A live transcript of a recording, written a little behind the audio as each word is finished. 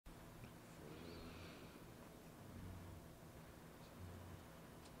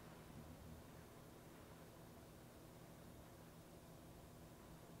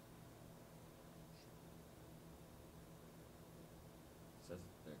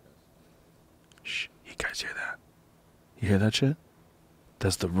guys hear that? You hear that shit?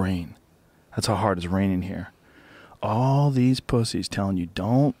 That's the rain. That's how hard it's raining here. All these pussies telling you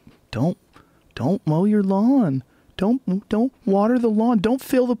don't mow your lawn. Don't water the lawn. Don't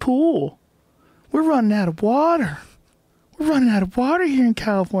fill the pool. We're running out of water. We're running out of water here in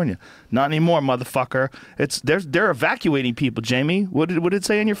California. Not anymore, motherfucker. They're evacuating people, Jamie. What did it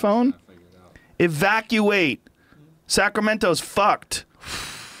say on your phone? Evacuate. Sacramento's fucked.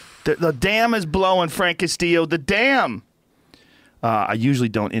 The dam is blowing, Frank Castillo. The dam. I usually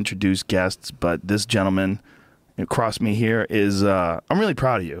don't introduce guests, but this gentleman across me here is, I'm really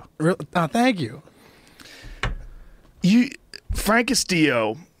proud of you. Thank you. Frank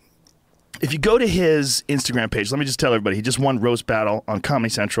Castillo, if you go to his Instagram page, let me just tell everybody, he just won Roast Battle on Comedy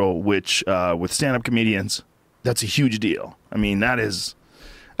Central, which, with stand-up comedians, that's a huge deal. I mean, that's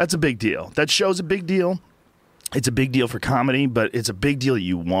a big deal. That show's a big deal. It's a big deal for comedy, but it's a big deal that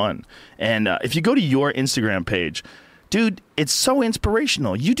you won. And if you go to your Instagram page, dude, it's so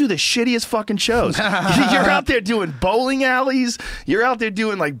inspirational. You do the shittiest fucking shows. You're out there doing bowling alleys. You're out there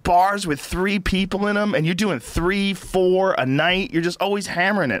doing like bars with 3 people in them, and you're doing 3, 4 a night. You're just always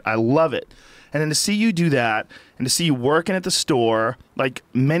hammering it. I love it. And then to see you do that, and to see you working at the store, like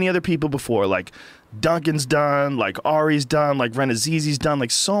many other people before, like Duncan's done, like Ari's done, like Renazizi's done,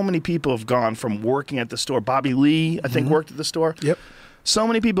 like so many people have gone from working at the store. Bobby Lee, I think, worked at the store. Yep. So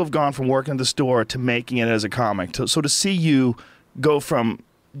many people have gone from working at the store to making it as a comic. So to see you go from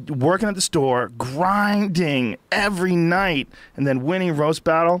working at the store, grinding every night, and then winning Roast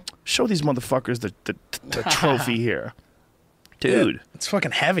Battle, show these motherfuckers the trophy here. Dude. Yeah, it's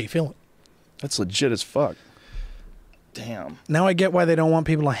fucking heavy, feel it. That's legit as fuck. Damn. Now I get why they don't want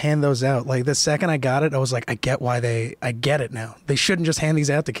people to hand those out. Like the second I got it, I was like, I get it now. They shouldn't just hand these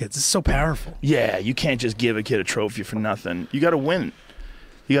out to kids. It's so powerful. Yeah, you can't just give a kid a trophy for nothing. You got to win.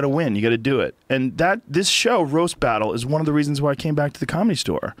 You got to win. You got to do it. And this show, Roast Battle, is one of the reasons why I came back to the Comedy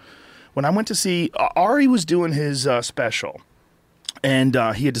Store. When I went to see, Ari was doing his special, and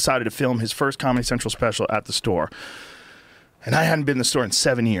he had decided to film his first Comedy Central special at the store. And I hadn't been in the store in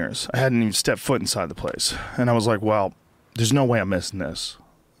 7 years. I hadn't even stepped foot inside the place. And I was like, well, there's no way I'm missing this.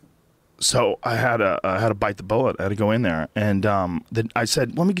 So I had to bite the bullet. I had to go in there, and then I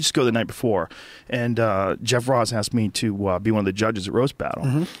said, "Let me just go the night before." And Jeff Ross asked me to be one of the judges at Roast Battle,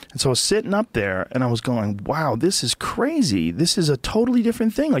 and so I was sitting up there, and I was going, "Wow, this is crazy! This is a totally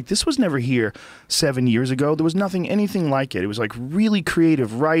different thing. Like this was never here 7 years ago. There was anything like it. It was like really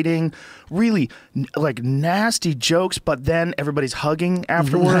creative writing, really like nasty jokes, but then everybody's hugging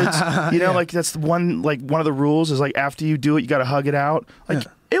afterwards. You know, like that's one of the rules is like after you do it, you got to hug it out. Like."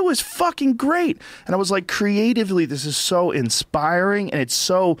 Yeah. It was fucking great. And I was like, creatively, this is so inspiring, and there's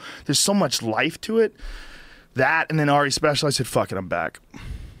so much life to it. That, and then Ari special, I said, fuck it, I'm back.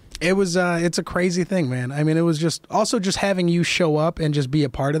 It was, it's a crazy thing, man. I mean, it was just having you show up and just be a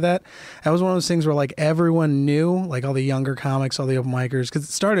part of that. That was one of those things where like everyone knew, like all the younger comics, all the open micers, because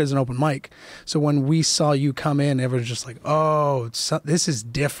it started as an open mic. So when we saw you come in, everyone's just like, oh, this is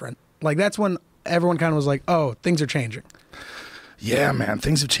different. Like that's when everyone kind of was like, oh, things are changing. Yeah, man,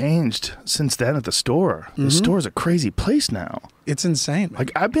 things have changed since then at the store. The store is a crazy place now. It's insane, man.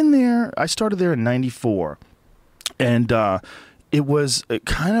 Like I've been there. I started there in '94, and it was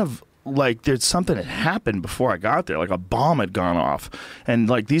kind of like there's something that happened before I got there. Like a bomb had gone off, and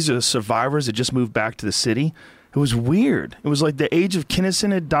like these are the survivors that just moved back to the city. It was weird. It was like the age of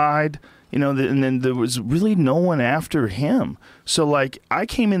Kinnison had died. You know, and then there was really no one after him. So like I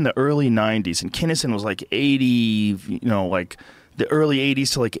came in the early '90s, and Kinnison was like 80. You know, like. The early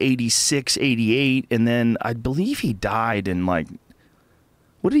 80s to like 86, 88, and then I believe he died in like,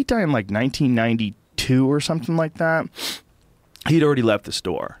 what did he die in like 1992 or something like that? He'd already left the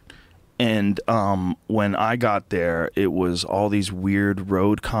store. And when I got there, it was all these weird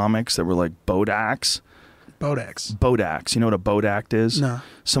road comics that were like boat acts. Boat acts. You know what a boat act is? No.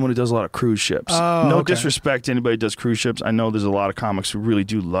 Someone who does a lot of cruise ships. Oh, no okay. disrespect to anybody who does cruise ships. I know there's a lot of comics who really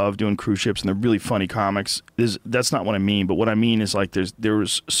do love doing cruise ships, and they're really funny comics. That's not what I mean, but what I mean is like there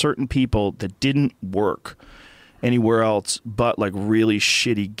was certain people that didn't work anywhere else but like really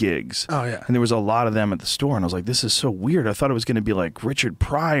shitty gigs. Oh, yeah. And there was a lot of them at the store, and I was like, this is so weird. I thought it was going to be like Richard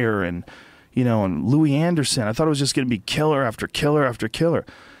Pryor and, you know, and Louis Anderson. I thought it was just going to be killer after killer after killer.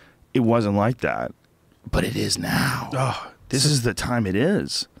 It wasn't like that. But it is now. Oh, this is the time it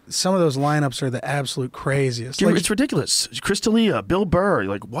is. Some of those lineups are the absolute craziest. Dude, like, it's ridiculous. Chris D'Elia, Bill Burr,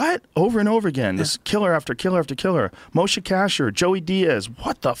 you're like, what? Over and over again. This killer after killer after killer. Moshe Kasher, Joey Diaz.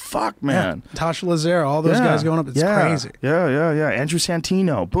 What the fuck, man? Yeah. Tasha Lazare, all those guys going up. It's crazy. Yeah. Andrew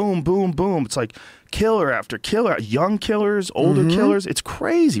Santino. Boom, boom, boom. It's like killer after killer, young killers, older killers. It's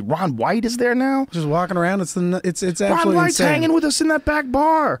crazy. Ron White is there now. Just walking around. It's absolutely Ron White's insane. hanging with us in that back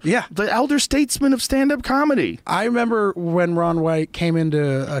bar. Yeah. The elder statesman of stand-up comedy. I remember when Ron White came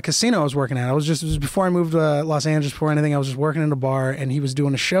into a casino I was working at. It was before I moved to Los Angeles, before anything. I was just working in a bar, and he was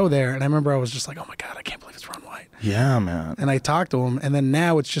doing a show there. And I remember I was just like, oh my God, I can't believe it's Ron White. Yeah, man. And I talked to him, and then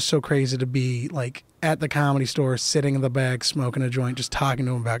now it's just so crazy to be like at the Comedy Store, sitting in the back, smoking a joint, just talking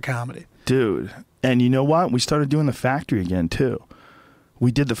to him about comedy. Dude. And you know what? We started doing the Factory again, too.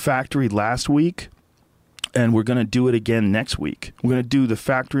 We did the Factory last week, and we're going to do it again next week. We're going to do the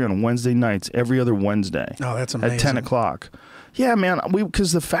Factory on Wednesday nights, every other Wednesday. Oh, that's amazing. At 10 o'clock. Yeah, man,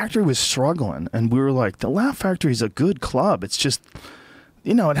 because the Factory was struggling, and we were like, the Laugh Factory is a good club. It's just,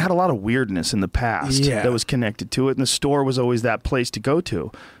 you know, it had a lot of weirdness in the past that was connected to it, and the store was always that place to go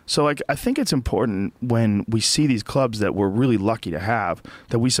to. So, like, I think it's important when we see these clubs that we're really lucky to have,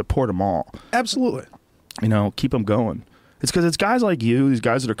 that we support them all. Absolutely. You know, keep them going. It's because it's guys like you, these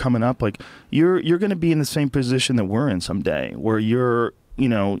guys that are coming up, like, you're going to be in the same position that we're in someday, where you're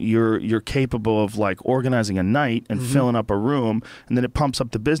capable of like organizing a night and filling up a room, and then it pumps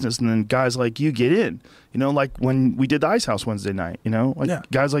up the business, and then guys like you get in. You know, like when we did the Ice House Wednesday night, you know,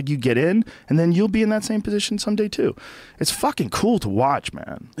 like guys like you get in, and then you'll be in that same position someday too. It's fucking cool to watch,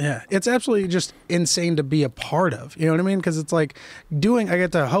 man. Yeah, it's absolutely just insane to be a part of. You know what I mean? Because it's like I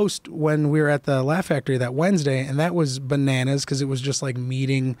get to host when we were at the Laugh Factory that Wednesday, and that was bananas because it was just like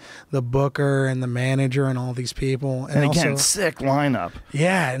meeting the booker and the manager and all these people. And again, sick lineup.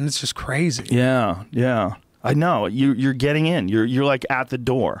 Yeah, and it's just crazy. Yeah, yeah. I know. You're getting in. You're like at the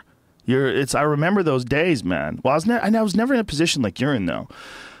door. I remember those days, man. Well, I was never in a position like you're in, though.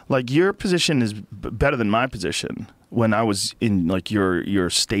 Like, your position is better than my position when I was in like your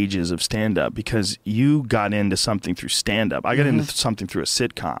stages of stand-up, because you got into something through stand-up. I got into something through a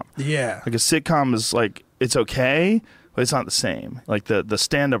sitcom. Yeah. Like, a sitcom is like, it's okay, but it's not the same. Like, the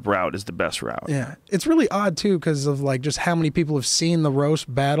stand-up route is the best route. Yeah. It's really odd, too, because of, like, just how many people have seen the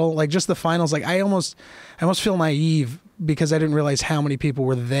roast battle. Like, just the finals. Like, I almost feel naive because I didn't realize how many people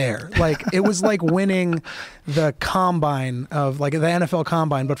were there. Like, it was like winning the combine of, like, the NFL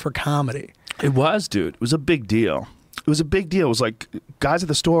combine, but for comedy. It was, dude. It was a big deal. It was a big deal. It was like guys at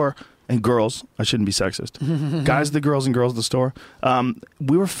the store and girls. I shouldn't be sexist. Guys at the girls and girls at the store.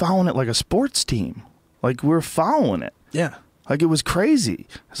 We were following it like a sports team. Like, we were following it. Yeah. Like, it was crazy.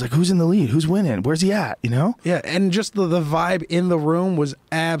 I was like, who's in the lead? Who's winning? Where's he at? You know? Yeah, and just the vibe in the room was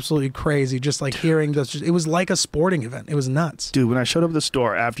absolutely crazy. Just like hearing this, it was like a sporting event. It was nuts. Dude, when I showed up at the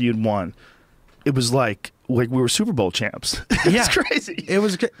store after you'd won, it was like we were Super Bowl champs. It's crazy. It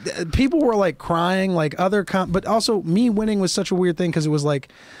was. People were like crying, like but also me winning was such a weird thing because it was like,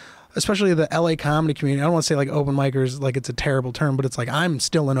 especially the LA comedy community. I don't want to say like open micers, like it's a terrible term, but it's like I'm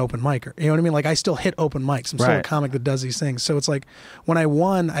still an open micer. You know what I mean? Like, I still hit open mics. I'm still a comic that does these things. So it's like when I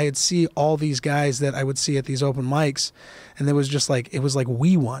won, I'd see all these guys that I would see at these open mics, and it was like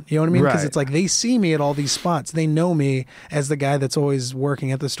we won. You know what I mean? Because it's like they see me at all these spots. They know me as the guy that's always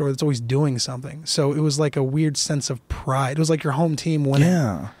working at the store, that's always doing something. So it was like a weird sense of pride. It was like your home team winning.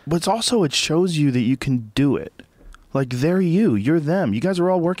 Yeah, but it's also, it shows you that you can do it. Like, they're you're them. You guys are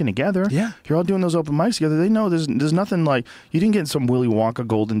all working together. Yeah. You're all doing those open mics together. They know there's nothing like, you didn't get some Willy Wonka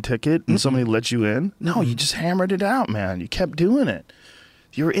golden ticket and somebody let you in. No, you just hammered it out, man. You kept doing it.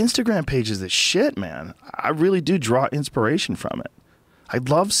 Your Instagram page is the shit, man. I really do draw inspiration from it. I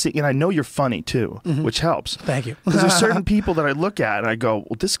love seeing, and I know you're funny too, which helps. Thank you. Because there's certain people that I look at and I go,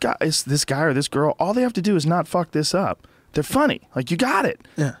 well, this guy or this girl, all they have to do is not fuck this up. They're funny. Like, you got it.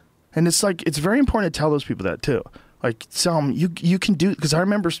 Yeah. And it's like, it's very important to tell those people that too. Like, tell them you can do, because I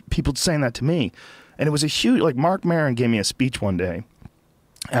remember people saying that to me, and it was a huge, like, Mark Maron gave me a speech one day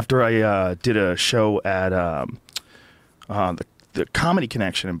after I did a show at the Comedy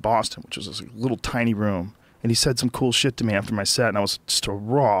Connection in Boston, which was this little tiny room, and he said some cool shit to me after my set, and I was just a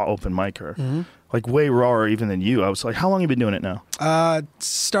raw open micer. Like, way rawer even than you. I was like, how long have you been doing it now?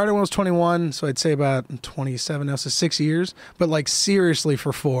 Started when I was 21, so I'd say about 27 now, so 6 years. But, like, seriously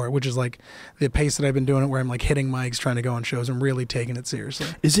for 4, which is, like, the pace that I've been doing it, where I'm, like, hitting mics, trying to go on shows. I'm really taking it seriously.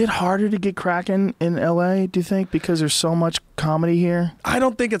 Is it harder to get cracking in L.A., do you think, because there's so much comedy here? I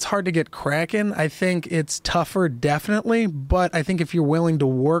don't think it's hard to get cracking. I think it's tougher, definitely. But I think if you're willing to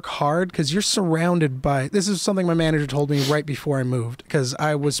work hard, because you're surrounded by... This is something my manager told me right before I moved, because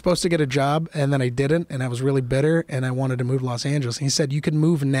I was supposed to get a job, and then I didn't, and I was really bitter, and I wanted to move to Los Angeles. And he said, you could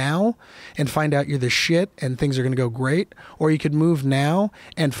move now and find out you're the shit and things are going to go great, or you could move now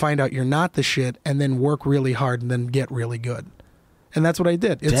and find out you're not the shit and then work really hard and then get really good. And that's what I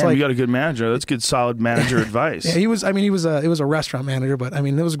did. It's like, you got a good manager. That's good, solid manager advice. Yeah, it was a restaurant manager, but I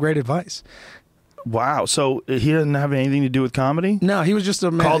mean, it was great advice. Wow. So he doesn't have anything to do with comedy? No, he was just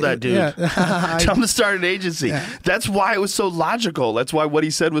a man. Call that dude. Yeah. Tell him to start an agency. Yeah. That's why it was so logical. That's why what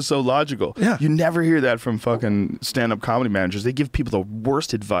he said was so logical. Yeah. You never hear that from fucking stand-up comedy managers. They give people the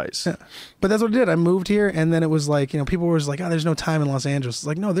worst advice. Yeah. But that's what I did. I moved here, and then it was like, people were like, oh, there's no time in Los Angeles. It's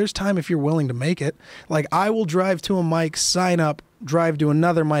like, no, there's time if you're willing to make it. Like, I will drive to a mic, sign up, drive to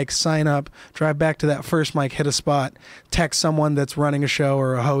another mic, sign up, drive back to that first mic, hit a spot, text someone that's running a show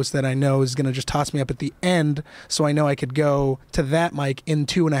or a host that I know is going to just toss me up at the end, so I know I could go to that mic in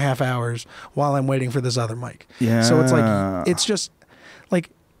 2.5 hours while I'm waiting for this other mic. Yeah. So it's like, it's just like,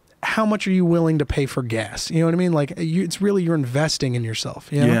 how much are you willing to pay for gas? You know what I mean? Like, it's really, you're investing in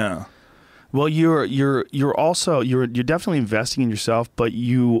yourself. You know? Yeah. Well, you're definitely investing in yourself, but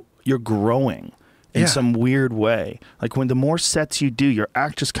you're growing in some weird way. Like when the more sets you do, your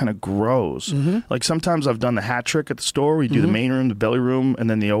act just kind of grows. Mm-hmm. Like sometimes I've done the hat trick at the store where you do the main room, the belly room, and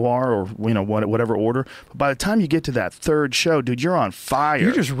then the OR, or whatever order. But by the time you get to that third show, dude, you're on fire.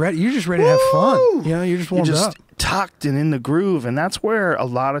 You're just ready to have fun. You're just warmed up. Tucked and in the groove, and that's where a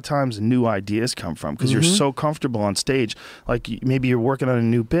lot of times new ideas come from, because you're so comfortable on stage. Like maybe you're working on a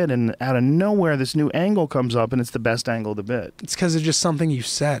new bit, and out of nowhere this new angle comes up, and it's the best angle of the bit. It's because it's just something you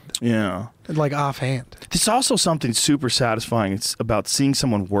said. Yeah. Like offhand. There's also something super satisfying. It's about seeing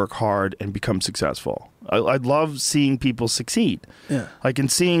someone work hard and become successful. I love seeing people succeed. Yeah. Like,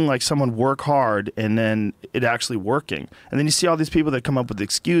 and seeing like someone work hard and then it actually working. And then you see all these people that come up with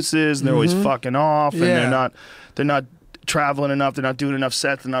excuses, and they're always fucking off, and they're not traveling enough, they're not doing enough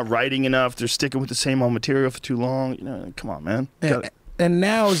sets, they're not writing enough, they're sticking with the same old material for too long. Come on, man. And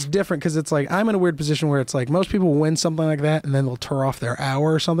now it's different, because it's like, I'm in a weird position where it's like most people win something like that and then they'll tear off their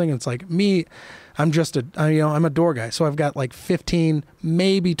hour or something. And it's like me, I'm just I'm a door guy. So I've got like 15,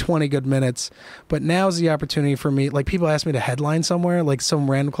 maybe 20 good minutes. But now's the opportunity for me. Like, people ask me to headline somewhere, like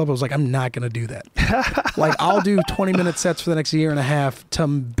some random club. I was like, I'm not going to do that. Like, I'll do 20-minute sets for the next year and a half to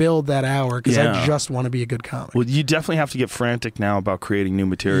build that hour, because I just want to be a good comic. Well, you definitely have to get frantic now about creating new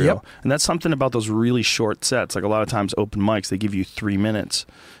material. Yep. And that's something about those really short sets. Like a lot of times open mics, they give you 3 minutes.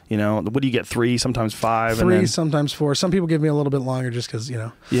 What do you get? 3, sometimes 5? 3, sometimes 4. Some people give me a little bit longer just because,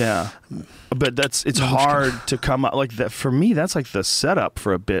 Yeah. But it's hard to come up like that. For me, that's like the setup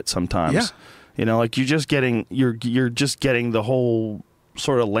for a bit sometimes. Yeah. Like you're just getting the whole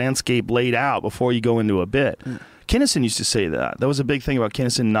sort of landscape laid out before you go into a bit. Mm. Kinnison used to say that. That was a big thing about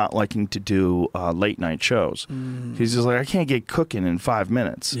Kinnison not liking to do late night shows. He's just like, I can't get cooking in 5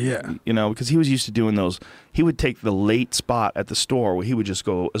 minutes. Yeah. Because he was used to doing those. He would take the late spot at the store where he would just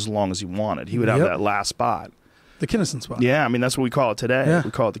go as long as he wanted. He would have that last spot. The Kinnison spot. Yeah, I mean, that's what we call it today. Yeah. We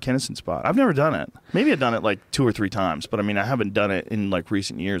call it the Kinnison spot. I've never done it. Maybe I've done it like 2 or 3 times, but I mean, I haven't done it in like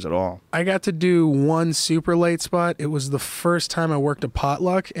recent years at all. I got to do one super late spot. It was the first time I worked a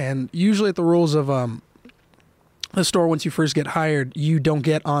potluck, and usually at the rules of the store, once you first get hired, you don't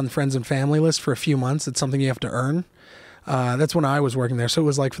get on friends and family list for a few months. It's something you have to earn. That's when I was working there. So it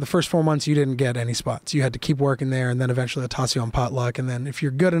was like for the first 4 months, you didn't get any spots. You had to keep working there, and then eventually they'll toss you on potluck. And then if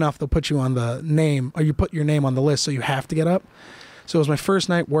you're good enough, they'll put you on the name, or you put your name on the list, so you have to get up. So it was my first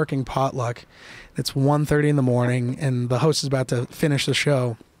night working potluck. It's 1:30 in the morning, and the host is about to finish the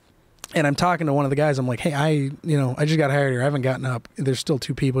show. And I'm talking to one of the guys. I'm like, hey, I just got hired here. I haven't gotten up. There's still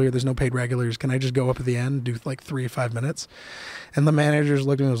 2 people here. There's no paid regulars. Can I just go up at the end and do like 3 or 5 minutes? And the managers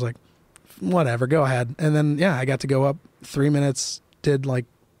looked at me and was like, whatever, go ahead. And then, I got to go up 3 minutes, did like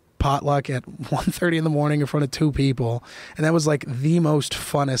potluck at 1:30 in the morning in front of 2 people. And that was like the most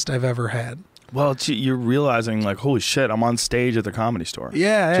funnest I've ever had. Well, you're realizing like, holy shit, I'm on stage at the Comedy Store.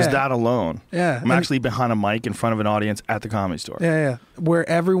 Yeah. Just that alone. Yeah. I'm actually behind a mic in front of an audience at the Comedy Store. Yeah. Where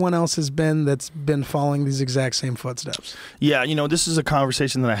everyone else has been that's been following these exact same footsteps. Yeah, this is a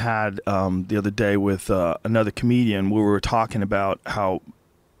conversation that I had the other day with another comedian where we were talking about how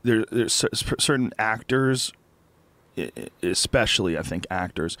there's certain actors, especially I think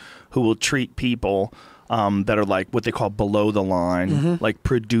actors, who will treat people that are like what they call below the line, like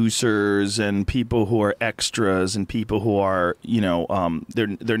producers and people who are extras and people who are,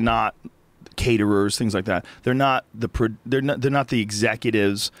 they're not caterers, things like that. They're not the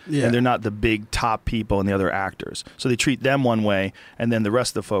executives, and they're not the big top people and the other actors. So they treat them one way, and then the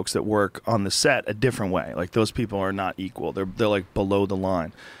rest of the folks that work on the set a different way. Like those people are not equal. They're like below the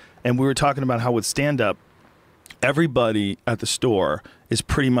line. And we were talking about how with stand-up, everybody at the store is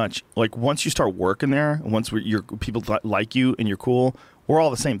pretty much like, once you start working there, once people like you and you're cool, we're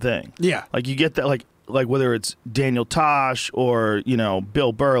all the same thing. Yeah. Like you get that, like whether it's Daniel Tosh or,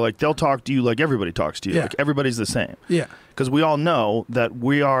 Bill Burr, like they'll talk to you like everybody talks to you. Yeah. Like everybody's the same. Yeah. Because we all know that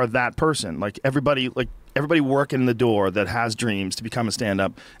we are that person. Like everybody, like everybody working the door that has dreams to become a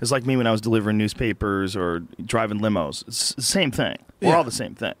stand-up is like me when I was delivering newspapers or driving limos. It's the same thing. We're all the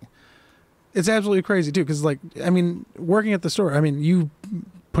same thing. It's absolutely crazy too, because like, I mean, working at the store, I mean, you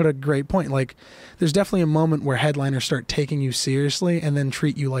put a great point. Like, there's definitely a moment where headliners start taking you seriously and then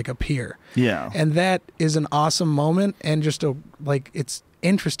treat you like a peer. Yeah. And that is an awesome moment, and just it's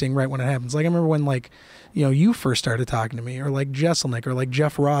interesting right when it happens. Like, I remember when, like, you know, you first started talking to me, or like Jesselnick, or like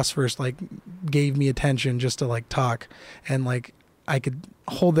Jeff Ross first like gave me attention just to like talk, and like I could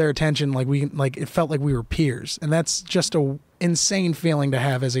hold their attention, like it felt like we were peers, and that's just a insane feeling to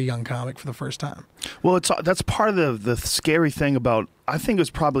have as a young comic for the first time. Well, that's part of the scary thing about, I think it was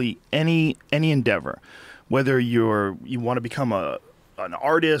probably any endeavor, whether you want to become an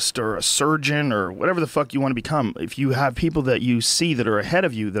artist or a surgeon or whatever the fuck you want to become. If you have people that you see that are ahead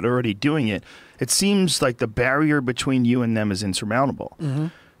of you that are already doing it, it seems like the barrier between you and them is insurmountable. Mm-hmm.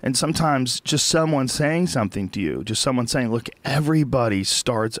 And sometimes just someone saying something to you, just someone saying, look, everybody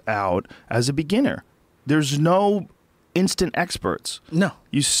starts out as a beginner. There's no instant experts. No.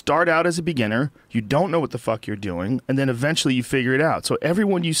 You start out as a beginner, you don't know what the fuck you're doing, and then eventually you figure it out. So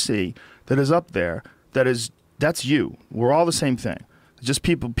everyone you see that is up there, that's you. We're all the same thing. Just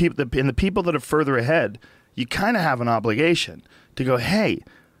people, and the people that are further ahead, you kind of have an obligation to go, hey,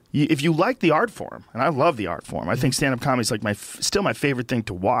 if you like the art form, and I love the art form, I think stand-up comedy is like still my favorite thing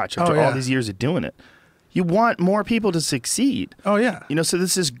to watch after all these years of doing it. You want more people to succeed. Oh, yeah. You know, so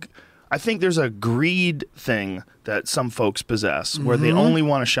I think there's a greed thing that some folks possess where they only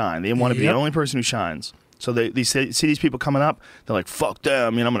want to shine. They want to be the only person who shines. So they see these people coming up, they're like, fuck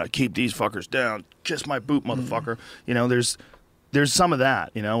them, you know, I'm going to keep these fuckers down. Kiss my boot, motherfucker. You know, there's some of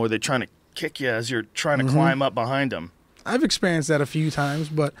that, you know, where they're trying to kick you as you're trying to climb up behind them. I've experienced that a few times,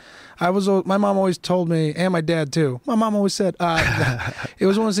 but my mom always told me, and my dad too, my mom always said, it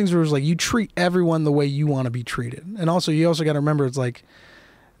was one of those things where it was like, you treat everyone the way you want to be treated. And also, you also got to remember, it's like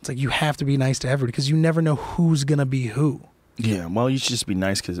you have to be nice to everybody, because you never know who's going to be who. Yeah, well, you should just be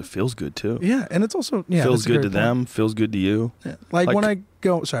nice because it feels good too. Yeah, and it's also feels good to them, feels good to you. Yeah. Like when I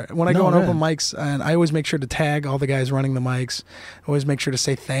go on open mics, and I always make sure to tag all the guys running the mics. I always make sure to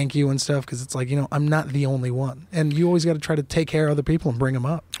say thank you and stuff, because it's like, you know, I'm not the only one, and you always got to try to take care of other people and bring them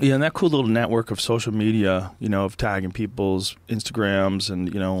up. Yeah, and that cool little network of social media, you know, of tagging people's Instagrams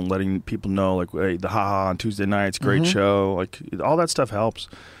and, you know, letting people know, like, hey, the haha on Tuesday nights, great show, like all that stuff helps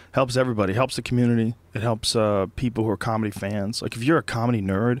everybody, helps the community. It helps people who are comedy fans. Like, if you're a comedy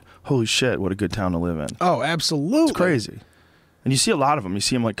nerd, holy shit, what a good town to live in. Oh, absolutely. It's crazy. And you see a lot of them. You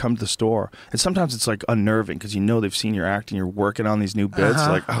see them, like, come to the store. And sometimes it's, like, unnerving because you know they've seen your act and you're working on these new bits.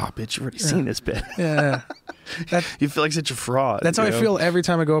 Like, oh, bitch, you've already seen this bit. Yeah. You feel like such a fraud. That's how I feel every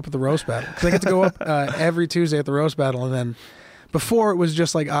time I go up at the roast battle. Because I get to go up every Tuesday at the roast battle, and then before it was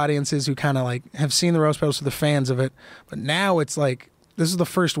just, like, audiences who kind of, like, have seen the roast battle, so the fans of it. But now it's, like, this is the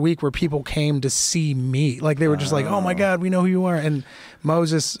first week where people came to see me. Like, they were just like, oh my God, we know who you are. And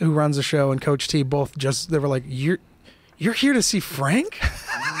Moses, who runs the show, and Coach T both they were like, you're here to see Frank?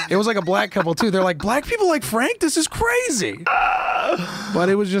 It was like a black couple too. They're like, black people like Frank? This is crazy. But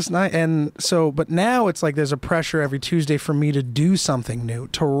it was just nice. And so, but now it's like there's a pressure every Tuesday for me to do something new,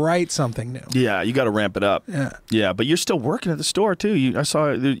 to write something new. Yeah, you got to ramp it up. Yeah, but you're still working at the store too. I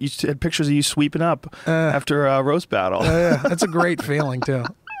saw you had pictures of you sweeping up after a roast battle. Yeah, that's a great feeling too.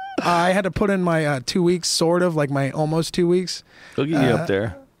 I had to put in my 2 weeks, sort of, like my almost 2 weeks. They'll get you up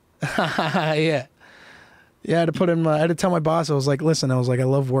there. Yeah. Yeah, I had to tell my boss, I was like, listen, I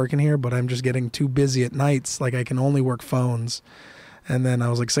love working here, but I'm just getting too busy at nights. Like, I can only work phones. And then I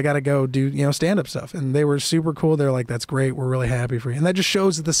was like, so I got to go do, you know, stand-up stuff. And they were super cool. They're like, that's great. We're really happy for you. And that just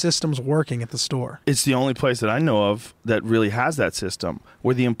shows that the system's working at the store. It's the only place that I know of that really has that system,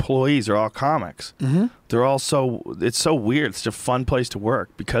 where the employees are all comics. They're all it's so weird. It's a fun place to work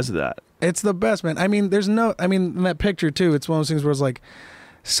because of that. It's the best, man. I mean, in that picture too, it's one of those things where it's like,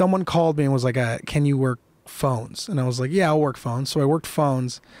 someone called me and was like, can you work phones? And I was like, yeah, I'll work phones. So I worked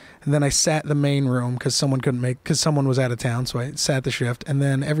phones, and then I sat in the main room because someone was out of town. So I sat the shift, and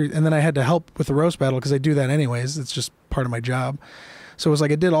then I had to help with the roast battle because I do that anyways. It's just part of my job. So it was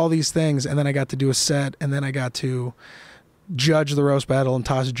like I did all these things, and then I got to do a set, and then I got to judge the roast battle and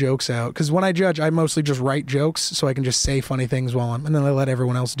toss jokes out. Because when I judge, I mostly just write jokes so I can just say funny things and then I let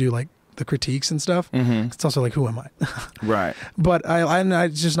everyone else do like the critiques and stuff. It's also like, who am I? Right. But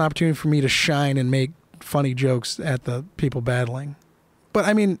it's just an opportunity for me to shine and make funny jokes at the people battling. But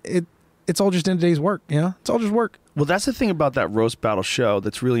I mean, it's all just in today's work, you know? It's all just work. Well, that's the thing about that roast battle show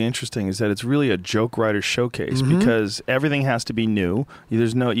that's really interesting is that it's really a joke writer showcase because everything has to be new.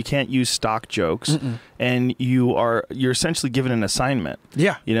 You can't use stock jokes, and you're essentially given an assignment.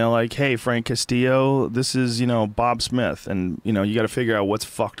 Yeah. You know, like, hey, Frank Castillo, this is, Bob Smith, and, you got to figure out what's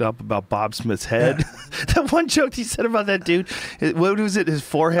fucked up about Bob Smith's head. Yeah. That one joke he said about that dude, what was it, his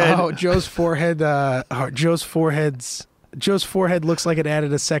forehead? Oh, Joe's forehead, Joe's forehead looks like it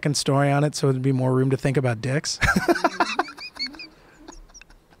added a second story on it, so it'd be more room to think about dicks.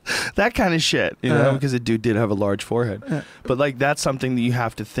 That kind of shit, because the dude did have a large forehead. But, like, that's something that you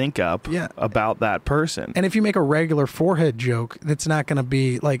have to think up about that person. And if you make a regular forehead joke, it's not going to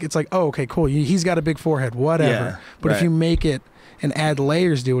be, like, it's like, oh, okay, cool, he's got a big forehead, whatever. Yeah, but if you make it and add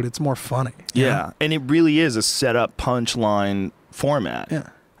layers to it, it's more funny. Yeah, and it really is a set-up punchline format. Yeah.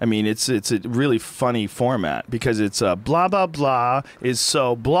 I mean, it's a really funny format because it's blah, blah, blah is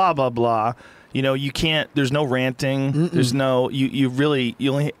so blah, blah, blah. You can't, there's no ranting. There's no,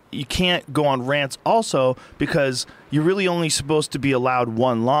 you can't go on rants also because you're really only supposed to be allowed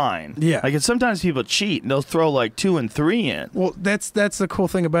one line. Yeah. Like, sometimes people cheat and they'll throw like 2 and 3 in. Well, that's the cool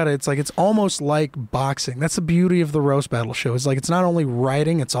thing about it. It's like, it's almost like boxing. That's the beauty of the roast battle show. It's like, it's not only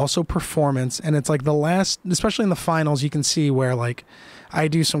writing, it's also performance. And it's like the last, especially in the finals, you can see where, like, I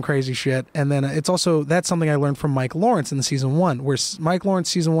do some crazy shit. And then it's also, that's something I learned from Mike Lawrence in the season 1, where Mike Lawrence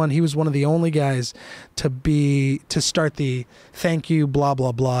season 1, he was one of the only guys to start the thank you, blah,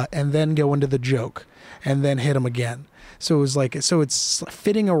 blah, blah, and then go into the joke and then hit him again. So it was like, it's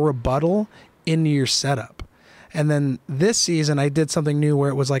fitting a rebuttal into your setup. And then this season, I did something new where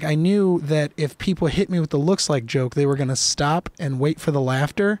it was like, I knew that if people hit me with the looks like joke, they were going to stop and wait for the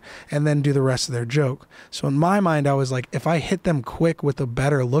laughter and then do the rest of their joke. So in my mind, I was like, if I hit them quick with a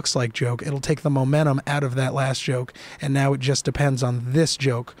better looks like joke, it'll take the momentum out of that last joke. And now it just depends on this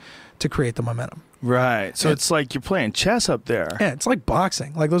joke to create the momentum. Right. So it's like you're playing chess up there. Yeah, it's like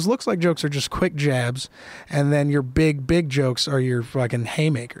boxing. Like, those looks like jokes are just quick jabs, and then your big jokes are your fucking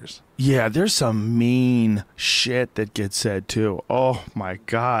haymakers. Yeah, there's some mean shit that gets said too. Oh my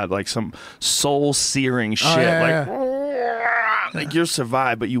God, like some soul-searing shit. Like you'll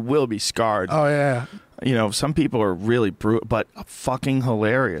survive, but you will be scarred. Oh yeah. Some people are really brutal, but fucking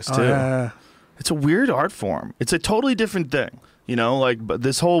hilarious too. Yeah. It's a weird art form. It's a totally different thing. But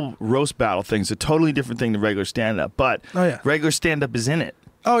this whole roast battle thing is a totally different thing than regular stand-up. But regular stand-up is in it.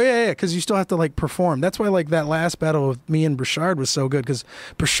 Oh, yeah, because you still have to, like, perform. That's why, like, that last battle with me and Burchard was so good, because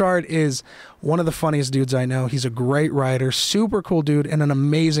Burchard is one of the funniest dudes I know. He's a great writer, super cool dude, and an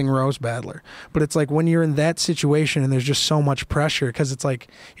amazing roast battler. But it's like when you're in that situation and there's just so much pressure, because it's like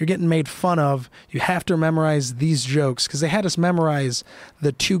you're getting made fun of, you have to memorize these jokes, because they had us memorize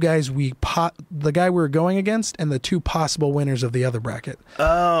the two guys the guy we were going against and the 2 possible winners of the other bracket.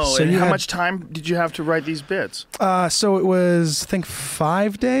 Oh, so and how much time did you have to write these bits? So it was, I think,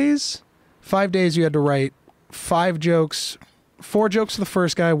 5 days. 5 days you had to write 5 jokes, 4 jokes for the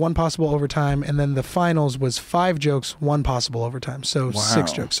first guy, 1 possible overtime, and then the finals was 5 jokes, 1 possible overtime. So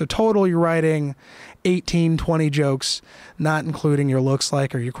 6 jokes. So total you're writing 18, 20 jokes, not including your looks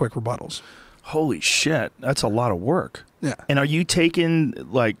like or your quick rebuttals. Holy shit, that's a lot of work. Yeah. And are you taking,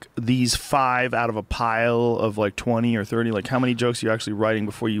 like, these 5 out of a pile of, like, 20 or 30? Like, how many jokes are you actually writing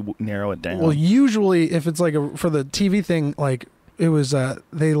before you narrow it down? Well, usually if it's like for the TV thing, like, it was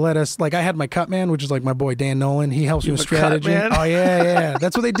they let us, like, I had my cut man, which is like my boy Dan Nolan. He helps me with strategy. Oh yeah.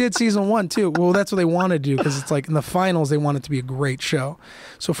 That's what they did season 1 too. Well, that's what they wanted to do, because it's like in the finals they want it to be a great show.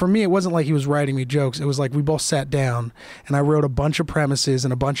 So for me, it wasn't like he was writing me jokes. It was like we both sat down and I wrote a bunch of premises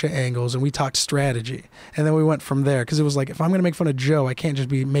and a bunch of angles and we talked strategy, and then we went from there, because it was like, if I'm gonna make fun of Joe, I can't just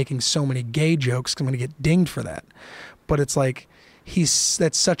be making so many gay jokes, 'cause I'm gonna get dinged for that. But it's like,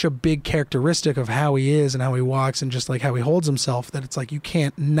 that's such a big characteristic of how he is and how he walks and just like how he holds himself, that it's like you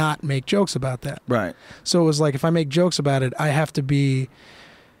can't not make jokes about that. Right. So it was like, if I make jokes about it, I have to be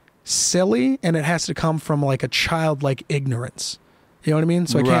silly, and it has to come from like a childlike ignorance. You know what I mean?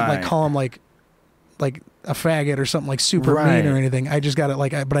 So I can't like call him like a faggot or something like super mean or anything. I just got it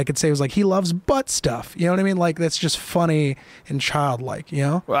like, but I could say it was like, he loves butt stuff. You know what I mean? Like, that's just funny and childlike, you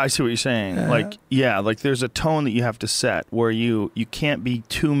know? Well, I see what you're saying. Like there's a tone that you have to set where you can't be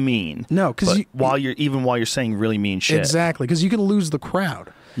too mean. No, because while you're saying really mean shit. Exactly, because you can lose the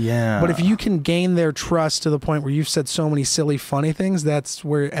crowd. Yeah. But if you can gain their trust to the point where you've said so many silly, funny things, that's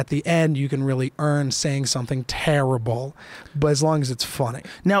where at the end you can really earn saying something terrible, but as long as it's funny.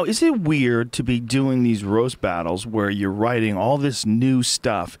 Now, is it weird to be doing these roast battles where you're writing all this new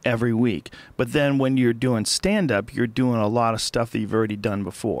stuff every week, but then when you're doing stand-up, you're doing a lot of stuff that you've already done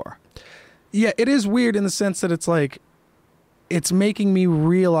before? Yeah, it is weird in the sense that it's like, it's making me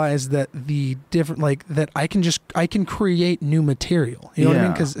realize that the different, like, that I can create new material. You know what I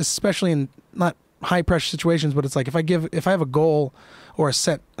mean? Because especially in not high pressure situations, but it's like if I have a goal or a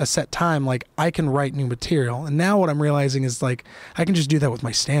set time, like, I can write new material. And now what I'm realizing is, like, I can just do that with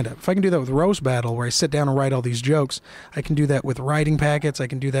my stand-up. If I can do that with Roast Battle, where I sit down and write all these jokes, I can do that with writing packets. I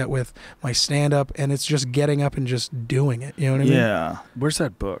can do that with my stand-up, and it's just getting up and just doing it. You know what I mean? Yeah. Where's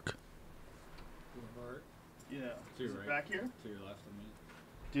that book? Yeah. To your right. Back here? To your left of me.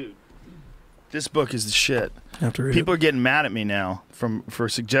 Dude, this book is the shit. I have to read People it. are getting mad at me now for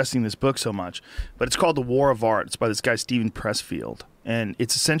suggesting this book so much, but it's called The War of Art. It's by this guy Stephen Pressfield, and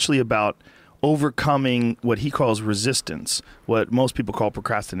it's essentially about overcoming what he calls resistance, what most people call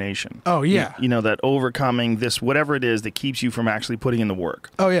procrastination. Oh, yeah. You know, that overcoming this, whatever it is that keeps you from actually putting in the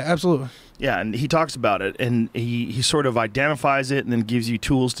work. Oh, yeah, absolutely. Yeah, and he talks about it, and he sort of identifies it and then gives you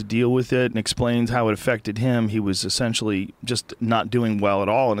tools to deal with it and explains how it affected him. He was essentially just not doing well at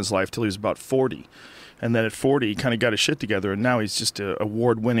all in his life till he was about 40. And then at 40, he kind of got his shit together, and now he's just an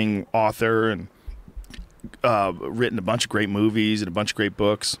award-winning author and written a bunch of great movies and a bunch of great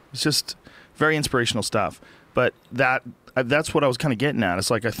books. It's just very inspirational stuff. But that's what I was kind of getting at. It's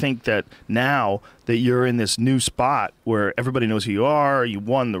like, I think that now that you're in this new spot where everybody knows who you are, you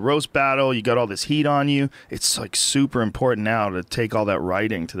won the roast battle, you got all this heat on you, it's like super important now to take all that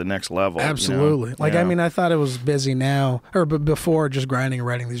writing to the next level. Absolutely. You know? Like, I mean, I thought it was busy now, or before, just grinding and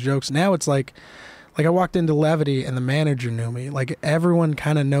writing these jokes. Now it's like I walked into Levity and the manager knew me. Like, everyone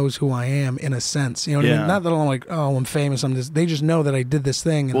kind of knows who I am in a sense. You know what I mean? Not that I'm like, oh, I'm famous. They just know that I did this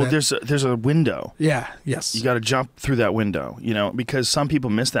thing. And well, there's a window. Yeah. Yes. You got to jump through that window, you know, because some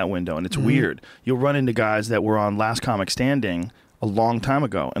people miss that window, and it's weird. You'll run into guys that were on Last Comic Standing a long time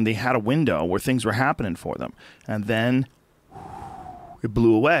ago, and they had a window where things were happening for them, and then it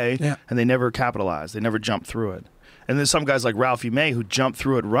blew away, and they never capitalized. They never jumped through it. And there's some guys like Ralphie May who jumped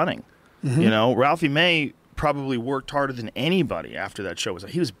through it running. You know, Ralphie May probably worked harder than anybody after that show.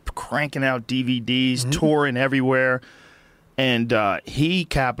 He was cranking out DVDs, touring everywhere, and he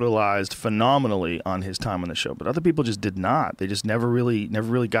capitalized phenomenally on his time on the show. But other people just did not. They just never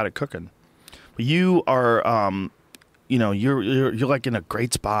really got it cooking. But you are, you know, you're like in a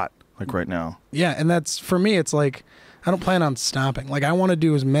great spot, like right now. Yeah, and that's, for me, it's like, I don't plan on stopping. Like, I want to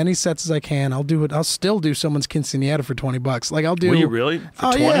do as many sets as I can. I'll still do someone's quinceañera for $20. Like, I'll do. Will you really?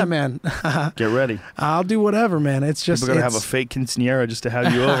 For 20? Yeah, man. Get ready. I'll do whatever, man. It's just we're gonna have a fake quinceañera just to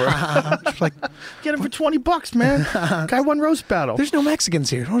have you over. Like, get him for $20, man. Guy won roast battle. There's no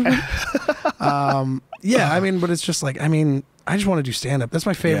Mexicans here. Yeah, I mean, but it's just like, I mean, I just want to do stand-up. That's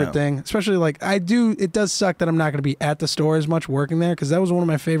my favorite thing. Especially, like, it does suck that I'm not going to be at the store as much working there, because that was one of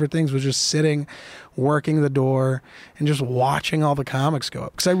my favorite things, was just sitting, working the door, and just watching all the comics go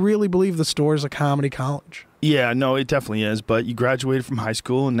up. Because I really believe the store is a comedy college. Yeah, no, it definitely is. But you graduated from high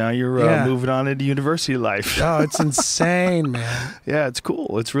school, and now you're moving on into university life. Oh, it's insane, man. Yeah, it's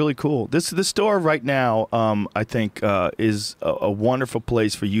cool. It's really cool. This store right now, I think, is a wonderful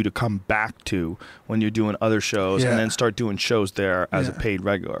place for you to come back to when you're doing other shows, and then start doing shows there as a paid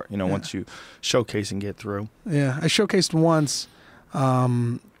regular. You know, once you showcase and get through. Yeah, I showcased once,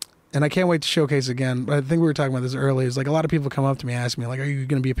 and I can't wait to showcase again. But I think we were talking about this earlier. It's like, a lot of people come up to me and ask me, like, "Are you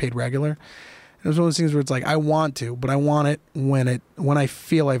going to be a paid regular?" It was one of those things where it's like, I want to, but I want it when I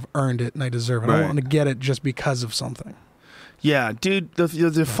feel I've earned it and I deserve it. I don't want to get it just because of something. Yeah, dude,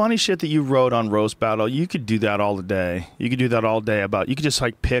 the funny shit that you wrote on Roast Battle, you could do that all day. You could do that all day you could just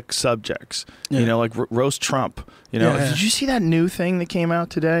like pick subjects, you know, like roast Trump. You know, did you see that new thing that came out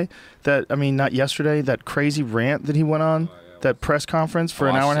today? Not yesterday, that crazy rant that he went on? That press conference for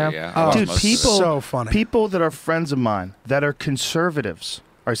an hour and a half? Yeah. Oh, dude, so funny. People that are friends of mine that are conservatives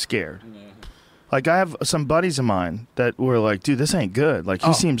are scared. Like, I have some buddies of mine that were like, dude, this ain't good. Like,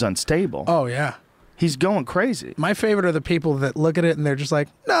 he seems unstable. Oh, yeah. He's going crazy. My favorite are the people that look at it and they're just like,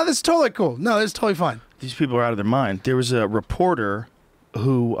 no, this is totally cool. No, this is totally fine. These people are out of their mind. There was a reporter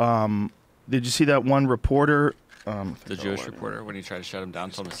who, did you see that one reporter? The Jewish reporter, when he tried to shut him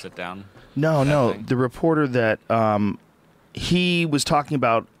down, told him to sit down? No. The reporter that, he was talking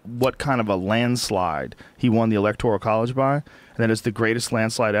about what kind of a landslide he won the Electoral College by. And that it's the greatest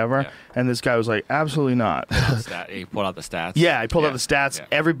landslide ever. Yeah. And this guy was like, absolutely not. He pulled out the stats. Yeah, he pulled out the stats. Yeah.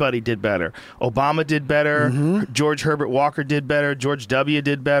 Everybody did better. Obama did better. George Herbert Walker did better. George W.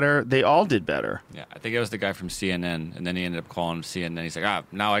 did better. They all did better. Yeah, I think it was the guy from CNN. And then he ended up calling CNN. He's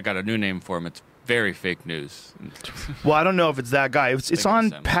like, now I got a new name for him. It's very fake news. Well, I don't know if it's that guy. It's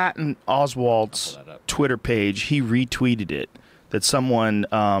on Patton Oswalt's Twitter page. He retweeted it. That someone...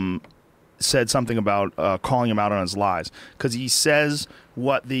 said something about calling him out on his lies, because he says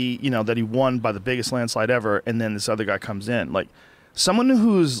what that he won by the biggest landslide ever, and then this other guy comes in. Like, someone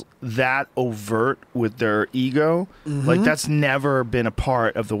who's that overt with their ego, like, that's never been a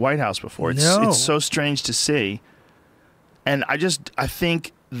part of the White House before. It's so strange to see. And I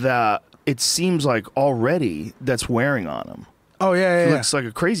think that it seems like already that's wearing on him. Oh yeah, He looks like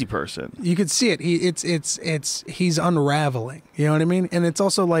a crazy person. You could see it. He's unraveling. You know what I mean? And it's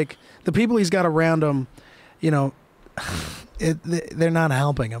also like the people he's got around him, they're not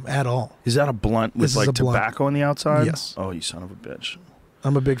helping him at all. Is that a blunt with like tobacco on the outside? Yes. Oh, you son of a bitch.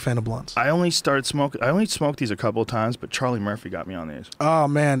 I'm a big fan of blunts. I only smoked these a couple of times, but Charlie Murphy got me on these. Oh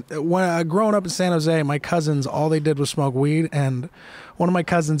man, when growing up in San Jose, my cousins, all they did was smoke weed, and one of my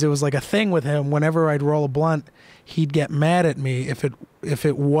cousins, it was like a thing with him. Whenever I'd roll a blunt, he'd get mad at me if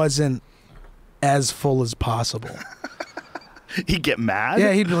it wasn't as full as possible. He'd get mad?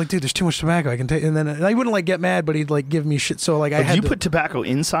 Yeah, he'd be like, dude, there's too much tobacco. I can take. And then he wouldn't like get mad, but he'd like give me shit. So like, Do you put tobacco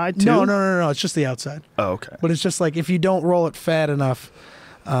inside too? No. It's just the outside. Oh, okay. But it's just like if you don't roll it fat enough.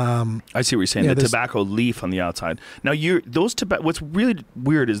 I see what you're saying. The tobacco leaf on the outside. Now, what's really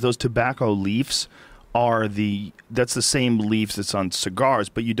weird is those tobacco leaves that's the same leaves that's on cigars,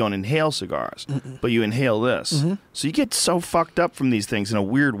 but you don't inhale cigars, but you inhale this. So you get so fucked up from these things in a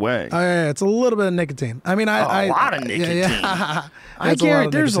weird way. Oh yeah, it's a little bit of nicotine. I mean, a lot of nicotine. Yeah. I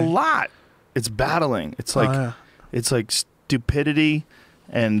guarantee there's a lot. It's battling. It's like it's like stupidity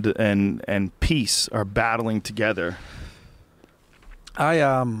and peace are battling together.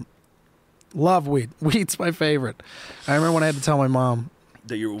 I love weed. Weed's my favorite. I remember when I had to tell my mom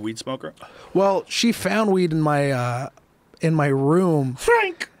that you're a weed smoker. Well, she found weed in my room,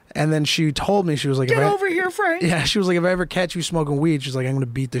 Frank. And then she told me, she was like, "Get over here, Frank." Yeah, she was like, "If I ever catch you smoking weed," she's like, "I'm going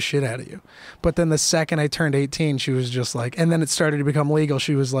to beat the shit out of you." But then the second I turned 18, she was just like, and then it started to become legal.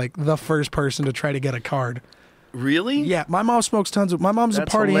 She was like the first person to try to get a card. Really? Yeah, my mom smokes tons of. My mom's a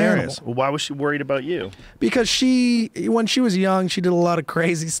party hilarious. animal. Well, why was she worried about you? Because when she was young, she did a lot of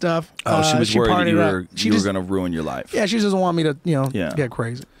crazy stuff. Oh, she was worried you were going to ruin your life. Yeah, she doesn't want me to, get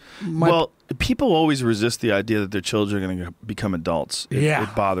crazy. People always resist the idea that their children are going to become adults.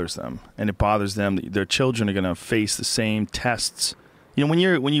 It bothers them, and it bothers them that their children are going to face the same tests. When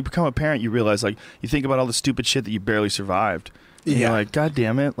you become a parent, you realize, like, you think about all the stupid shit that you barely survived. And you're like, God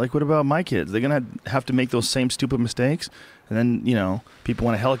damn it! Like, what about my kids? They're gonna have to make those same stupid mistakes, and then people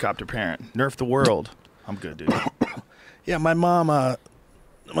want a helicopter parent. Nerf the world. I'm good, dude. Yeah, my mom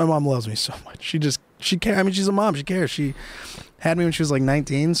loves me so much. She cares. I mean, she's a mom. She cares. She had me when she was like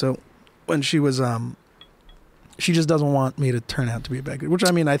 19. So when she was she just doesn't want me to turn out to be a bad kid. Which, I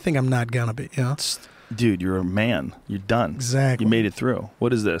mean, I think I'm not gonna be. Dude, you're a man. You're done. Exactly. You made it through.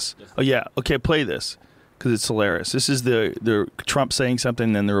 What is this? Oh yeah. Okay, play this. Because it's hilarious. This is the Trump saying something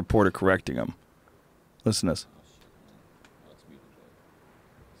and then the reporter correcting him. Listen to this.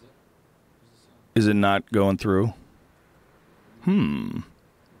 Is it not going through? We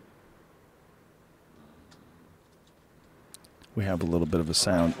have a little bit of a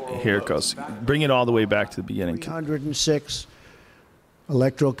sound. Here it goes. Bring it all the way back to the beginning. 306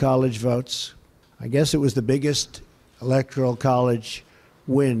 electoral college votes. I guess it was the biggest electoral college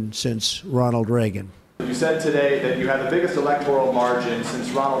win since Ronald Reagan. You said today that you had the biggest electoral margin since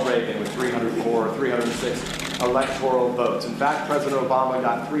Ronald Reagan with 304, 306 electoral votes. In fact, President Obama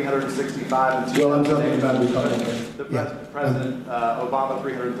got 365 in 2008. Well, I'm talking about Republicans. President Obama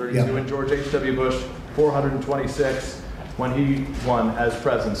 332 and George H.W. Bush 426 when he won as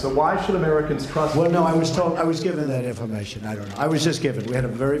president. So why should Americans trust you? Well, no, I was given that information. I don't know. I was just given. We had a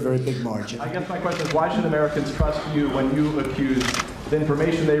very, very big margin. I guess my question is, why should Americans trust you when you accuse the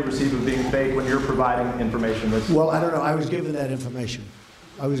information they receive of being fake when you're providing information that's... Well, I don't know. I was given that information.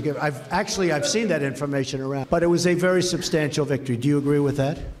 I've seen that information around, but it was a very substantial victory. Do you agree with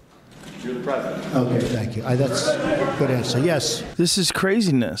that? You're the president. Okay, thank you. That's a good answer. Yes. This is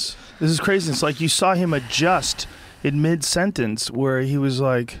craziness. Like, you saw him adjust in mid-sentence where he was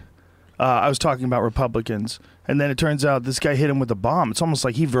like, I was talking about Republicans, and then it turns out this guy hit him with a bomb. It's almost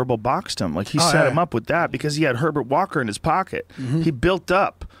like he verbal boxed him. Like, he set him up with that because he had Herbert Walker in his pocket. He built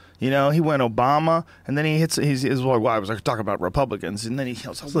up. He went Obama, and then he's like, well, I was talking about Republicans, and then he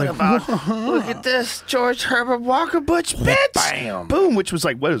yells, what about, look at this, George Herbert Walker, Butch, bitch! Bam! Boom, which was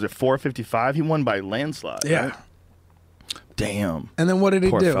like, what is it, 455? He won by landslide, right? Damn. And then what did he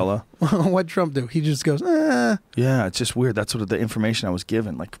do? Poor fella. What'd Trump do? He just goes, Yeah, it's just weird. That's what the information I was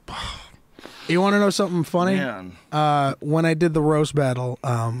given. Like, you want to know something funny? Man. When I did the roast battle,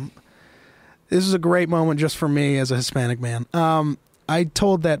 this is a great moment just for me as a Hispanic man. I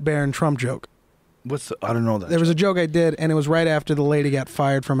told that Barron Trump joke. I don't know that. There was a joke I did, and it was right after the lady got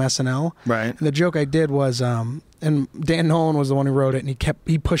fired from SNL. Right. And the joke I did was, and Dan Nolan was the one who wrote it, and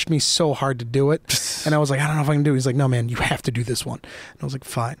he pushed me so hard to do it, and I was like, I don't know if I can do it. He's like, no, man, you have to do this one. And I was like,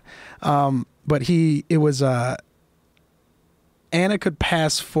 fine. But it was Anna could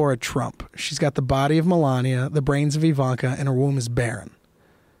pass for a Trump. She's got the body of Melania, the brains of Ivanka, and her womb is barren.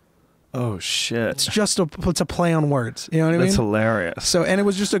 Oh shit! It's a play on words. You know what I mean? That's hilarious. So, and it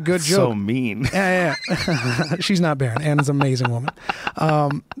was just a good joke. So mean. Yeah. She's not barren. Anna's an amazing woman.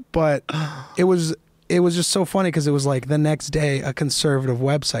 But it was just so funny because it was like the next day a conservative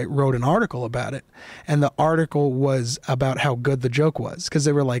website wrote an article about it, and the article was about how good the joke was, because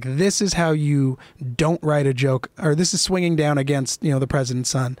they were like, this is how you don't write a joke, or this is swinging down against the president's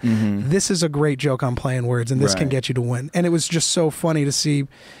son. This is a great joke on playing words, and this can get you to win. And it was just so funny to see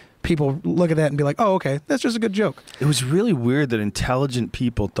people look at that and be like, oh, okay, that's just a good joke. It was really weird that intelligent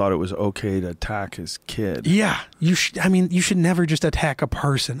people thought it was okay to attack his kid. Yeah. You should never just attack a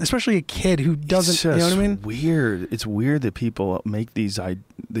person, especially a kid who doesn't, It's you know what I mean? weird. It's weird that people make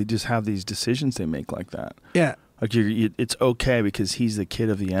they just have these decisions they make like that. Yeah. Like it's okay because he's the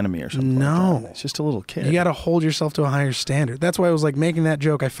kid of the enemy or something. No. Like that. It's just a little kid. You got to hold yourself to a higher standard. That's why I was like making that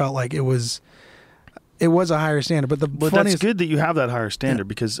joke. I felt like it was a higher standard. But that's good that you have that higher standard,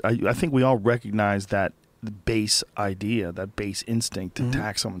 because I think we all recognize that base idea, that base instinct to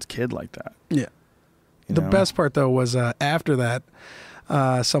attack someone's kid like that. Yeah. The best part, though, was after that,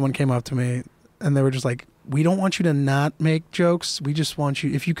 someone came up to me and they were just like, we don't want you to not make jokes. We just want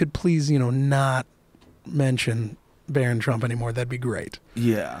you, if you could please, not mention Barron Trump anymore, that'd be great.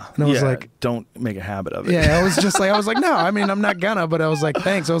 Yeah. And I was like, don't make a habit of it. Yeah, I was like, no, I mean, I'm not gonna, but I was like,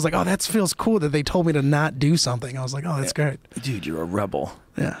 thanks. I was like, oh, that feels cool that they told me to not do something. I was like, oh, that's great. Dude, you're a rebel.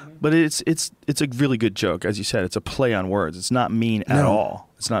 Yeah. But it's a really good joke. As you said, it's a play on words. It's not mean at all.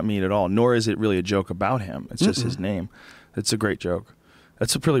 It's not mean at all, nor is it really a joke about him. It's just his name. It's a great joke.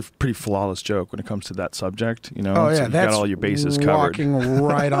 That's a pretty flawless joke when it comes to that subject. Oh yeah, so you got all your bases covered. Walking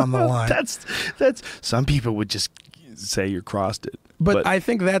right on the line. That's some people would just say you crossed it. But I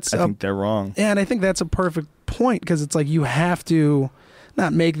think I think they're wrong. Yeah, and I think that's a perfect point, because it's like you have to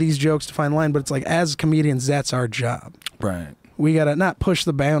not make these jokes to find a line, but it's like as comedians, that's our job. Right. We got to not push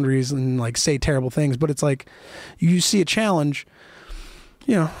the boundaries and like say terrible things, but it's like you see a challenge,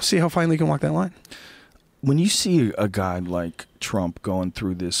 see how finely you can walk that line. When you see a guy like Trump going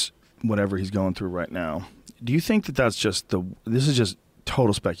through this, whatever he's going through right now, do you think that's just this is just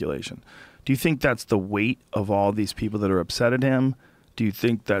total speculation? Do you think that's the weight of all these people that are upset at him? Do you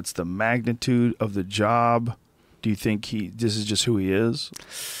think that's the magnitude of the job? Do you think this is just who he is?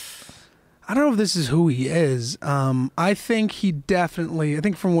 I don't know if this is who he is. I think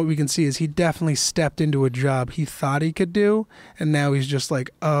from what we can see is he definitely stepped into a job he thought he could do, and now he's just like,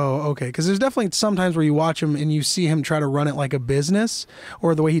 oh, okay. Because there's definitely sometimes where you watch him and you see him try to run it like a business,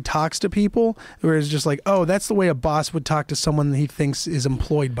 or the way he talks to people, where it's just like, oh, that's the way a boss would talk to someone that he thinks is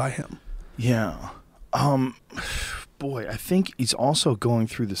employed by him. Yeah. Boy, I think he's also going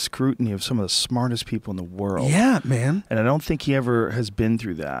through the scrutiny of some of the smartest people in the world. Yeah, man. And I don't think he ever has been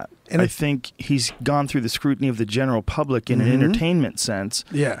through that. And I think he's gone through the scrutiny of the general public in an entertainment sense.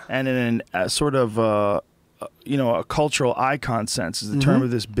 Yeah. And in a sort of, a cultural icon sense, is the term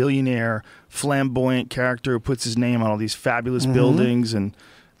of this billionaire, flamboyant character who puts his name on all these fabulous buildings and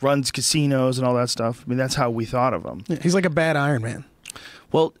runs casinos and all that stuff. I mean, that's how we thought of him. Yeah, he's like a bad Iron Man.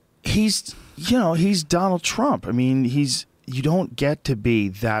 Well, he's Donald Trump. I mean, you don't get to be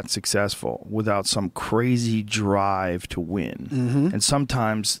that successful without some crazy drive to win. And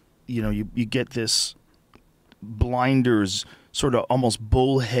sometimes, you get this blinders, sort of almost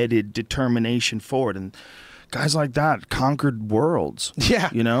bullheaded determination for it. And guys like that conquered worlds. Yeah.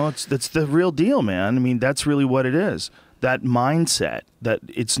 That's the real deal, man. I mean, that's really what it is. That mindset that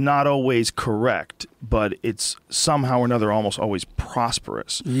it's not always correct, but it's somehow or another almost always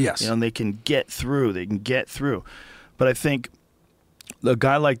prosperous. Yes. And they can get through. But I think a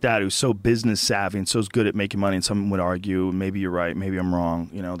guy like that who's so business savvy and so good at making money, and someone would argue, maybe you're right, maybe I'm wrong,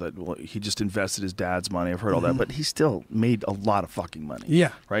 that he just invested his dad's money. I've heard all that, but he still made a lot of fucking money.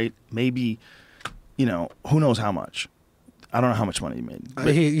 Yeah. Right? Maybe, who knows how much. I don't know how much money he made.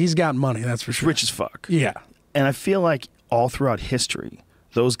 But he's got money, that's for sure. Rich as fuck. Yeah. And I feel like all throughout history,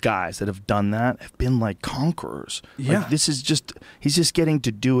 those guys that have done that have been like conquerors. Yeah. Like he's just getting to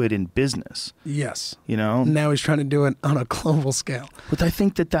do it in business. Yes. Now he's trying to do it on a global scale. But I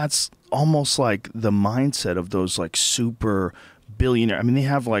think that's almost like the mindset of those like super billionaire. I mean, they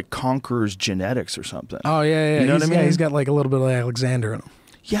have like conquerors genetics or something. Oh, yeah. You know what I mean? Yeah, he's got like a little bit of Alexander in him.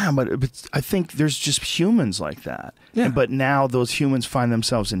 Yeah, but I think there's just humans like that. Yeah. But now those humans find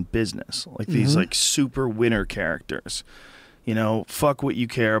themselves in business, like these like super winner characters. You know, fuck what you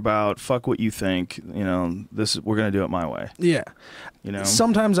care about, fuck what you think. You know, we're gonna do it my way. Yeah. You know,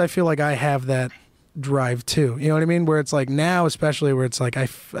 Sometimes I feel like I have that drive too. You know what I mean? Where it's like now, especially where it's like I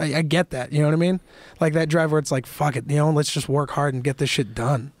get that. You know what I mean? Like that drive where it's like, fuck it. You know, let's just work hard and get this shit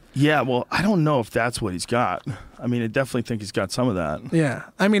done. yeah. Well, I don't know if that's what he's got. I mean, I definitely think he's got some of that. Yeah.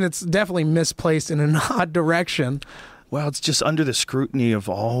 I mean, it's definitely misplaced in an odd direction. Well, it's just under the scrutiny of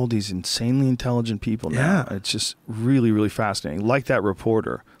all these insanely intelligent people now. Yeah. It's just really, really fascinating. Like that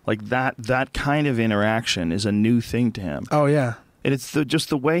reporter. Like that kind of interaction is a new thing to him. Oh yeah. And it's just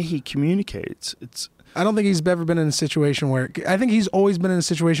the way he communicates. I don't think he's ever been in a situation where I think he's always been in a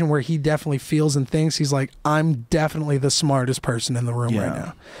situation where he definitely feels and thinks he's like, I'm definitely the smartest person in the room right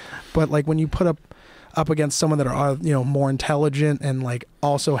now. But like when you put up against someone that are, you know, more intelligent and like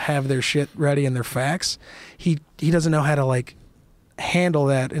also have their shit ready and their facts, he doesn't know how to like handle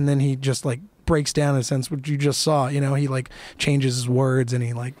that, and then he just like breaks down in a sense, what you just saw. You know, he like changes his words and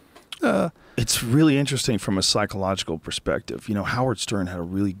he like It's really interesting from a psychological perspective. You know, Howard Stern had a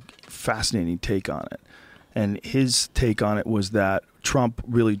really fascinating take on it. And his take on it was that Trump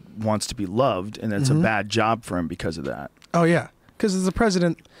really wants to be loved, and it's a bad job for him because of that. Oh yeah, because as a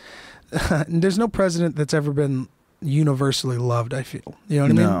president, there's no president that's ever been universally loved. I feel, you know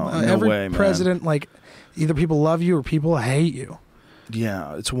what I mean? No Every way, man. president, like either people love you or people hate you.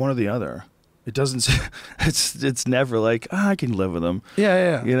 Yeah, it's one or the other. It doesn't. It's never like I can live with him.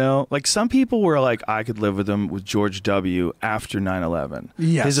 Yeah. You know, like some people were like, I could live with him with George W. after 9/11.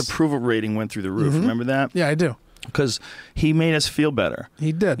 Yes. His approval rating went through the roof. Remember that? Yeah, I do. Because he made us feel better.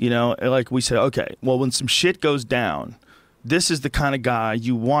 He did. You know, like we said, okay, well, when some shit goes down, this is the kind of guy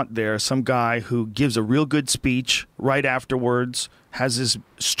you want there. Some guy who gives a real good speech right afterwards, has this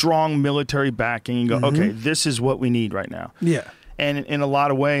strong military backing. You go, okay, this is what we need right now. Yeah. And in a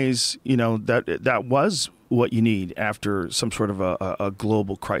lot of ways, you know, that was what you need after some sort of a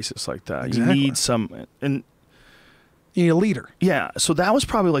global crisis like that. Exactly. You need some, and You need a leader. yeah. So that was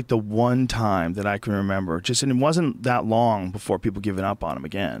probably like the one time that I can remember. Just, and it wasn't that long before people giving up on him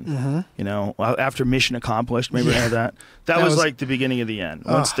again. You know, after Mission Accomplished, maybe I had that. That was like the beginning of the end.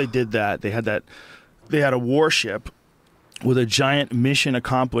 Once they did that, they had a warship with a giant Mission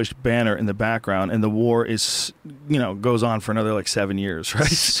Accomplished banner in the background, and the war is, you know, goes on for another like 7 years, right?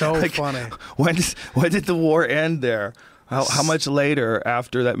 So Like, funny. When did the war end there? How much later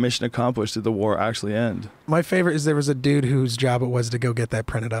after that mission accomplished did the war actually end? My favorite is there was a dude whose job it was to go get that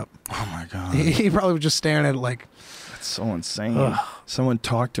printed up. Oh my God. He probably was just staring at it like, That's so insane. Ugh. Someone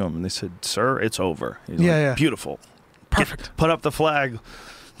talked to him and they said, "Sir, it's over." He's Yeah, like, yeah. Beautiful. perfect. Put up the flag.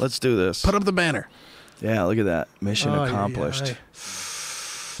 Let's do this. Put up the banner. Yeah, look at that. Mission Oh, accomplished.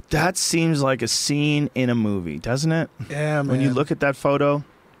 Yeah, That seems like a scene in a movie, doesn't it? man. When you look at that photo,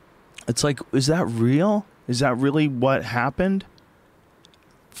 it's like, is that real? Is that really what happened?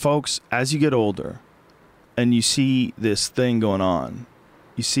 Folks, as you get older and you see this thing going on,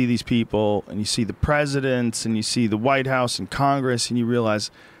 you see these people and you see the presidents and you see the White House and Congress, and you realize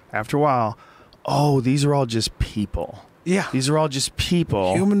after a while, oh, these are all just people. Yeah. These are all just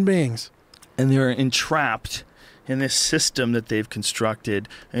people. Human beings. And they're entrapped in this system that they've constructed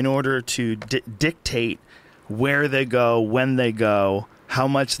in order to dictate where they go, when they go, how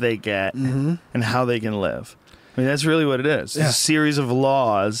much they get, and how they can live. I mean, that's really what it is. Yeah. It's a series of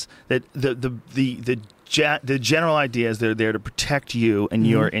laws that the general idea is they're there to protect you and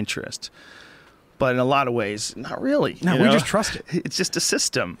your interest. But in a lot of ways, not really. No, you we know? just trust it. It's just a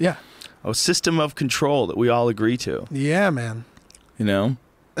system. Yeah. A system of control that we all agree to. Yeah, man. You know?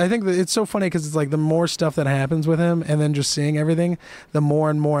 I think that it's so funny because it's like the more stuff that happens with him and then just seeing everything, the more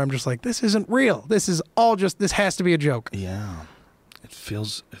and more I'm just like, this isn't real. This is all just, this has to be a joke. Yeah.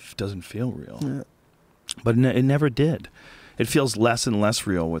 It doesn't feel real. Yeah. But it never did. It feels less and less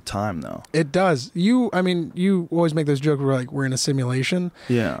real with time, though. It does. You always make those jokes where like we're in a simulation.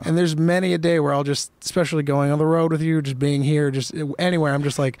 Yeah. And there's many a day where I'll just, especially going on the road with you, just being here, just anywhere, I'm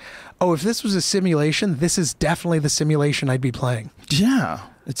just like, oh, if this was a simulation, this is definitely the simulation I'd be playing. Yeah.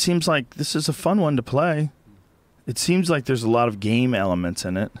 It seems like this is a fun one to play. It seems like there's a lot of game elements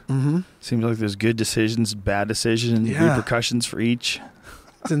in it. Mm-hmm. Seems like there's good decisions, bad decisions, repercussions for each.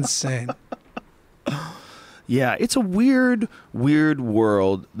 It's insane. Yeah, it's a weird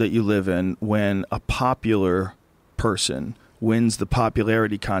world that you live in when a popular person wins the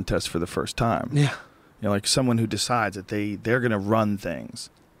popularity contest for the first time. Yeah. You know, like someone who decides that they're going to run things.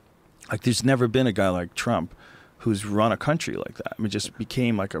 Like there's never been a guy like Trump who's run a country like that. I mean, just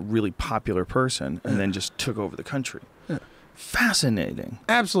became like a really popular person and then just took over the country. Yeah. Fascinating.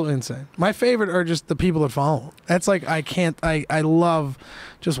 Absolutely insane. My favorite are just the people that follow him. That's like, I love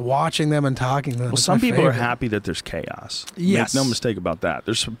just watching them and talking to them. Well, It's some my people are favorite. happy that there's chaos. Yes. Make no mistake about that.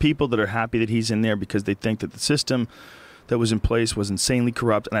 There's some people that are happy that he's in there because they think that the system that was in place was insanely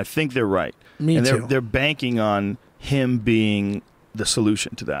corrupt, and I think they're right. Me and too. They're banking on him being the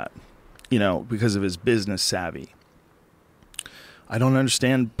solution to that, because of his business savvy. I don't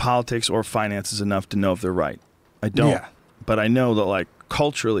understand politics or finances enough to know if they're right. I don't. Yeah. But I know that, like,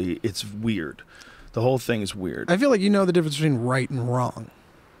 culturally, it's weird. The whole thing is weird. I feel like you know the difference between right and wrong.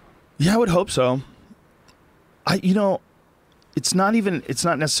 Yeah, I would hope so. It's not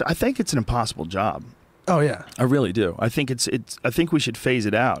necessary. I think it's an impossible job. Oh yeah. I really do. I think I think we should phase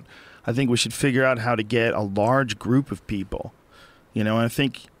it out. I think we should figure out how to get a large group of people. And I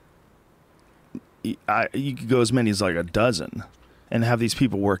think you could go as many as like a dozen and have these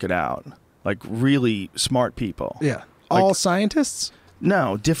people work it out. Like really smart people. Yeah. Like, All scientists?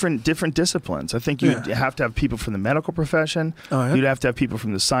 No, different disciplines. I think you'd have to have people from the medical profession. Oh, yeah? You'd have to have people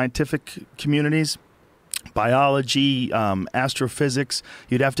from the scientific communities, biology, astrophysics.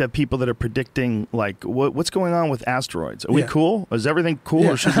 You'd have to have people that are predicting like what's going on with asteroids. Are we cool? Is everything cool,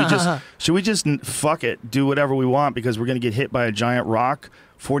 or should we just fuck it, do whatever we want because we're going to get hit by a giant rock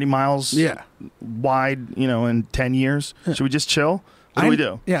 40 miles wide, in 10 years? Should we just chill? What do we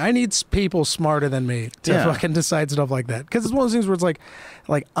do? Yeah, I need people smarter than me to fucking decide stuff like that. Because it's one of those things where it's like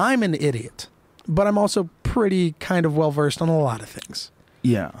I'm an idiot, but I'm also pretty kind of well versed on a lot of things.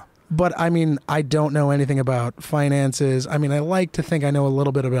 Yeah. But I mean, I don't know anything about finances. I mean, I like to think I know a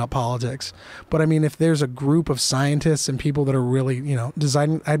little bit about politics. But I mean, if there's a group of scientists and people that are really,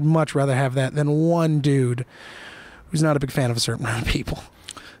 designing, I'd much rather have that than one dude who's not a big fan of a certain amount of people.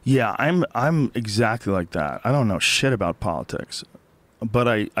 Yeah, I'm exactly like that. I don't know shit about politics. But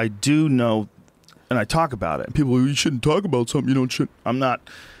I do know, and I talk about it. People, you shouldn't talk about something you don't should. I'm not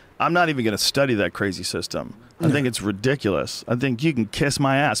even going to study that crazy system. I think it's ridiculous. I think you can kiss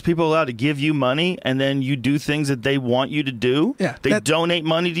my ass. People are allowed to give you money, and then you do things that they want you to do. Yeah, they donate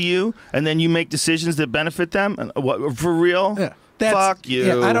money to you, and then you make decisions that benefit them. And what, for real? Yeah. Fuck you.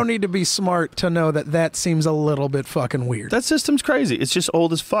 Yeah, I don't need to be smart to know that seems a little bit fucking weird. That system's crazy. It's just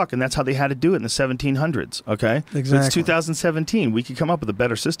old as fuck, and that's how they had to do it in the 1700s, okay? Exactly. It's 2017. We could come up with a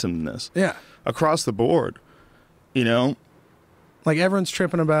better system than this. Yeah. Across the board, Like, everyone's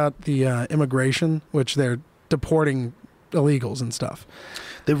tripping about the immigration, which they're deporting illegals and stuff.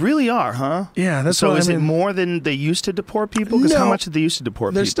 They really are, huh? Yeah, that's so. what Is I it mean. more than they used to deport people? Because how No. much did they used to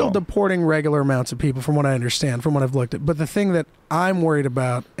deport They're people? still deporting regular amounts of people, from what I understand, from what I've looked at. But the thing that I'm worried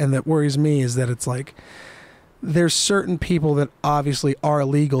about and that worries me is that it's like there's certain people that obviously are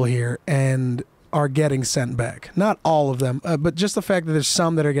illegal here and are getting sent back. Not all of them, but just the fact that there's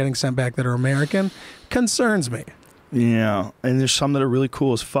some that are getting sent back that are American concerns me. Yeah, and there's some that are really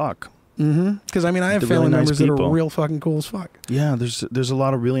cool as fuck. Mm-hmm. Because I mean, I have They're family really nice members that are people. real fucking cool as fuck. Yeah, there's a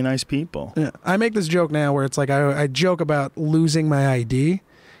lot of really nice people. Yeah, I make this joke now where it's like I joke about losing my ID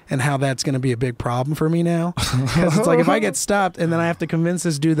and how that's going to be a big problem for me now. Because it's like if I get stopped and then I have to convince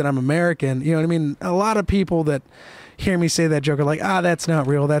this dude that I'm American, you know what I mean? A lot of people that hear me say that joke are like, that's not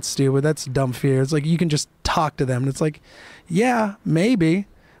real, that's stupid, that's dumb fear. It's like you can just talk to them. And it's like, yeah, maybe.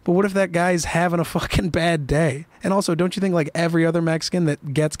 But what if that guy's having a fucking bad day? And also, don't you think like every other Mexican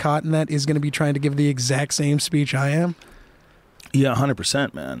that gets caught in that is going to be trying to give the exact same speech I am? Yeah,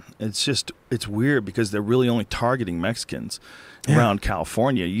 100%, man. It's weird because they're really only targeting Mexicans around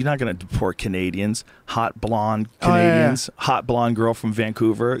California. You're not going to deport Canadians, hot blonde Canadians, hot blonde girl from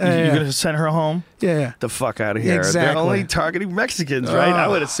Vancouver. You're going to send her home? Yeah. The fuck out of here. Exactly. They're only targeting Mexicans, right? I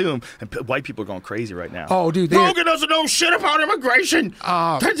would assume. And white people are going crazy right now. Oh, dude. Logan doesn't know shit about immigration.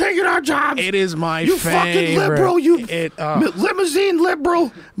 They're taking our jobs. It is my you favorite. fucking liberal. You limousine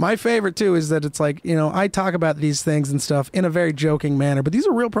liberal. My favorite, too, is that it's like, I talk about these things and stuff in a very joking manner, but these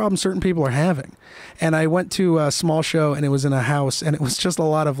are real problems certain people are having. And I went to a small show, and it was in a house, and it was just a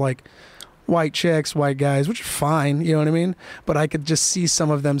lot of, like, white chicks, white guys, which are fine, you know what I mean? But I could just see some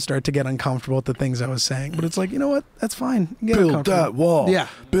of them start to get uncomfortable with the things I was saying. But it's like, you know what? That's fine. Get Build uncomfortable. that wall. Yeah.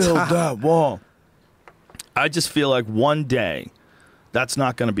 Build that wall. I just feel like one day that's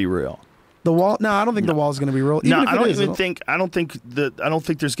not going to be real. The wall? No, I don't think the wall is going to be real. Even No, if I it don't is, even it'll- think. I don't think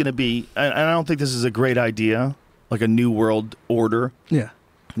there's going to be. And I don't think this is a great idea, like a new world order. Yeah.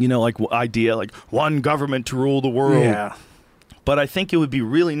 Like idea, like one government to rule the world. Yeah. But I think it would be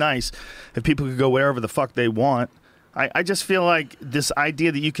really nice if people could go wherever the fuck they want. I just feel like this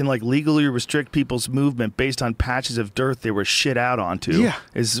idea that you can like legally restrict people's movement based on patches of dirt they were shit out onto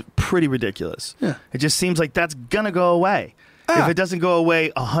is pretty ridiculous. Yeah. It just seems like that's gonna go away. If it doesn't go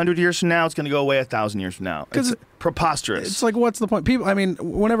away 100 years from now, it's going to go away 1,000 years from now. It's preposterous. It's like, what's the point? People, I mean,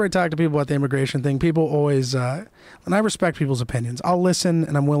 whenever I talk to people about the immigration thing, people always, and I respect people's opinions. I'll listen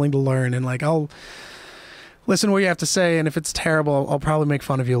and I'm willing to learn, and like I'll listen to what you have to say, and if it's terrible, I'll probably make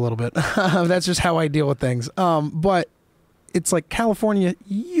fun of you a little bit. That's just how I deal with things. But it's like California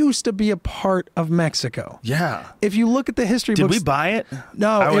used to be a part of Mexico. Yeah. If you look at the history Did books, we buy it?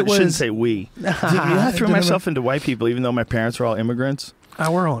 No, I it was. shouldn't say we. I threw myself into white people, even though my parents were all immigrants.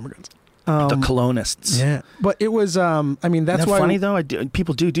 We're all immigrants. The colonists. Yeah, but it was. I mean, that's Isn't that why. funny though.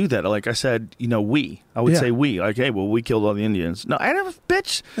 People do that. Like I said, we. I would say we. Like, hey, well, we killed all the Indians. No, I never,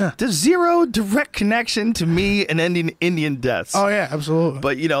 bitch. Yeah. There's zero direct connection to me and Indian deaths. Oh yeah, absolutely.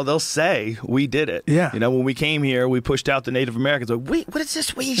 But they'll say we did it. Yeah. When we came here, we pushed out the Native Americans. Like, wait, what is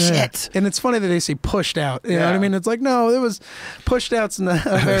this we shit? And it's funny that they say pushed out. You know what I mean? It's like, no, it was pushed out's a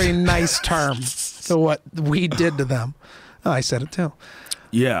very nice term to what we did to them. Oh, I said it too.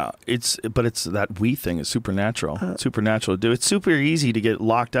 Yeah, it's that we thing is supernatural. It's supernatural to do. It's super easy to get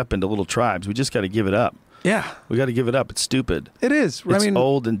locked up into little tribes. We just got to give it up. Yeah, we got to give it up. It's stupid. It is. It's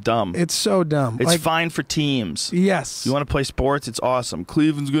old and dumb. It's so dumb. It's fine for teams. Yes. You want to play sports? It's awesome.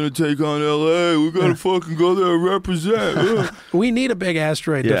 Cleveland's going to take on L.A. We got to fucking go there and represent. We need a big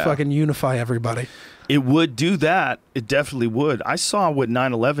asteroid to fucking unify everybody. It would do that. It definitely would. I saw what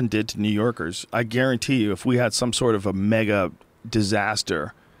 9/11 did to New Yorkers. I guarantee you, if we had some sort of a mega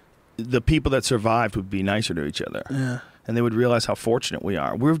disaster, the people that survived would be nicer to each other. Yeah. And they would realize how fortunate we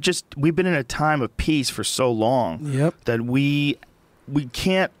are. We've been in a time of peace for so long that we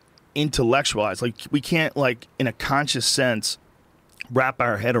can't intellectualize. Like, we can't, like, in a conscious sense, wrap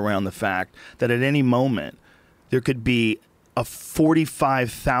our head around the fact that at any moment there could be a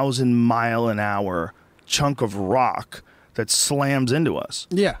 45,000 mile an hour chunk of rock that slams into us.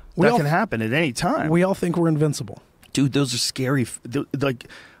 Yeah. That can happen at any time. We all think we're invincible. Dude, those are scary. Like,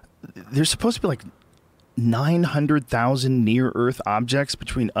 there's supposed to be like 900,000 near-Earth objects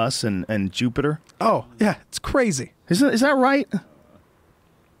between us and Jupiter. Oh, yeah. It's crazy. Is that right?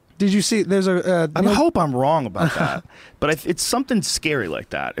 Did you see? There's a. I hope I'm wrong about that. But it's something scary like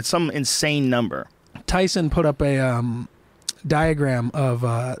that. It's some insane number. Tyson put up a diagram of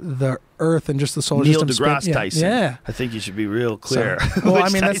the Earth and just the solar Neil system. deGrasse Tyson. Yeah. I think you should be real clear. Well, I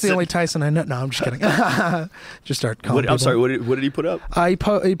mean, that's the only Tyson I know. No, I'm just kidding. Just start calling I'm sorry, what did he put up? He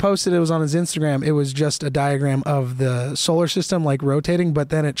posted, it was on his Instagram. It was just a diagram of the solar system, like, rotating, but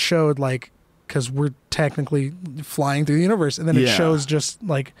then it showed, like, because we're technically flying through the universe, and then it shows just,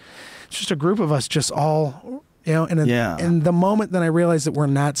 like, it's just a group of us just all... And the moment that I realized that we're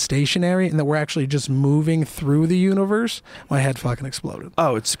not stationary and that we're actually just moving through the universe, my head fucking exploded.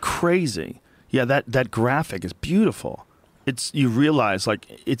 Oh, it's crazy. Yeah, that graphic is beautiful. You realize, like,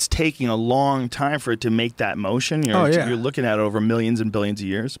 it's taking a long time for it to make that motion. You're looking at it over millions and billions of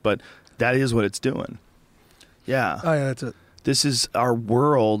years, but that is what it's doing. Yeah. Oh, yeah, that's it. This is, our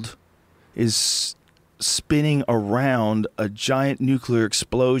world is spinning around a giant nuclear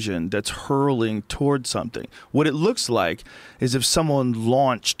explosion that's hurling towards something. What it looks like is if someone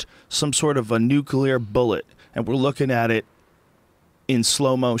launched some sort of a nuclear bullet, and we're looking at it in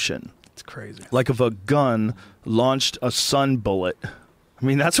slow motion. It's crazy. Like if a gun launched a sun bullet. I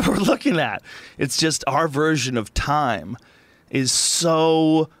mean, that's what we're looking at. It's just our version of time is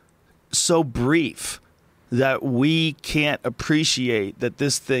so brief that we can't appreciate that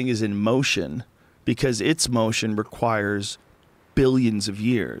this thing is in motion, because its motion requires billions of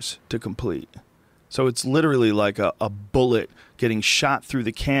years to complete. So it's literally like a bullet getting shot through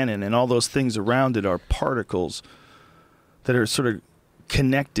the cannon, and all those things around it are particles that are sort of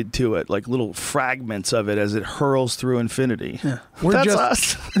connected to it, like little fragments of it as it hurls through infinity. Yeah. That's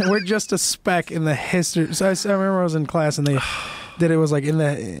us. We're just a speck in the history. So I remember I was in class, and that it was like in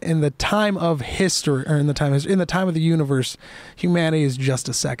the time of history, or in the time of the universe, humanity is just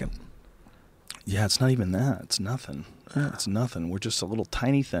a second. Yeah, it's not even that. It's nothing. It's nothing. We're just a little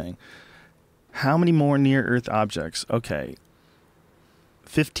tiny thing. How many more near-Earth objects? Okay.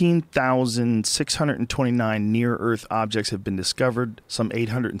 15,629 near-Earth objects have been discovered. Some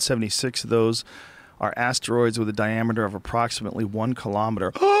 876 of those are asteroids with a diameter of approximately 1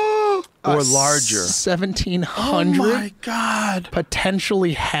 kilometer or larger. 1,700? Oh, my God.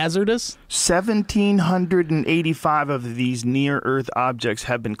 Potentially hazardous? 1,785 of these near-Earth objects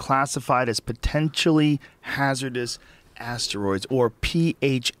have been classified as potentially hazardous asteroids, or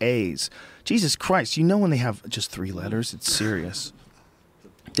PHAs. Jesus Christ, when they have just 3 letters? It's serious.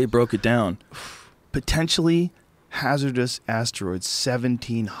 They broke it down. Potentially hazardous asteroids,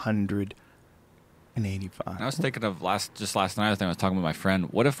 1,785. I was thinking of last night, I was talking with my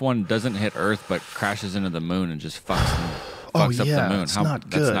friend. What if one doesn't hit Earth but crashes into the moon and just fucks except yeah, the moon. it's not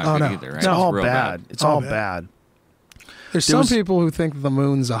good. That's not Oh, good no. either, right? It's all real bad. It's All all bad. bad. There's There some was- people who think the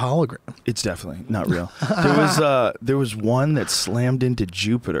moon's a hologram. It's definitely not real. There was one that slammed into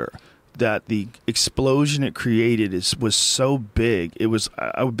Jupiter. That the explosion it created was so big. It was,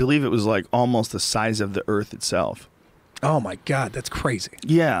 I would believe, it was like almost the size of the Earth itself. Oh my God, that's crazy.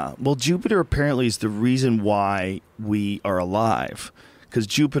 Yeah. Well, Jupiter apparently is the reason why we are alive, because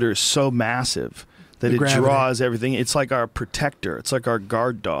Jupiter is so massive that The it gravity. draws everything. It's like our protector. It's like our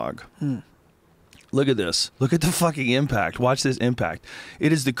guard dog. Look at this. Look at the fucking impact. Watch this impact.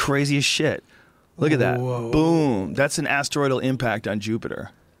 It is the craziest shit. Look at that. Whoa. Boom. That's an asteroidal impact on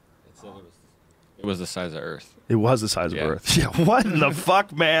Jupiter. It was the size of Earth. It was the size of Yeah. Earth. Yeah. What in the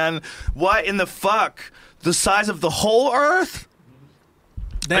fuck, man? What in the fuck? The size of the whole Earth?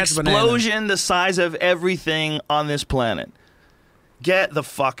 That's Explosion the size of everything on this planet. Get the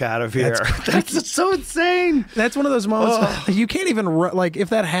fuck out of here. That's so insane. That's one of those moments you can't even run. Like, if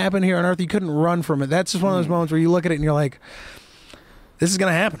that happened here on Earth, you couldn't run from it. That's just one of those moments where you look at it and you're like, this is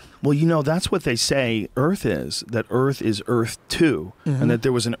going to happen. Well, you know, that's what they say Earth is, that Earth is Earth 2, and that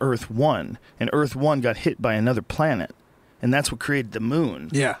there was an Earth 1, and Earth 1 got hit by another planet, and that's what created the moon.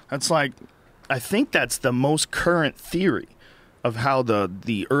 Yeah. That's like, I think that's the most current theory of how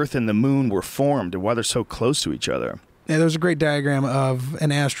the Earth and the moon were formed and why they're so close to each other. Yeah, there's a great diagram of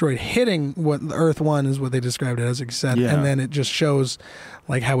an asteroid hitting what the Earth 1 is what they described it as, like you said, Yeah. and then it just shows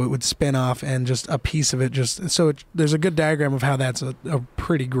like how it would spin off and just a piece of it just so there's a good diagram of how that's a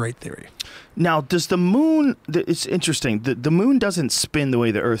pretty great theory. Now, does the moon, it's interesting, the moon doesn't spin the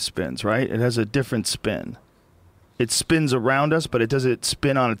way the Earth spins, right? It has a different spin. It spins around us, but does it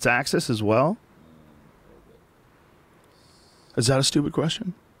spin on its axis as well? Is that a stupid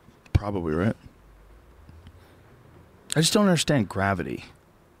question? Probably, right? I just don't understand gravity.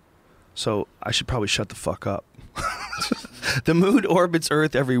 So I should probably shut the fuck up. The moon orbits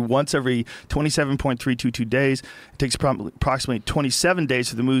Earth once every 27.322 days. It takes approximately 27 days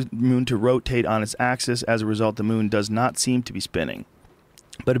for the moon to rotate on its axis. As a result, the moon does not seem to be spinning,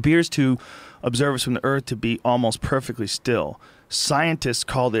 but appears to observers from the Earth to be almost perfectly still. Scientists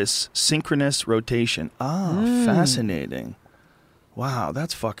call this synchronous rotation. Fascinating. Wow,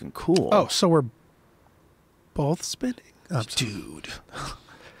 that's fucking cool. Oh, so we're both spinning? Dude.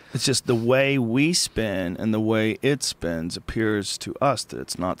 It's just the way we spin and the way it spins appears to us that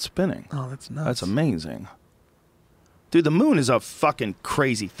it's not spinning. Oh, that's nuts. That's amazing. Dude, the moon is a fucking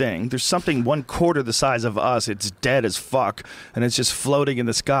crazy thing. There's something 1/4 the size of us. It's dead as fuck, and it's just floating in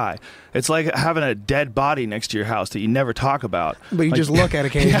the sky. It's like having a dead body next to your house that you never talk about. But you Like- just look at it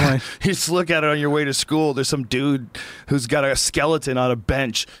occasionally. Yeah, you just look at it on your way to school. There's some dude who's got a skeleton on a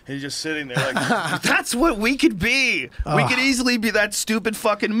bench, and he's just sitting there like, that's what we could be. We could easily be that stupid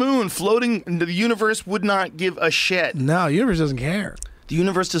fucking moon floating, and the universe would not give a shit. No, the universe doesn't care. The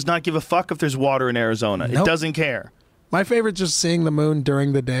universe does not give a fuck if there's water in Arizona. It Nope. doesn't care. My favorite's just seeing the moon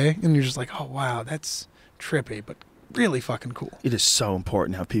during the day, and you're just like, oh, wow, that's trippy, but really fucking cool. It is so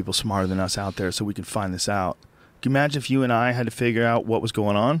important to have people smarter than us out there so we can find this out. Can you imagine if you and I had to figure out what was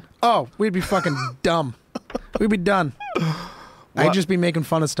going on? Oh, we'd be fucking dumb. We'd be done. I'd just be making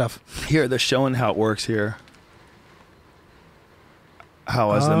fun of stuff. Here, they're showing how it works here.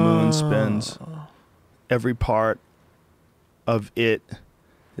 How as the moon spins, every part of it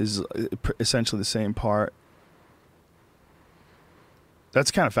is essentially the same part.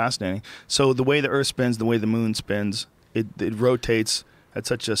 That's kind of fascinating. So the way the Earth spins, the way the moon spins, it rotates at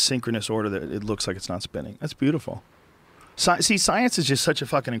such a synchronous order that it looks like it's not spinning. That's beautiful. See, science is just such a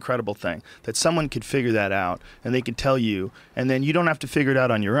fucking incredible thing that someone could figure that out and they can tell you, and then you don't have to figure it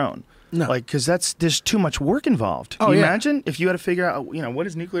out on your own. No. Like, because there's too much work involved. Oh, Can you yeah. imagine if you had to figure out, what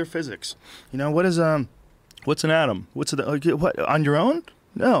is nuclear physics? What is what's an atom? What on your own?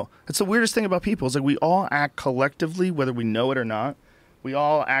 No. That's the weirdest thing about people. It's like we all act collectively, whether we know it or not. We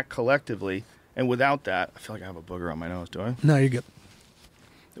all act collectively, and without that, I feel like I have a booger on my nose. Do I? No, you're good.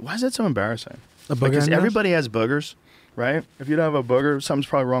 Why is that so embarrassing? A booger Because on your nose? everybody has boogers, right? If you don't have a booger, something's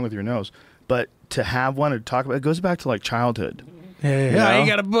probably wrong with your nose. But to have one or to talk about it goes back to like childhood. Yeah, You know? you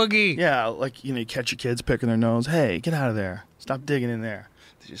got a boogie. Yeah, like you catch your kids picking their nose. Hey, get out of there! Stop digging in there.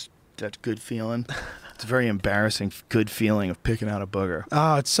 It's just that good feeling. It's a very embarrassing, good feeling of picking out a booger.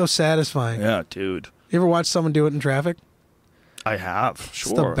 Oh, it's so satisfying. Yeah, dude. You ever watch someone do it in traffic? I have.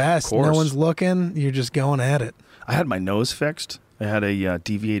 Sure. It's the best. Of course. No one's looking. You're just going at it. I had my nose fixed. I had a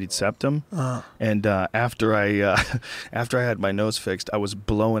deviated septum, and after I had my nose fixed, I was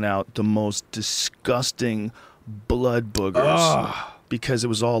blowing out the most disgusting blood boogers because it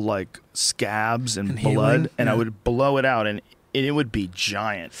was all like scabs and blood, healing, and I yeah. would blow it out, and And it would be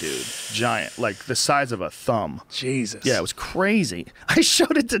giant, dude. Giant. Like the size of a thumb. Jesus. Yeah, it was crazy. I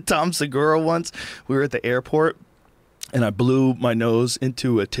showed it to Tom Segura once. We were at the airport, and I blew my nose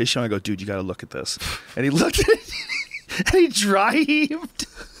into a tissue. And I go, dude, you got to look at this. And he looked at it, and he dry heaved.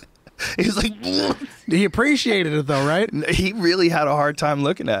 He was like, He appreciated it though, right? he really had a hard time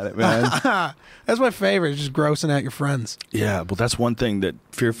looking at it, man. That's my favorite. Just grossing out your friends. Yeah, well, that's one thing that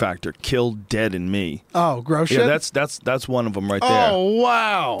Fear Factor killed dead in me. Oh, gross shit. Yeah, that's one of them right there. Oh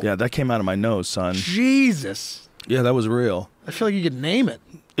wow. Yeah, that came out of my nose, son. Jesus. Yeah, that was real. I feel like you could name it.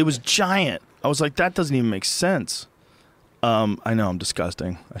 It was giant. I was like, that doesn't even make sense. I know I'm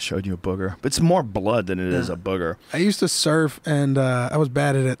disgusting. I showed you a booger. But it's more blood than it is a booger. I used to surf, and I was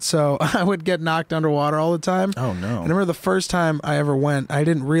bad at it, so I would get knocked underwater all the time. Oh, no. And I remember the first time I ever went, I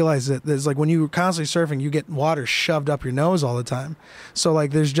didn't realize it. There's like when you were constantly surfing, you get water shoved up your nose all the time. So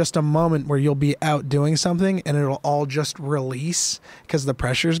like there's just a moment where you'll be out doing something, and it'll all just release because the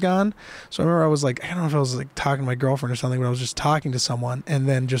pressure's gone. So I remember I was like, I don't know if I was like talking to my girlfriend or something, but I was just talking to someone, and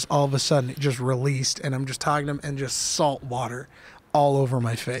then just all of a sudden it just released, and I'm just talking to them, and just salt water all over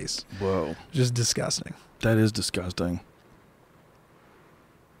my face. Whoa. Just disgusting. That is disgusting.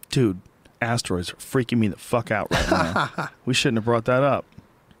 Dude, asteroids are freaking me the fuck out right now. We shouldn't have brought that up.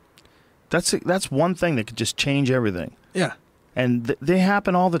 That's one thing that could just change everything. Yeah. And they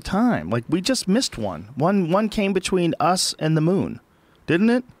happen all the time. Like, we just missed one. One came between us and the moon. Didn't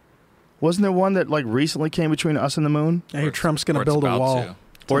it? Wasn't there one that, like, recently came between us and the moon? I hear Trump's going Or to it's build a about wall. to.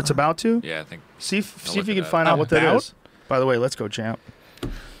 Or it's about to? Yeah, I think. See if I'll you look can it up. find out what that About? is. By the way, let's go, champ.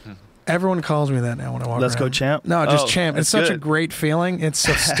 Everyone calls me that now when I walk Let's go, around. champ? No, just Oh, champ. It's that's such a good. great feeling. It's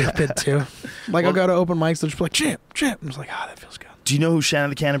so stupid, too. Like, I'll go to open mics, they'll just be like, champ, champ. I'm just like, that feels good. Do you know who Shannon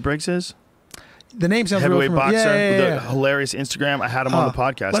the Cannon Briggs is? The name sounds real Heavyweight familiar. boxer Yeah, with yeah, a hilarious Instagram. I had him on the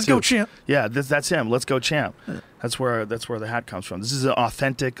podcast. Let's too. go, champ. Yeah, that's him. Let's go, champ. That's where the hat comes from. This is an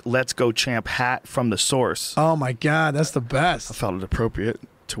authentic "Let's Go, Champ" hat from the source. Oh, my God. That's the I best. felt it appropriate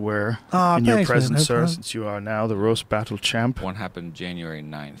to wear Aw, in your thanks, man. presence, No sir, problem. since you are now the roast battle champ. One happened January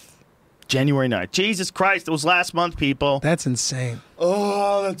 9th. January 9th. Jesus Christ, it was last month, people. That's insane.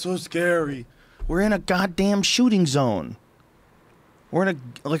 Oh, that's so scary. We're in a goddamn shooting zone. We're in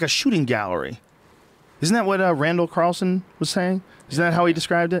a shooting gallery. Isn't that what Randall Carlson was saying? Isn't that how he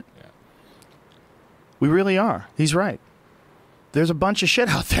described it? Yeah. We really are. He's right. There's a bunch of shit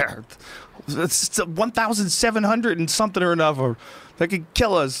out there. It's 1,700 and something or another that could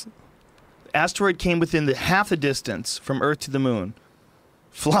kill us. Asteroid came within half the distance from Earth to the moon,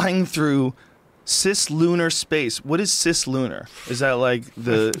 flying through cislunar space. What is cislunar? Is that like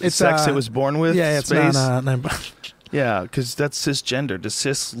the It's, sex it was born with? Yeah, it's space? not. Yeah, because that's cisgender. Does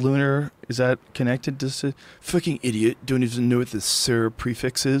cislunar, is that connected to cis? Fucking idiot. Don't even know what the sir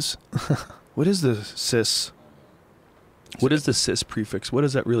prefix is. What is the cis? What is the cis prefix? What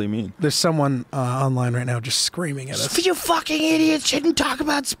does that really mean? There's someone online right now just screaming at us. You fucking idiots shouldn't talk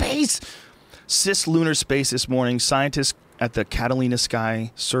about space. Cislunar space this morning. Scientists at the Catalina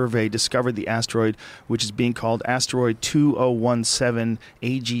Sky Survey discovered the asteroid, which is being called Asteroid 2017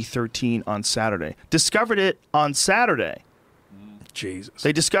 AG13 on Saturday. Discovered it on Saturday. Jesus.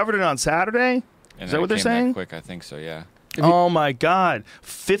 They discovered it on Saturday? And Is then that it what they're came saying? That quick, I think so. Yeah. Oh my God.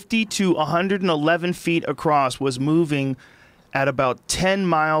 50 to 111 feet across, was moving at about 10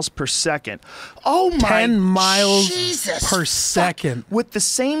 miles per second. Oh my 10 miles Jesus per second. With the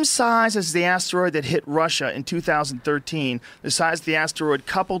same size as the asteroid that hit Russia in 2013, the size of the asteroid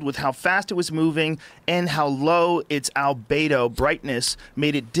coupled with how fast it was moving and how low its albedo brightness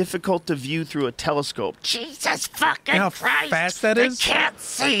made it difficult to view through a telescope. Jesus fucking You know how Christ. fast that is? They can't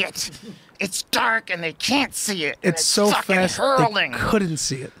see it. It's dark and they can't see it. and It's so fucking fast hurling. they couldn't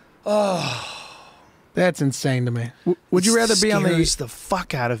see it. Oh. That's insane to me. Would you rather be on Scares the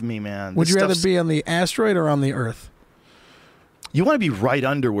fuck out of me, man. Would This you rather stuff's- be on the asteroid or on the Earth? You want to be right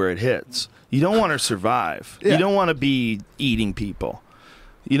under where it hits. You don't want to survive. Yeah. You don't want to be eating people.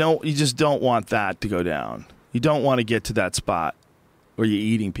 You just don't want that to go down. You don't want to get to that spot where you're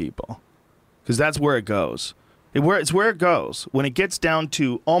eating people, because that's where it goes. It's where it goes when it gets down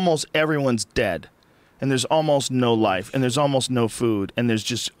to almost everyone's dead, and there's almost no life, and there's almost no food, and there's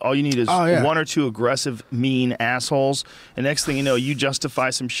just all you need is one or two aggressive, mean assholes. And next thing you know, you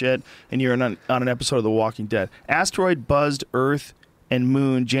justify some shit, and you're on an episode of The Walking Dead. Asteroid buzzed Earth and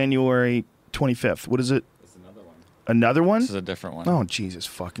Moon January 25th. What is it? That's another one. Another one? This is a different one. Oh, Jesus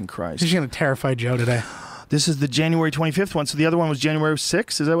fucking Christ. She's going to terrify Joe today. This is the January 25th one, so the other one was January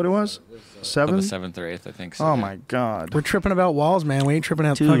 6th? Is that what it was? The 7th? 7th or 8th, I think so. Oh, yeah. my God. We're tripping about walls, man. We ain't tripping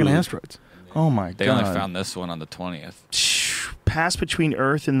out Dude. fucking asteroids. Oh, my They God. only found this one on the 20th. passed between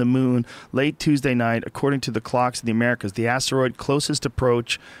Earth and the Moon late Tuesday night, according to the clocks in the Americas. The asteroid closest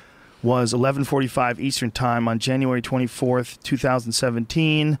approach was 11:45 Eastern Time on January 24th,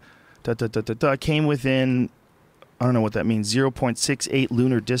 2017. Came within, I don't know what that means, 0.68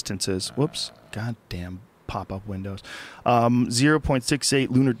 lunar distances. Whoops. Goddamn pop-up windows. 0.68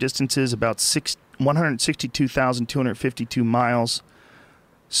 lunar distances, about 162,252 miles.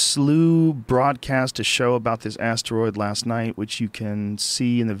 Slew broadcast a show about this asteroid last night, which you can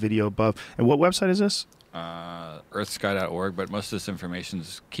see in the video above. And what website is this? Earthsky.org, but most of this information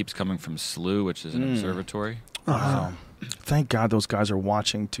keeps coming from SLU, which is an observatory. Wow. Thank God those guys are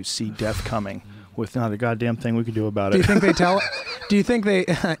watching to see death coming with not a goddamn thing we can do about it. Do you think they tell? Do you think they,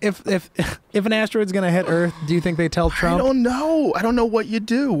 if an asteroid's going to hit Earth, do you think they tell Trump? I don't know. I don't know what you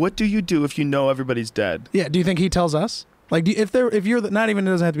do. What do you do if you know everybody's dead? Yeah. Do you think he tells us? Like, if you're not even,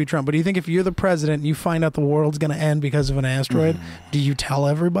 it doesn't have to be Trump, but do you think if you're the president and you find out the world's going to end because of an asteroid, do you tell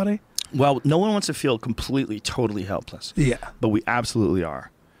everybody? Well, no one wants to feel completely, totally helpless. Yeah. But we absolutely are.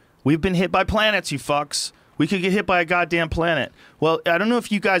 We've been hit by planets, you fucks. We could get hit by a goddamn planet. Well, I don't know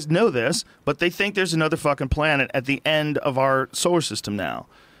if you guys know this, but they think there's another fucking planet at the end of our solar system now.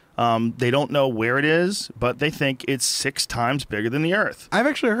 They don't know where it is, but they think it's 6 times bigger than the Earth. I've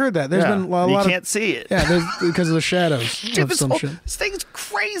actually heard that. There's been a lot you of... can't see it. Yeah, because of the shadows Dude, of some shit. This thing's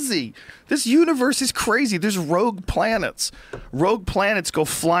crazy. This universe is crazy. There's rogue planets. Rogue planets go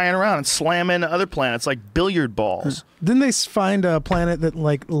flying around and slam into other planets like billiard balls. Didn't they find a planet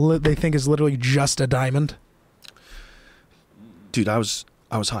that they think is literally just a diamond? Dude, I was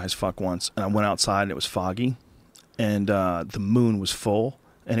high as fuck once, and I went outside and it was foggy, and the moon was full.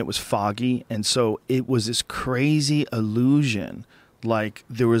 And it was foggy, and so it was this crazy illusion, like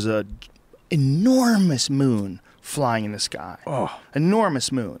there was a enormous moon flying in the sky. Oh,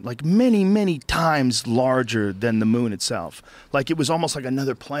 enormous moon, like many, many times larger than the moon itself. Like it was almost like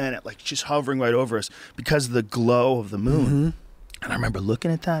another planet, like just hovering right over us because of the glow of the moon. Mm-hmm. And I remember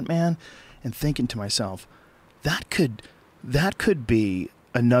looking at that, man, and thinking to myself, that could be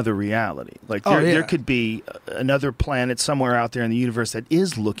another reality. Like there could be another planet somewhere out there in the universe that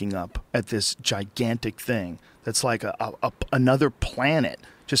is looking up at this gigantic thing that's like another planet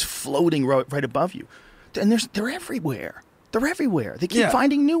just floating right above you. And they're everywhere. They're everywhere. They keep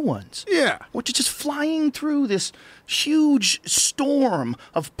finding new ones. Yeah. Which is just flying through this huge storm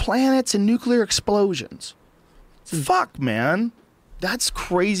of planets and nuclear explosions. Fuck, man. That's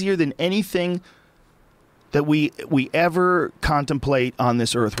crazier than anything that we ever contemplate on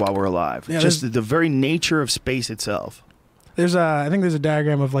this earth while we're alive. Yeah, just the very nature of space itself. I think there's a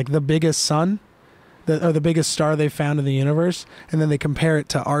diagram of like the biggest sun, or the biggest star they found in the universe, and then they compare it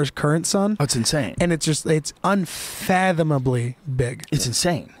to our current sun. Oh, it's insane. And it's unfathomably big. It's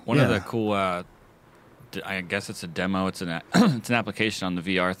insane. One of the cool, I guess it's a demo. It's an it's an application on the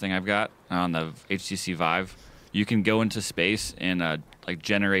VR thing I've got on the HTC Vive. You can go into space and like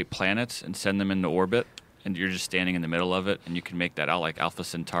generate planets and send them into orbit. And you're just standing in the middle of it, and you can make that out like Alpha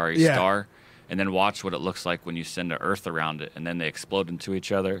Centauri star, and then watch what it looks like when you send an Earth around it, and then they explode into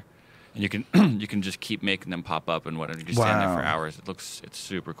each other, and you can just keep making them pop up and whatever. You just stand there for hours. It's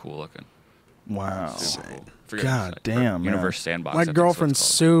super cool looking. Wow. Super cool. God damn, Universe Sandbox. My girlfriend's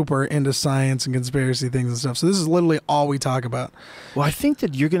super into science and conspiracy things and stuff, so this is literally all we talk about. Well, I think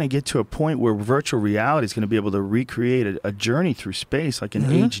that you're going to get to a point where virtual reality is going to be able to recreate a journey through space like in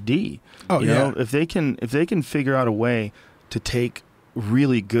HD. Oh, you know, if they can figure out a way to take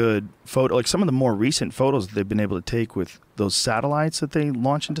really good photo, like some of the more recent photos that they've been able to take with those satellites that they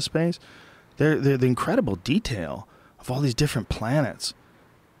launch into space, they're the incredible detail of all these different planets.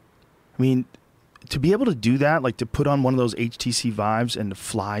 I mean, to be able to do that, like to put on one of those HTC Vives and to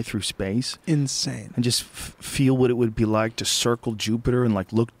fly through space, insane, and just feel what it would be like to circle Jupiter and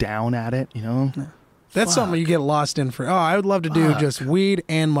like look down at it, you know. Yeah. That's something you get lost in for. Oh, I would love to do just weed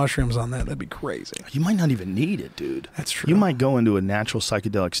and mushrooms on that. That'd be crazy. You might not even need it, dude. That's true. You might go into a natural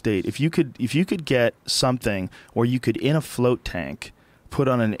psychedelic state if you could get something, or you could in a float tank put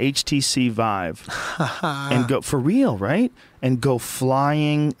on an HTC Vive and go for real, right? And go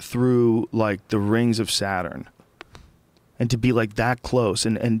flying through like the rings of Saturn, and to be like that close,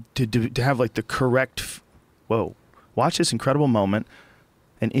 and to have like the correct. Whoa! Watch this incredible moment.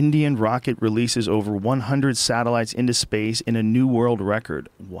 An Indian rocket releases over 100 satellites into space in a new world record.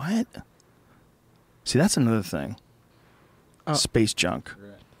 What? See, that's another thing. Space junk.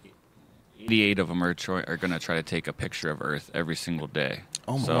 88 of them are going to try to take a picture of Earth every single day.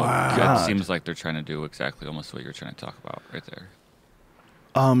 Oh my God. It seems like they're trying to do exactly almost what you're trying to talk about right there.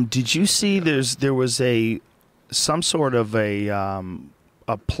 Did you see there was some sort of a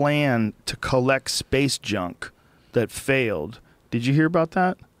plan to collect space junk that failed Did you hear about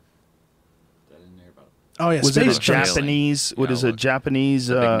that? Oh yeah, Was it space a junk. Japanese? What Yeah, is a look. Japanese?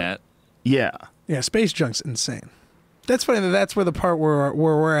 The big net. Yeah. Yeah, space junk's insane. That's funny. That's where the part where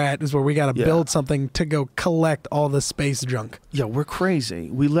we're at is where we got to Yeah. build something to go collect all the space junk. Yeah, we're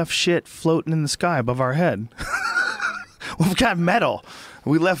crazy. We left shit floating in the sky above our head. We've got metal.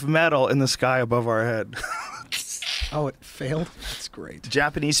 We left metal in the sky above our head. Oh, it failed. That's great.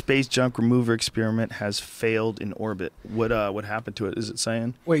 Japanese space junk remover experiment has failed in orbit. What happened to it? Is it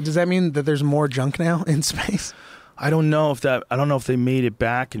saying? Wait, does that mean that there's more junk now in space? I don't know if they made it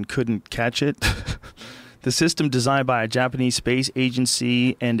back and couldn't catch it. The system, designed by a Japanese space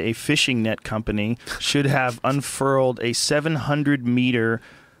agency and a fishing net company, should have unfurled a 700-meter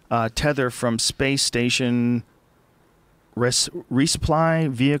tether from space station resupply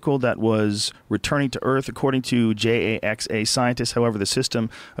vehicle that was returning to Earth, according to JAXA scientists. However, the system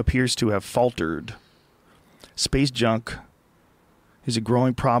appears to have faltered. Space junk is a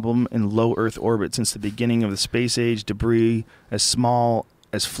growing problem in low Earth orbit since the beginning of the space age. Debris as small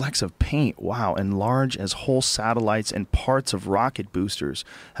as flecks of paint, wow, and large as whole satellites and parts of rocket boosters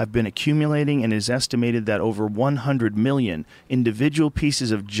have been accumulating, and it is estimated that over 100 million individual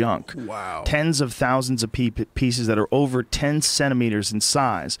pieces of junk, Wow. tens of thousands of pieces that are over 10 centimeters in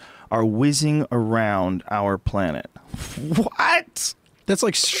size, are whizzing around our planet. What? That's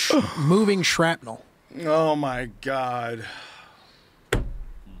like moving shrapnel. Oh my God.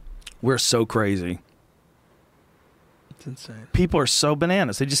 We're so crazy. It's insane. People are so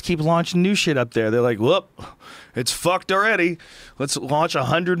bananas. They just keep launching new shit up there. They're like, whoop, it's fucked already. Let's launch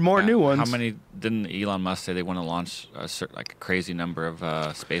 100 more new ones. How many didn't Elon Musk say they want to launch a crazy number of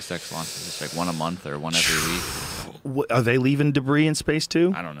SpaceX launches? It's like one a month or one every week. Are they leaving debris in space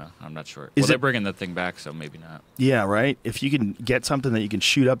too? I don't know. I'm not sure. Is Well, they're it- bringing the thing back, so maybe not. Yeah, right? If you can get something that you can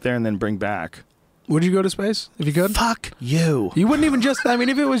shoot up there and then bring back. Would you go to space if you could? Fuck you. You wouldn't even just. I mean,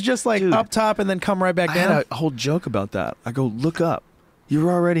 if it was just like Dude. up top and then come right back I down. had a whole joke about that. I go, look up. You're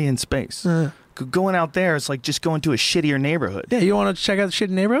already in space. Going out there, it's like just going to a shittier neighborhood. Yeah, you want to check out the shit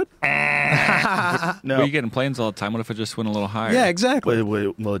neighborhood? No. But you get in planes all the time. What if it just went a little higher? Yeah, exactly.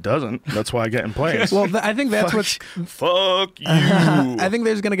 Well, it doesn't. That's why I get in planes. Well, I think that's what's. Fuck you. I think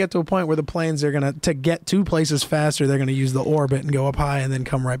there's going to get to a point where the planes are going to get to places faster. They're going to use the orbit and go up high and then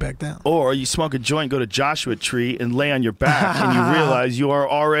come right back down. Or you smoke a joint, go to Joshua Tree, and lay on your back, and you realize you are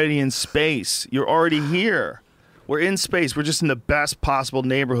already in space. You're already here. We're in space. We're just in the best possible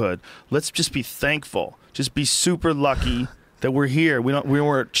neighborhood. Let's just be thankful. Just be super lucky that we're here. We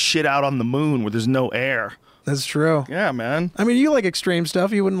weren't shit out on the moon where there's no air. That's true. Yeah, man. I mean, you like extreme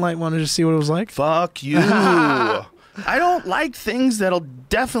stuff. You wouldn't like want to just see what it was like. Fuck you. I don't like things that'll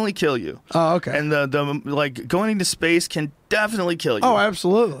definitely kill you. Oh, okay. And the like going into space can definitely kill you. Oh,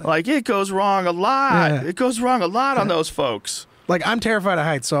 absolutely. Like it goes wrong a lot. Yeah. It goes wrong a lot on those folks. Like I'm terrified of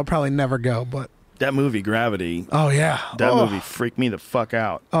heights, so I'll probably never go. But That movie Gravity. oh yeah, That movie freaked me the fuck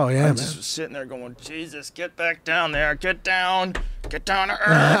out. Oh yeah, I man. just was sitting there going, Jesus, get back down there. Get down to Earth. Get down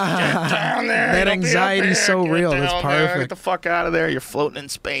there. That Don't be up anxiety's there. so Get real. That's down there. Get perfect. the fuck out of there. You're floating in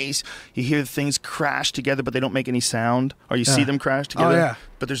space. You hear things crash together, but they don't make any sound. Or you see them crash together, yeah.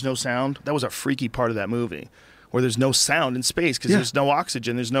 but there's no sound. That was a freaky part of that movie, where there's no sound in space because Yeah. there's no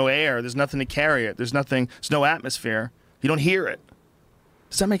oxygen, there's no air, there's nothing to carry it, there's no atmosphere. You don't hear it.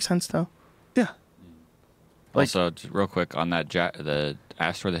 Does that make sense, though? Yeah. Like- Also, just real quick on that the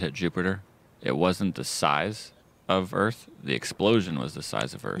asteroid that hit Jupiter, it wasn't the size of Earth. The explosion was the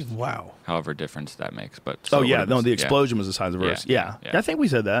size of Earth. Wow. However difference that makes. But Oh, so it yeah. would've No, been- the yeah. explosion was the size of Yeah. Earth. Yeah. Yeah. I think we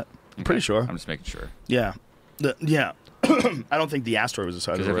said that. I'm pretty Okay. sure. I'm just making sure. Yeah. Yeah. I don't think the asteroid was the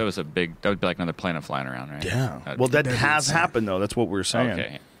size of Because if it Earth. was a big, that would be like another planet flying around, right? Yeah. That'd Well, be- that that'd be has insane. happened, though. That's what we're saying.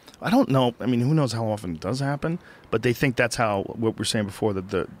 Okay. I don't know. I mean, who knows how often it does happen? But they think that's how, what we're saying before,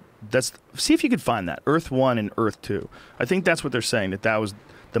 that's, see if you could find that. Earth 1 and Earth 2. I think that's what they're saying, that was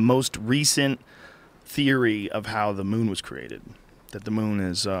the most recent theory of how the moon was created. That the moon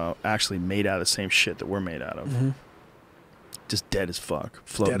is actually made out of the same shit that we're made out of. Mm-hmm. Just dead as fuck,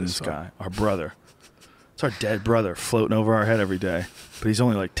 floating Dead in the as fuck. sky. Our brother. It's our dead brother floating over our head every day. But he's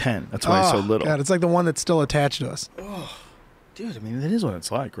only like 10. That's why he's so little. God, it's like the one that's still attached to us. Dude, I mean, that is what it's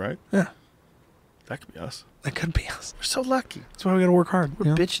like, right? Yeah. That could be us. That could be us. We're so lucky. That's why we got to work hard.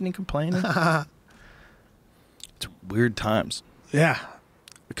 We're bitching and complaining. It's weird times. Yeah.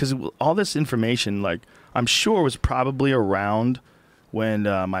 Because all this information, like, I'm sure was probably around when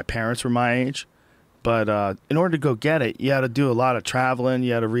my parents were my age. But in order to go get it, you had to do a lot of traveling.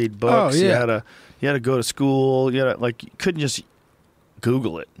 You had to read books. yeah. You had to go to school. You couldn't just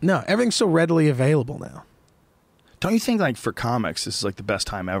Google it. No, everything's so readily available now. Don't you think, like, for comics, this is like the best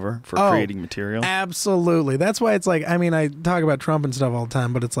time ever for creating material? Absolutely. That's why it's like, I mean, I talk about Trump and stuff all the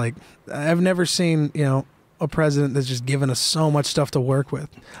time, but it's like, I've never seen, a president that's just given us so much stuff to work with.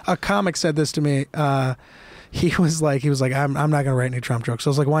 A comic said this to me. He was like, I'm not going to write any Trump jokes. So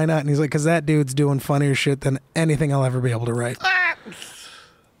I was like, why not? And he's like, because that dude's doing funnier shit than anything I'll ever be able to write. I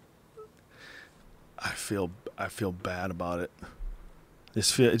feel bad about it.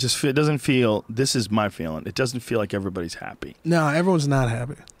 It doesn't feel. This is my feeling. It doesn't feel like everybody's happy. No, everyone's not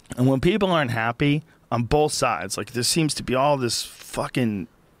happy. And when people aren't happy on both sides, like there seems to be all this fucking.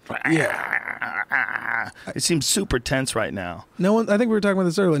 Yeah. It seems super tense right now. No one. I think we were talking about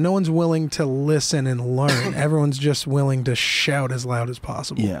this earlier. No one's willing to listen and learn. Everyone's just willing to shout as loud as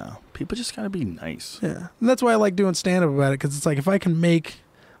possible. Yeah. People just gotta be nice. Yeah. And that's why I like doing stand up about it, because it's like if I can make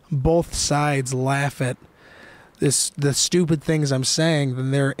both sides laugh at the stupid things I'm saying, then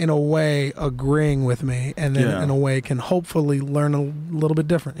they're in a way agreeing with me, and then in a way can hopefully learn a little bit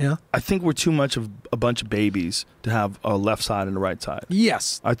different. Yeah. I think we're too much of a bunch of babies to have a left side and a right side.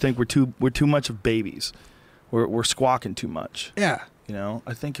 Yes. I think we're too much of babies. We're squawking too much. Yeah.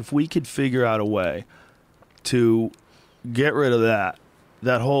 I think if we could figure out a way to get rid of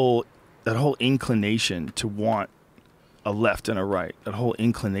that whole inclination to want a left and a right, that whole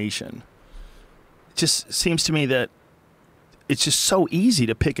inclination. It just seems to me that it's just so easy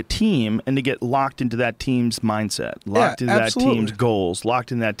to pick a team and to get locked into that team's mindset, locked into that team's goals, locked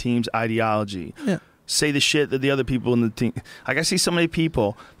in that team's ideology. Yeah. Say the shit that the other people in the team. Like, I see so many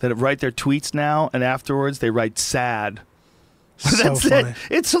people that write their tweets now, and afterwards they write sad. That's funny. it.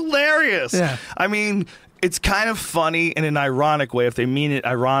 It's hilarious. Yeah. I mean, it's kind of funny in an ironic way. If they mean it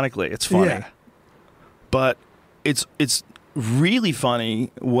ironically, it's funny. Yeah. But it's really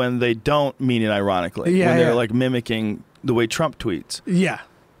funny when they don't mean it ironically. Yeah, when they're yeah. like mimicking the way Trump tweets. Yeah.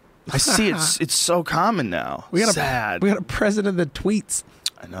 I see it's so common now. We got Sad. We got a president that tweets.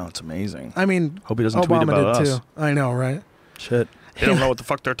 I know, it's amazing. I mean, Hope he doesn't Obama tweet about did us. too. I know, right? Shit. They don't know what the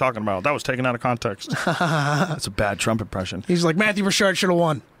fuck they're talking about. That was taken out of context. That's a bad Trump impression. He's like, Matthew Burchard should have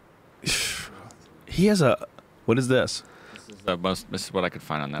won. He has a... What is this? This is what I could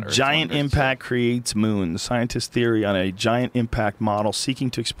find on that Earth. Giant impact creates moon. The scientist's theory on a giant impact model seeking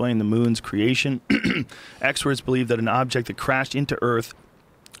to explain the moon's creation. Experts believe that an object that crashed into Earth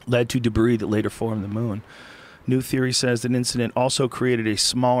led to debris that later formed the moon. New theory says that an incident also created a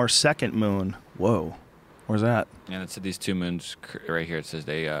smaller second moon. Whoa. Where's that? And it said these two moons right here. It says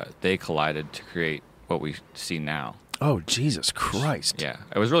they collided to create what we see now. Oh, Jesus Christ. Yeah.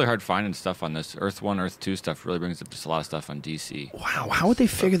 It was really hard finding stuff on this. Earth 1, Earth 2 stuff really brings up just a lot of stuff on DC. Wow, how would they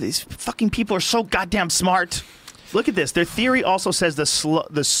figure these fucking people are so goddamn smart? Look at this. Their theory also says the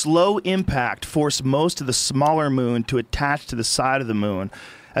slow impact forced most of the smaller moon to attach to the side of the moon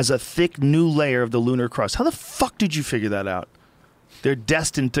as a thick new layer of the lunar crust. How the fuck did you figure that out? They're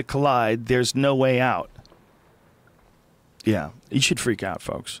destined to collide. There's no way out. Yeah, you should freak out,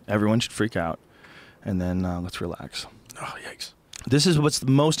 folks. Everyone should freak out. And then let's relax. Oh, yikes. This is what's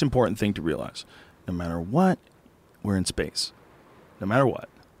the most important thing to realize. No matter what, we're in space. No matter what.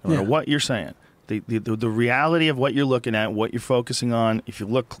 No matter what you're saying. The reality of what you're looking at, what you're focusing on, if you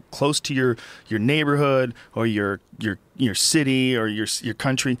look close to your neighborhood or your city or your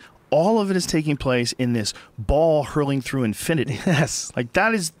country, all of it is taking place in this ball hurling through infinity. Yes. Like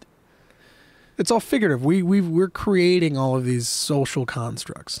that is... It's all figurative. We're creating all of these social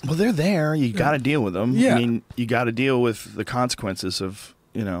constructs. Well, they're there. You got to deal with them. Yeah. I mean, you got to deal with the consequences of,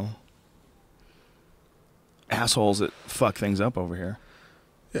 assholes that fuck things up over here.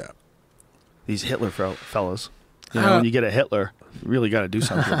 Yeah. These Hitler fellas. When you get a Hitler, you really got to do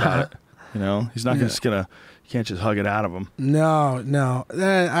something about it. He's not just going to, you can't just hug it out of him. No.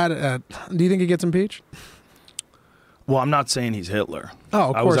 Do you think he gets impeached? Well, I'm not saying he's Hitler. Oh,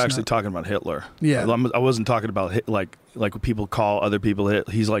 of course I was actually not. talking about Hitler. Yeah. I wasn't talking about like what people call other people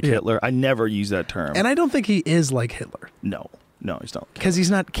he's like Hitler. I never use that term. And I don't think he is like Hitler. No, he's not. Because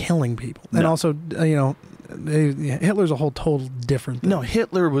he's not killing people. And also, Hitler's a whole total different thing. No,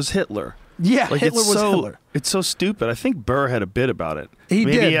 Hitler was Hitler. Yeah, Like, Hitler was Hitler. It's so stupid. I think Burr had a bit about it.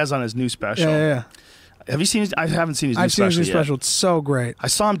 Maybe did. he has on his new special. Yeah. Have you seen his? I haven't seen his new I've seen special his new yet. special. It's so great. I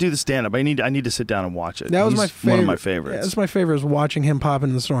saw him do the stand-up. I need to sit down and watch it. That was He's my favorite. one of my favorites. Yeah, that's my favorite, is watching him pop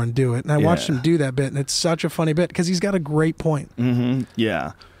into the store and do it. And I watched him do that bit, and it's such a funny bit because he's got a great point. Mm-hmm.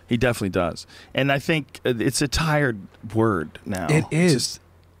 Yeah, he definitely does. And I think it's a tired word now. It is. It's just,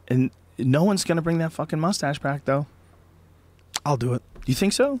 and no one's going to bring that fucking mustache back, though. I'll do it. You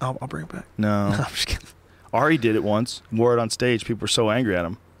think so? I'll bring it back. No. I'm just kidding. Ari did it once. Wore it on stage. People were so angry at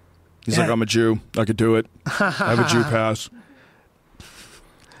him. He's like, I'm a Jew. I could do it. I have a Jew pass.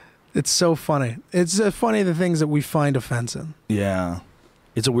 It's so funny. It's funny the things that we find offensive. Yeah.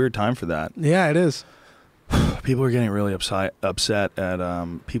 It's a weird time for that. Yeah, it is. People are getting really upset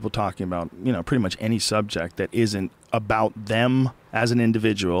at people talking about, pretty much any subject that isn't about them as an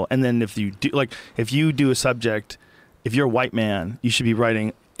individual. And then if you do a subject, if you're a white man, you should be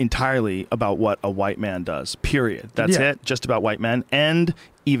writing entirely about what a white man does, period. That's it, just about white men. And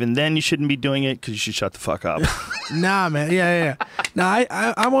even then you shouldn't be doing it because you should shut the fuck up. Nah, man. Yeah. Nah,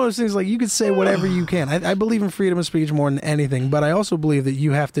 I'm one of those things like you could say whatever you can. I believe in freedom of speech more than anything, but I also believe that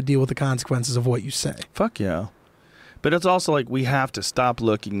you have to deal with the consequences of what you say. Fuck yeah. But it's also like we have to stop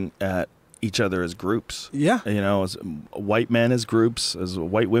looking at each other as groups. Yeah. As white men as groups, as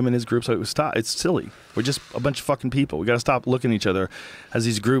white women as groups. It's silly. We're just a bunch of fucking people. We got to stop looking at each other as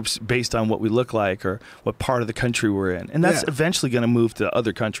these groups based on what we look like or what part of the country we're in. And that's eventually going to move to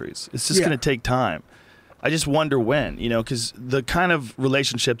other countries. It's just going to take time. I just wonder when, because the kind of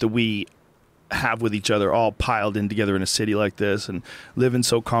relationship that we have with each other all piled in together in a city like this and living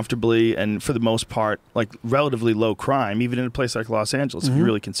so comfortably and for the most part like relatively low crime, even in a place like Los Angeles, if you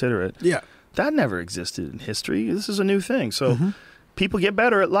really consider it. Yeah. That never existed in history. This is a new thing. So people get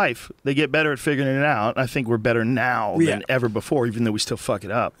better at life. They get better at figuring it out. I think we're better now than ever before, even though we still fuck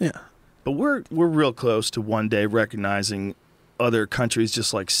it up. Yeah. But we're real close to one day recognizing other countries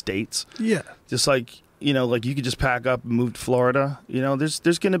just like states. Yeah. Just like, like you could just pack up and move to Florida.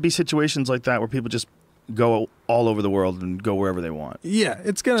 There's going to be situations like that where people just go all over the world and go wherever they want. Yeah,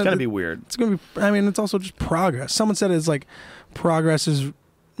 it's going to be weird. It's going to be, it's also just progress. Someone said it's like progress is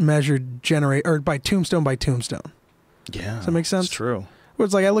measured by tombstone by tombstone. Yeah. Does that make sense? It's true. Where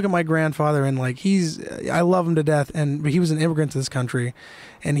it's like I look at my grandfather and like I love him to death, and he was an immigrant to this country,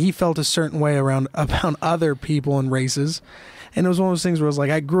 and he felt a certain way about other people and races. And it was one of those things where it was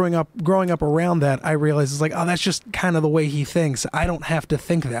like growing up around that, I realized it's like, oh, that's just kind of the way he thinks. I don't have to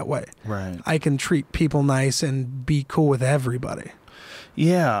think that way. Right. I can treat people nice and be cool with everybody.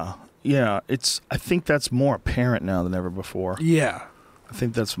 Yeah. Yeah. I think that's more apparent now than ever before. Yeah. I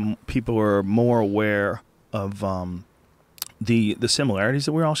think people are more aware of the similarities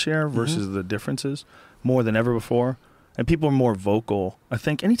that we all share versus the differences more than ever before. And people are more vocal. I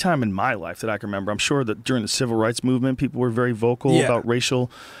think any time in my life that I can remember, I'm sure that during the civil rights movement, people were very vocal about racial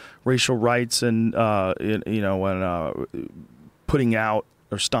rights and putting out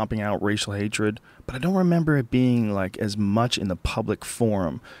or stomping out racial hatred. But I don't remember it being like as much in the public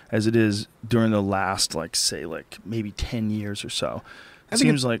forum as it is during the last maybe 10 years or so. It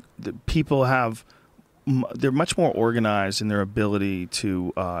seems like the people they're much more organized in their ability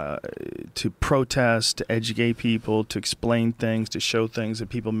to protest, to educate people, to explain things, to show things that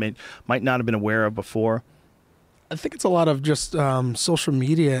people might not have been aware of before. I think it's a lot of just social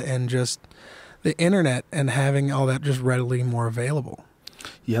media and just the internet and having all that just readily more available.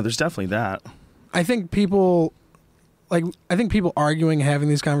 Yeah, there's definitely that. I think people arguing, having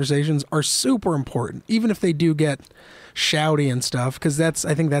these conversations are super important, even if they do get shouty and stuff, because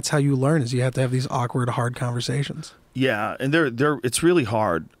I think that's how you learn, is you have to have these awkward, hard conversations. Yeah, and it's really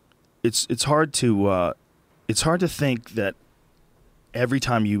hard. It's hard to think that every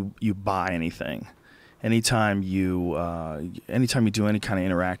time you buy anything, anytime you do any kind of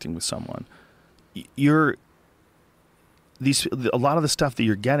interacting with someone, a lot of the stuff that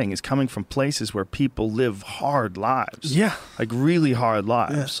you're getting is coming from places where people live hard lives. Yeah, like really hard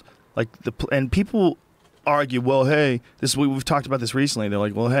lives. Yeah. And people argue, well, hey, we've talked about this recently. They're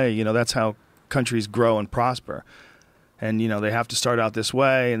like, well, hey, that's how countries grow and prosper. And, they have to start out this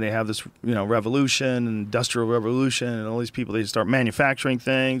way, and they have this, revolution, industrial revolution, and all these people, they start manufacturing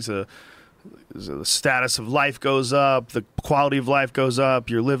things. The status of life goes up. The quality of life goes up.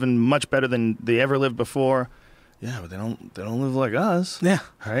 You're living much better than they ever lived before. Yeah, but they don't live like us. Yeah.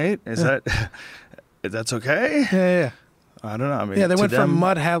 Right? That's okay? Yeah. I don't know. They went from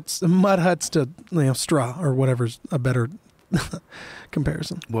mud huts to straw, or whatever's a better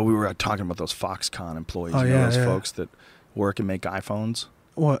comparison. Well, we were talking about those Foxconn employees. Those folks that work and make iPhones.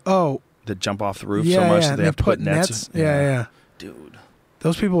 What? Oh, that jump off the roof so much that they have to put nets. Yeah. Dude,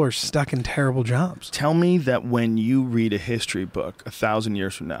 those people are stuck in terrible jobs. Tell me that when you read a history book 1,000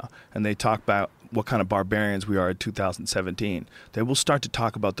 years from now, and they talk about what kind of barbarians we are in 2017, they will start to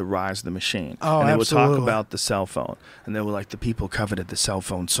talk about the rise of the machine. Oh, and they absolutely. will talk about the cell phone. And they were like, the people coveted the cell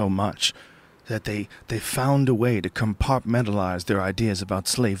phone so much that they found a way to compartmentalize their ideas about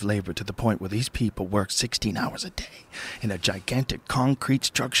slave labor to the point where these people work 16 hours a day in a gigantic concrete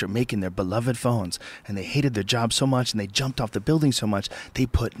structure making their beloved phones. And they hated their job so much and they jumped off the building so much, they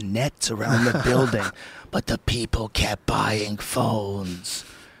put nets around the building. But the people kept buying phones.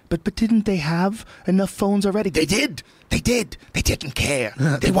 But didn't they have enough phones already? They did. They did. They didn't care.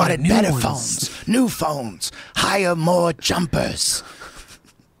 They wanted better phones, new phones, higher, more jumpers,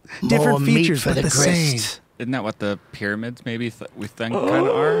 Different more meat features, for but the the same. grist. Isn't that what the pyramids maybe we think kind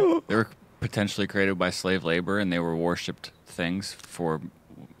of are? They were potentially created by slave labor, and they were worshipped things for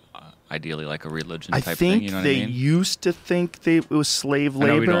ideally like a religion I type think thing. You know what I they mean? used to think it was slave I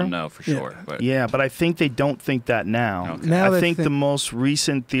labor. know we don't know for sure, but Yeah, but I think they don't think that now. Okay. Now I they think the most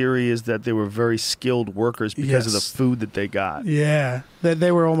recent theory is that they were very skilled workers because of the Yes. food that they got. Yeah, that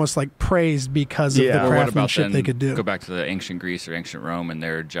they were almost like praised because of Yeah. the Or or what about craftsmanship then they could do. go back to the ancient Greece or ancient Rome and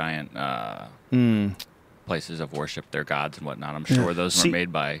their giant places of worship, their gods and whatnot. I'm sure those See, were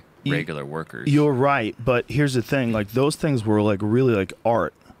made by regular workers. You're right, but here's the thing: like those things were like really like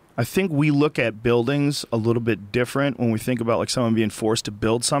art. I think we look at buildings a little bit different when we think about like someone being forced to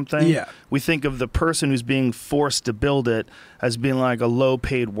build something. Yeah. We think of the person who's being forced to build it as being like a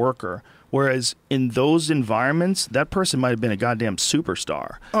low-paid worker. Whereas in those environments, that person might have been a goddamn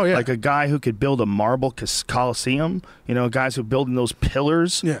superstar. Oh, yeah. Like a guy who could build a marble coliseum. You know, guys who are building those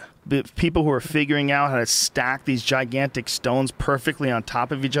pillars. Yeah. People who are figuring out how to stack these gigantic stones perfectly on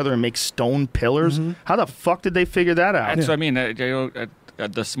top of each other and make stone pillars. How the fuck did they figure that out? That's what I mean.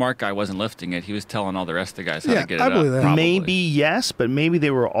 The smart guy wasn't lifting it. He was telling all the rest of the guys how Yeah, to get I it believe up. that. Probably. Maybe yes, but maybe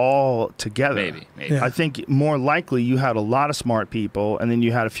they were all together. Maybe. Yeah. I think more likely you had a lot of smart people, and then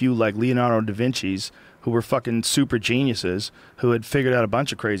you had a few like Leonardo da Vinci's who were fucking super geniuses who had figured out a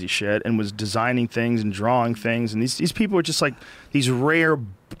bunch of crazy shit and was designing things and drawing things. And these people were just like these rare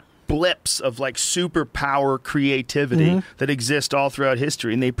blips of like superpower creativity that exist all throughout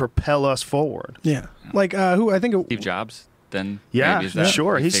history, and they propel us forward. Yeah, like who I think it Steve Jobs. Then Yeah, maybe is that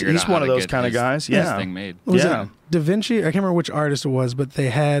sure. he He's figured out one how of to those get kind of his- guys. his Yeah. thing made. was Yeah. it Da Vinci. I can't remember which artist it was, but they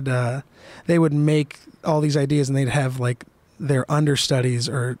had they would make all these ideas, and they'd have like their understudies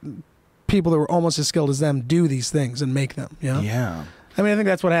or people that were almost as skilled as them do these things and make them. You know? Yeah. I mean, I think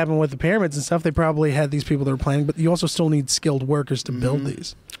that's what happened with the pyramids and stuff. They probably had these people that were planning, but you also still need skilled workers to build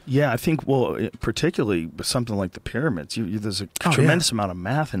these. Yeah, I think, well, particularly with something like the pyramids, there's a Oh, tremendous amount of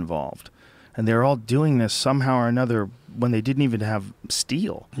math involved. And they're all doing this somehow or another when they didn't even have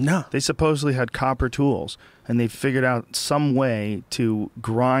steel. No. They supposedly had copper tools, and they figured out some way to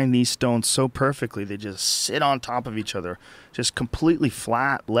grind these stones so perfectly they just sit on top of each other, just completely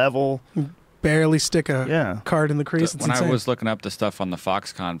flat, level. Barely stick a card in the crease. It's When insane. I was looking up the stuff on the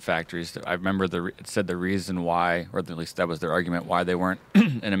Foxconn factories, I remember it said the reason why, or at least that was their argument, why they weren't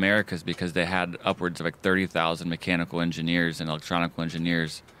in America is because they had upwards of like 30,000 mechanical engineers and electronical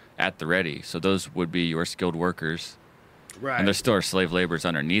engineers at the ready. So those would be your skilled workers. Right. And there still are slave laborers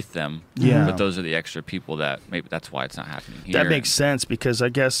underneath them. Yeah. But those are the extra people that maybe that's why it's not happening here. That makes sense because I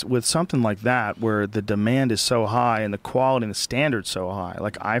guess with something like that where the demand is so high and the quality and the standard's so high,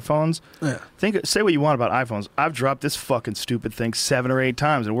 like iPhones, say what you want about iPhones. I've dropped this fucking stupid thing 7 or 8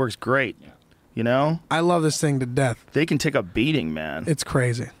 times and it works great. Yeah. You know? I love this thing to death. They can take a beating, man. It's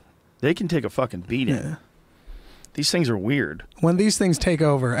crazy. They can take a fucking beating. Yeah. These things are weird. When these things take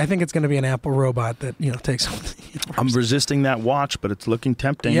over, I think it's going to be an Apple robot that takes over. I'm resisting that watch, but it's looking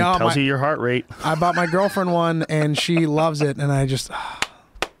tempting. Yeah, it tells you your heart rate. I bought my girlfriend one, and she loves it, and I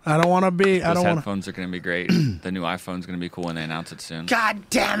don't want to be. I Those don't want to. headphones are going to be great. The new iPhone's going to be cool when they announce it soon. God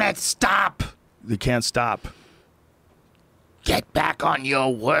damn it, stop! They can't stop. Get back on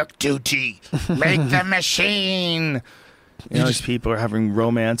your work duty. Make the machine. You know, these people are having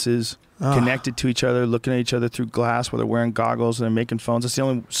romances, connected to each other, looking at each other through glass while they're wearing goggles and they're making phones. That's the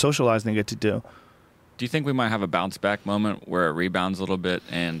only socializing they get to do. Do you think we might have a bounce back moment where it rebounds a little bit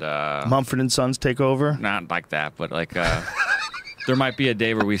and Mumford and Sons take over? not like that, but like there might be a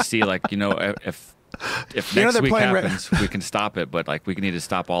day where we see like if next they're week playing happens, we can stop it, but like we need to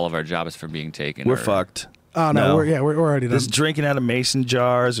stop all of our jobs from being taken. We're or- fucked. Oh no, we're already done. This drinking out of mason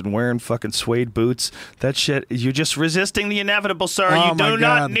jars and wearing fucking suede boots. That shit, you're just resisting the inevitable, sir. Oh, You my do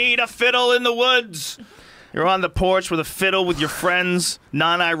not God. need a fiddle in the woods. You're on the porch with a fiddle with your friends,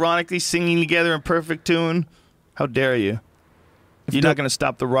 non-ironically singing together in perfect tune. How dare you? You're not going to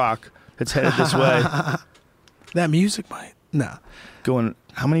stop the rock. It's headed this way. That music might. No. Going,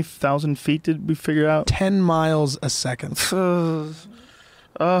 how many thousand feet did we figure out? 10 miles a second.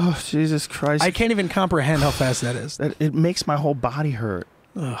 Oh, Jesus Christ. I can't even comprehend how fast that is. It makes my whole body hurt.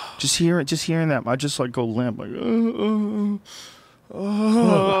 Just hearing that, I just like go limp. Like,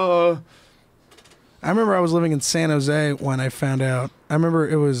 I remember I was living in San Jose when I found out. I remember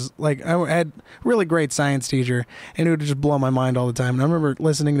it was like I had a really great science teacher, and it would just blow my mind all the time. And I remember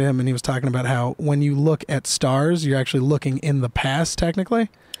listening to him, and he was talking about how when you look at stars, you're actually looking in the past, technically.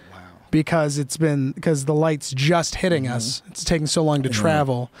 because the light's just hitting us. It's taking so long to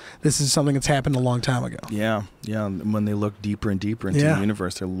travel. This is something that's happened a long time ago. Yeah. And when they look deeper and deeper into the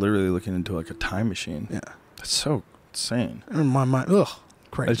universe, they're literally looking into like a time machine. Yeah. That's so insane. In my mind,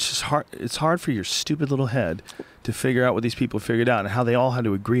 crazy. It's just hard. It's hard for your stupid little head to figure out what these people figured out and how they all had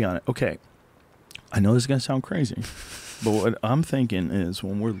to agree on it. Okay, I know this is gonna sound crazy, but what I'm thinking is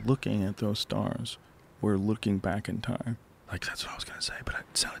when we're looking at those stars, we're looking back in time. Like that's what I was gonna say, but it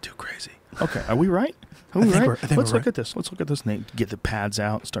sounded too crazy. Okay, are we right? Are we right? Let's look at this. Let's look at this. Nate, get the pads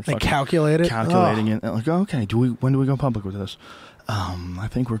out. Start like fucking calculating it. Like, okay, when do we go public with this? I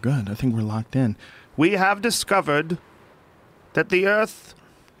think we're good. I think we're locked in. We have discovered that the Earth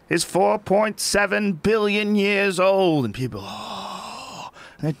is 4.7 billion years old, and people, and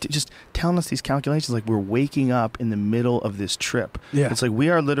they're just telling us these calculations like we're waking up in the middle of this trip. Yeah. It's like we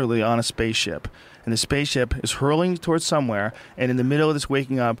are literally on a spaceship, and the spaceship is hurling towards somewhere, and in the middle of this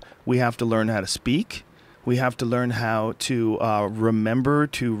waking up, we have to learn how to speak. We have to learn how to remember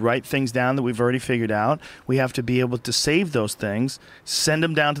to write things down that we've already figured out. We have to be able to save those things, send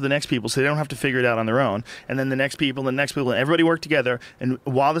them down to the next people so they don't have to figure it out on their own. And then the next people, and everybody work together. And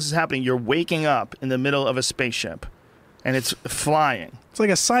while this is happening, you're waking up in the middle of a spaceship. And it's flying. It's like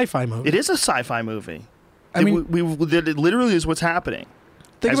a sci-fi movie. It is a sci-fi movie. I mean, it literally is what's happening.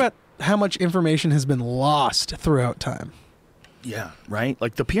 Think about how much information has been lost throughout time. Yeah, right?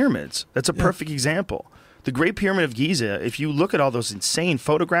 Like the pyramids. That's a perfect example. The Great Pyramid of Giza, if you look at all those insane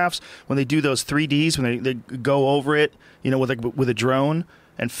photographs, when they do those 3Ds, when they go over it, with a drone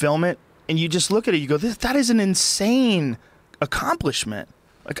and film it, and you just look at it, you go, that is an insane accomplishment.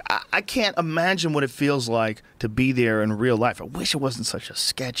 Like, I can't imagine what it feels like to be there in real life. I wish it wasn't such a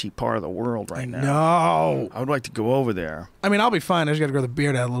sketchy part of the world right now. No. I would like to go over there. I mean, I'll be fine. I just got to grow the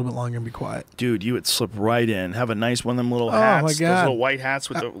beard out a little bit longer and be quiet. Dude, you would slip right in. Have a nice one of them little hats. Oh, my God. Those little white hats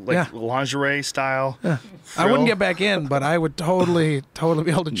with the lingerie style. Yeah. I wouldn't get back in, but I would totally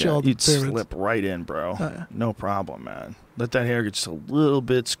be able to chill. Yeah, you'd slip right in, bro. No problem, man. Let that hair get just a little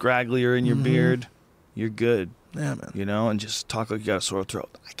bit scragglier in your beard. You're good. Yeah, man. And just talk like you got a sore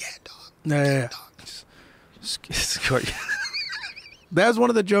throat. I can't talk. Yeah. Just That's one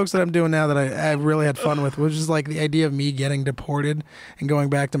of the jokes that I'm doing now that I really had fun with, which is like the idea of me getting deported and going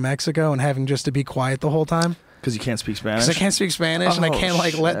back to Mexico and having just to be quiet the whole time. Because you can't speak Spanish? Because I can't speak Spanish and I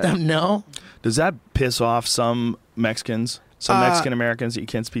can't let them know. Does that piss off some Mexicans? Some Mexican Americans that you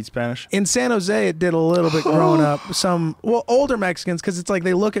can't speak Spanish? In San Jose, it did a little bit growing up. Some, older Mexicans, because it's like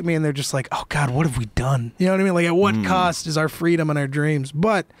they look at me and they're just like, oh, God, what have we done? You know what I mean? Like, at what cost is our freedom and our dreams?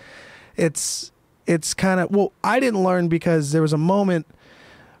 But it's kind of, I didn't learn because there was a moment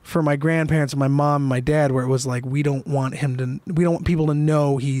for my grandparents and my mom and my dad where it was like, we don't want people to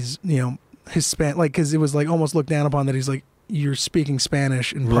know he's, Hispanic, like, because it was like almost looked down upon that he's like, you're speaking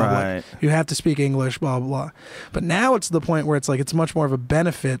Spanish in public. Right. You have to speak English, blah, blah, blah. But now it's the point where it's like it's much more of a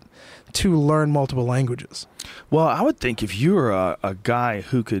benefit to learn multiple languages. Well, I would think if you were a guy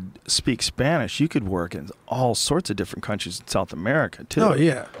who could speak Spanish, you could work in all sorts of different countries in South America, too. Oh,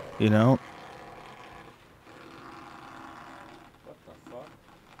 yeah. You know? What the fuck?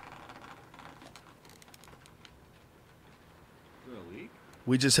 Is there a leak?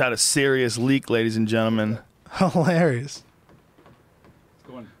 We just had a serious leak, ladies and gentlemen. Hilarious.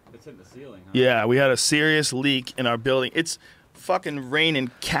 It's hitting the ceiling, huh? Yeah, we had a serious leak in our building. It's fucking raining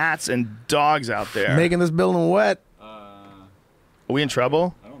cats and dogs out there. Making this building wet. Are we in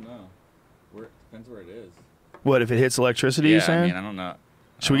trouble? I don't know. Depends where it is. What, if it hits electricity, Yeah, you saying? I mean, I don't know.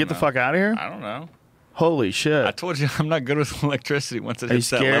 Should we get the fuck out of here? I don't know. Holy shit. I told you I'm not good with electricity once it Are you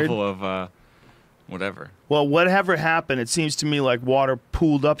hits that scared? level of whatever. Well, whatever happened, it seems to me like water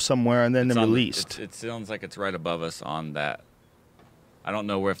pooled up somewhere and then It's on the- released. it sounds like it's right above us on that. I don't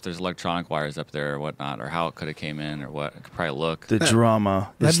know if there's electronic wires up there or whatnot, or how it could have came in, or what. I could probably look. The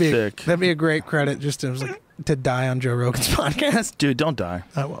drama is thick. That'd be a great credit just to die on Joe Rogan's podcast. Dude, don't die.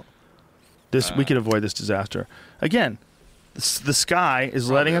 I will. We could avoid this disaster. Again, the sky is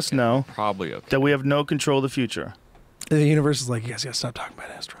letting us know Probably okay. that we have no control of the future. The universe is like, you guys gotta stop talking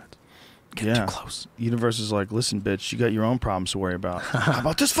about asteroids. Getting too close. The universe is like, listen, bitch, you got your own problems to worry about. How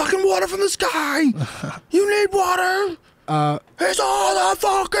about this fucking water from the sky? You need water? It's all the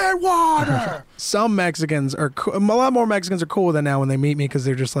fucking water. Some Mexicans are a lot more Mexicans are cool with it now when they meet me because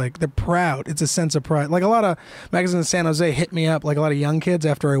they're just like, they're proud. It's a sense of pride. Like a lot of Mexicans in San Jose hit me up, like a lot of young kids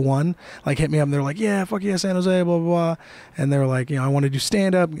after I won, like hit me up and they're like, yeah, fuck yeah, San Jose, blah, blah, blah. And they were like, I want to do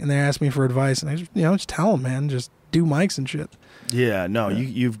stand up, and they asked me for advice, and I just tell them, man, just do mics and shit. Yeah, no,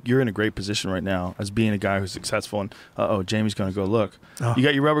 you're in a great position right now as being a guy who's successful. And Jamie's gonna go look. Oh. You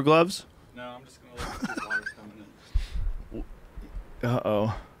got your rubber gloves? No, I'm just gonna let the water's coming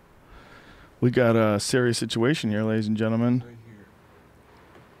in. We got a serious situation here, ladies and gentlemen. Right here.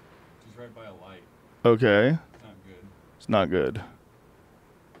 Just right by a light. Okay. It's not good. It's not good.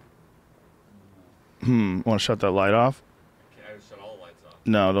 Want to shut that light off? Okay, I would shut all the lights off.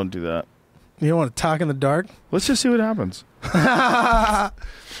 No, don't do that. You don't want to talk in the dark? Let's just see what happens. I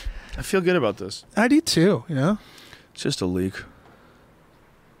feel good about this. I do too, you know? It's just a leak.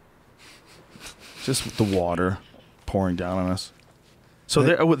 Just the water pouring down on us. So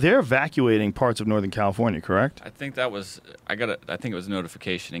they're evacuating parts of Northern California, correct? I think that was I think it was a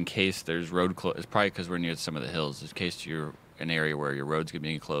notification in case there's road close. It's probably because we're near some of the hills. In case you're an area where your road's going to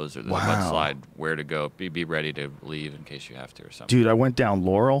be closed or there's a mudslide, where to go. Be ready to leave in case you have to or something. Dude, I went down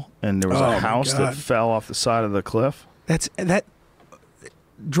Laurel and there was a house that fell off the side of the cliff.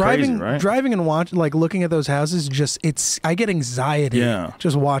 Driving, Crazy, right? driving and watching, like looking at those houses, I get anxiety. Yeah.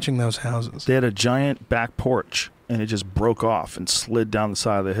 Just watching those houses. They had a giant back porch and it just broke off and slid down the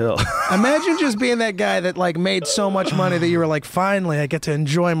side of the hill. Imagine just being that guy that like made so much money that you were like, finally, I get to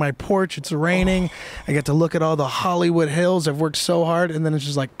enjoy my porch. It's raining. I get to look at all the Hollywood hills. I've worked so hard, and then it's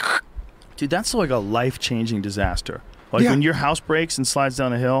just like, Dude, that's like a life-changing disaster. Like when your house breaks and slides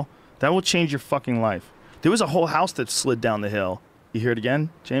down a hill, that will change your fucking life. There was a whole house that slid down the hill. You hear it again,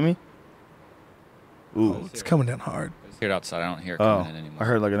 Jamie? Ooh. it's coming down hard. I hear it outside. I don't hear it coming in anymore. I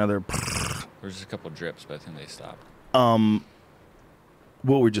heard like another. There's just a couple of drips, but I think they stopped. What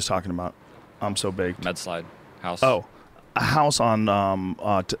were we just talking about? I'm so baked. Mudslide house. Oh, a house on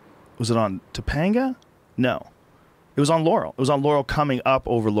was it on Topanga? No, it was on Laurel. It was on Laurel coming up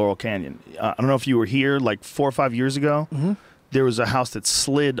over Laurel Canyon. I don't know if you were here like 4 or 5 years ago. Mm-hmm. There was a house that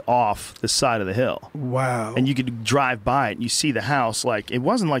slid off the side of the hill. Wow. And you could drive by it and you see the house. Like, it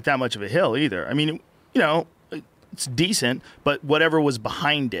wasn't like that much of a hill either. I mean, it's decent, but whatever was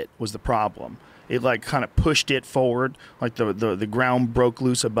behind it was the problem. It like kind of pushed it forward, like the ground broke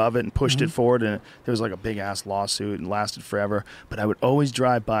loose above it and pushed it forward, and there was like a big ass lawsuit and lasted forever. But I would always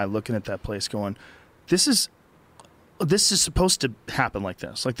drive by looking at that place going, this is supposed to happen like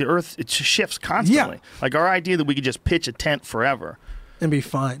this. Like the earth, it shifts constantly. Yeah. Like our idea that we could just pitch a tent forever and be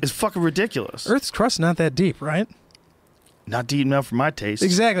fine is fucking ridiculous. Earth's crust not that deep, right? Not deep enough for my taste.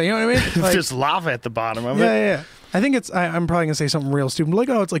 Exactly. You know what I mean? Like, there's lava at the bottom of it. Yeah. I think I'm probably going to say something real stupid. Like,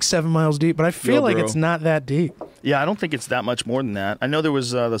 it's like 7 miles deep. But I feel like it's not that deep. Yeah, I don't think it's that much more than that. I know there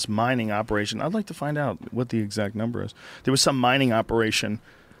was this mining operation. I'd like to find out what the exact number is. There was some mining operation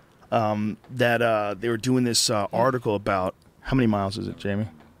that they were doing this article about. How many miles is it, Jamie?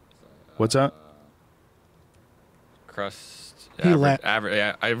 What's that? Crust. He average.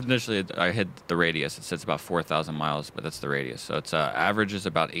 Yeah, I hit the radius. It says about 4,000 miles, but that's the radius. So it's average is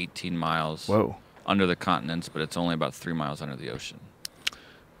about 18 miles. Whoa. Under the continents, but it's only about 3 miles under the ocean.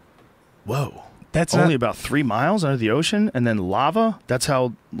 Whoa. That's only about 3 miles under the ocean, and then lava? That's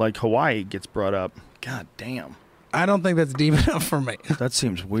how, like, Hawaii gets brought up. God damn. I don't think that's deep enough for me. That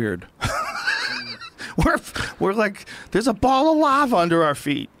seems weird. We're like, there's a ball of lava under our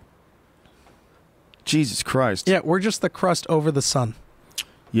feet. Jesus Christ. Yeah, we're just the crust over the sun.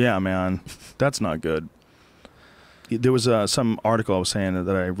 Yeah, man. That's not good. There was some article I was saying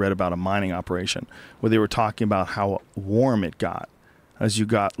that I read about a mining operation where they were talking about how warm it got as you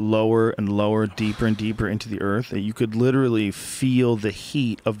got lower and lower, deeper and deeper into the earth, that you could literally feel the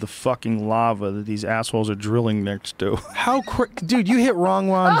heat of the fucking lava that these assholes are drilling next to. How quick, dude, you hit wrong.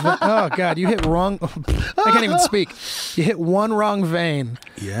 Oh, God, you hit wrong. I can't even speak. You hit one wrong vein.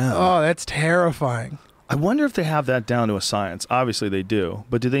 Yeah. Oh, that's terrifying. I wonder if they have that down to a science. Obviously they do.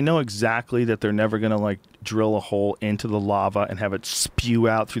 But do they know exactly that they're never going to like drill a hole into the lava and have it spew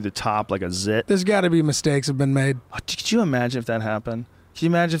out through the top like a zit? There's got to be mistakes have been made. Oh, could you imagine if that happened? Can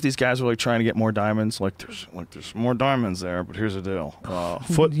you imagine if these guys were like trying to get more diamonds? Like there's more diamonds there, but here's the deal.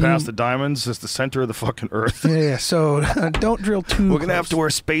 Foot past the diamonds is the center of the fucking earth. Yeah, so don't drill too We're going to have to wear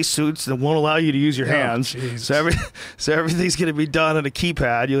spacesuits that won't allow you to use your hands. So everything's going to be done on a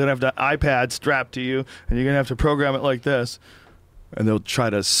keypad. You're going to have an iPad strapped to you, and you're going to have to program it like this. And they'll try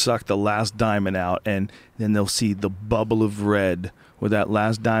to suck the last diamond out, and then they'll see the bubble of red where that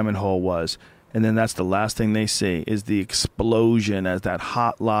last diamond hole was. And then that's the last thing they see is the explosion as that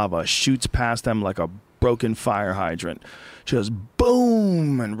hot lava shoots past them like a broken fire hydrant. Just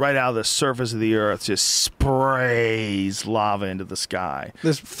boom! And right out of the surface of the earth just sprays lava into the sky.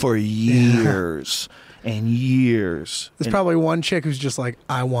 For years and years. There's probably one chick who's just like,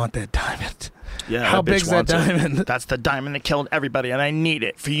 I want that diamond. Yeah, how big's that diamond? That's the diamond that killed everybody, and I need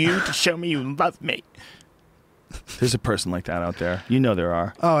it for you to show me you love me. There's a person like that out there. You know there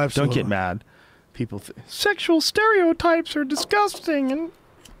are. Oh, absolutely. Don't get mad. People sexual stereotypes are disgusting and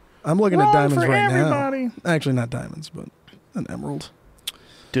I'm looking at diamonds right everybody. now. Actually, not diamonds, but an emerald.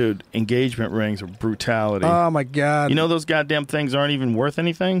 Dude, engagement rings are brutality. Oh my God! You know those goddamn things aren't even worth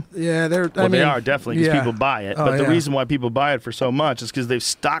anything? Yeah, they're. Well, they are definitely because yeah. people buy it. Oh, But the yeah. reason why people buy it for so much is because they've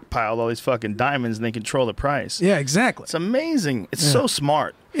stockpiled all these fucking diamonds and they control the price. Yeah, exactly. It's amazing. It's so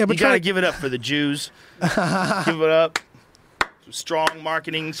smart. Yeah, but you got to give it up for the Jews. Give it up. Strong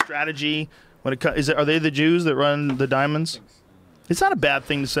marketing strategy. When it are they the Jews that run the diamonds? It's not a bad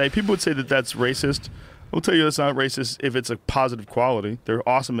thing to say. People would say that that's racist. I'll tell you that's not racist if it's a positive quality. They're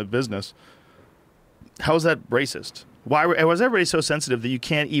awesome at business. How is that racist? Why was everybody so sensitive that you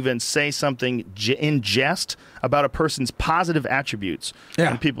can't even say something in jest about a person's positive attributes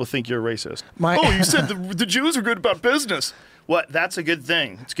and people think you're racist? You said the Jews are good about business. What? That's a good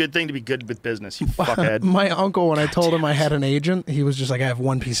thing. It's a good thing to be good with business, you fuckhead. My uncle, when I told him I had an agent, he was just like, I have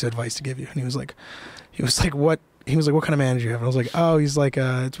one piece of advice to give you. And he was like, what? He was like, what kind of manager do you have? And I was like, oh, he's like,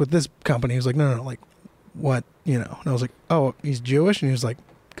 it's with this company. He was like, no, like, what? You know? And I was like, oh, he's Jewish? And he was like,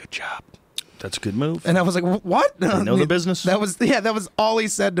 good job. That's a good move. And I was like, what? They know the business. That was all he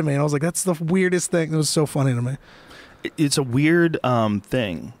said to me. And I was like, that's the weirdest thing. It was so funny to me. It's a weird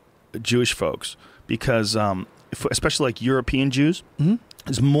thing, Jewish folks, because especially like European Jews,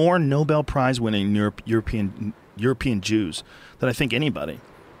 there's more Nobel Prize winning European Jews than I think anybody.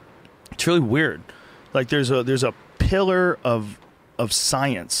 It's really weird. Like there's a pillar of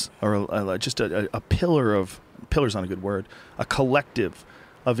science, or just a pillar of pillar's not a good word. A collective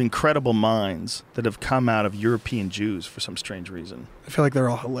of incredible minds that have come out of European Jews for some strange reason. I feel like they're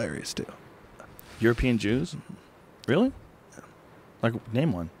all hilarious too. European Jews, really? Like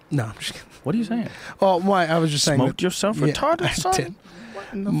name one. No, I'm just kidding. What are you saying? Oh, why? I was just saying. Smoked yourself retarded, I son? did. What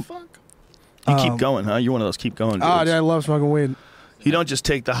in the fuck? You keep going, huh? You're one of those keep going dudes. Oh, dude, I love smoking weed. You don't just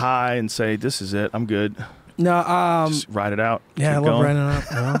take the high and say, this is it, I'm good. No, Just ride it out. Yeah, keep I love going. riding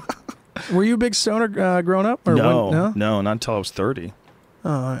it out. Were you a big stoner growing up? Or No, not until I was 30.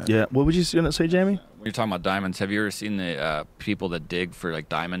 Oh, yeah. Yeah. What would you say, Jamie? When you're talking about diamonds, have you ever seen the people that dig for like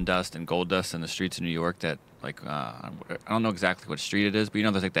diamond dust and gold dust in the streets of New York? That like I don't know exactly what street it is, but you know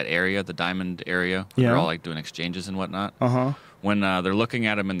there's like that area, the diamond area, where they're all like doing exchanges and whatnot. When they're looking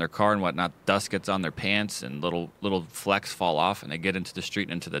at them in their car and whatnot, dust gets on their pants and little flecks fall off, and they get into the street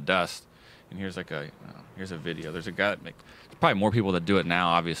and into the dust. And here's like here's a video. There's a guy that there's probably more people that do it now,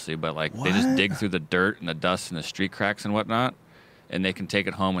 obviously, but like they just dig through the dirt and the dust and the street cracks and whatnot, and they can take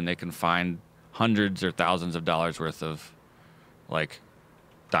it home and they can find hundreds or thousands of dollars worth of like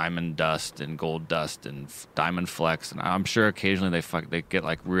diamond dust and gold dust and diamond flecks, and I'm sure occasionally they get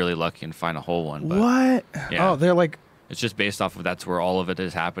like really lucky and find a whole one. But, What? Yeah. Oh, they're like It's just based off of that's where all of it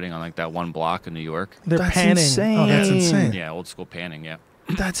is happening on like that one block in New York. they're That's panning. insane. Oh, that's insane. Yeah, old school panning. Yeah.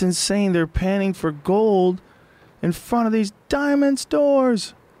 That's insane. They're panning for gold in front of these diamond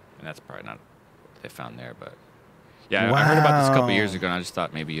stores. And that's probably not what they found there, but yeah, I heard about this a couple years ago, and I just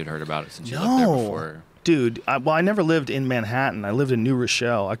thought maybe you'd heard about it since you lived there before. Dude, I never lived in Manhattan. I lived in New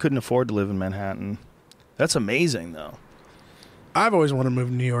Rochelle. I couldn't afford to live in Manhattan. That's amazing, though. I've always wanted to move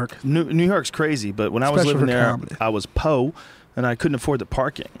to New York. New York's crazy, but when I was Especially living for there, comedy. I was po, and I couldn't afford the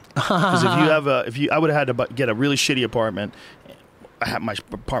parking. Because I would have had to get a really shitty apartment. My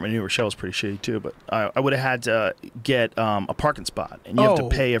apartment in New Rochelle was pretty shitty too, but I would have had to get a parking spot, and you have to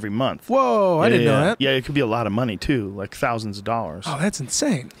pay every month. Whoa, I didn't know that. Yeah, it could be a lot of money too, like thousands of dollars. Oh, that's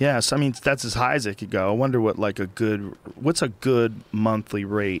insane. Yes, I mean that's as high as it could go. I wonder what's a good monthly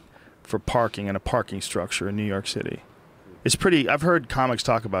rate for parking in a parking structure in New York City. It's pretty. I've heard comics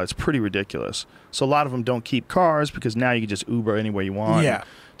talk about it. It's pretty ridiculous. So a lot of them don't keep cars because now you can just Uber anywhere you want. Yeah.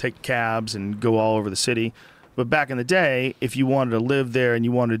 Take cabs and go all over the city. But back in the day, if you wanted to live there and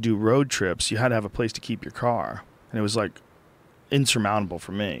you wanted to do road trips, you had to have a place to keep your car, and it was like insurmountable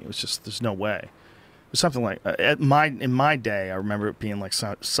for me. It was just there's no way. It was something like in my day, I remember it being like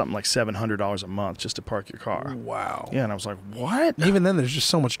something like $700 a month just to park your car. Wow. Yeah, and I was like, what? Even then, there's just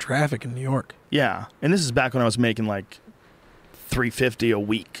so much traffic in New York. Yeah, and this is back when I was making like $350 a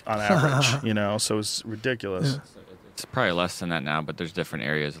week on average. So it's ridiculous. Yeah. It's probably less than that now, but there's different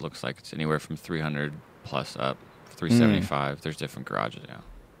areas. It looks like it's anywhere from 300 plus up, 375. There's different garages now.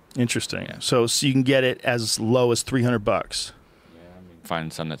 Interesting. Yeah. So you can get it as low as $300. Yeah, I mean,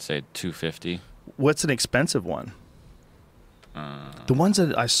 find some that say 250. What's an expensive one? The ones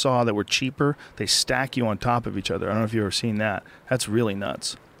that I saw that were cheaper, they stack you on top of each other. I don't know if you've ever seen that. That's really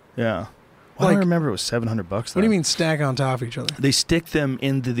nuts. Yeah. Well, I remember it was $700. What do you mean stack on top of each other? They stick them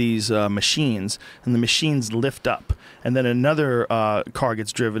into these machines, and the machines lift up. And then another car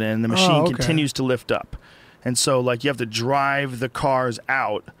gets driven in, and the machine continues to lift up. And so, like, you have to drive the cars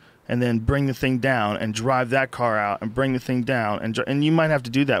out and then bring the thing down and drive that car out and bring the thing down. And you might have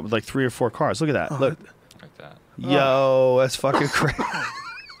to do that with, like, 3 or 4 cars. Look at that. Look. Like that. Yo, that's fucking crazy.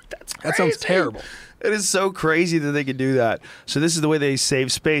 That sounds terrible. It is so crazy that they could do that. So this is the way they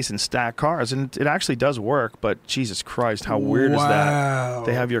save space and stack cars, and it actually does work. But Jesus Christ, how weird is that?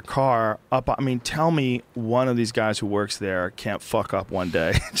 They have your car up. I mean, tell me one of these guys who works there can't fuck up one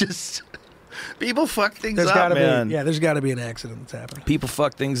day. Just people fuck things up, man. There's got to be an accident that's happened. People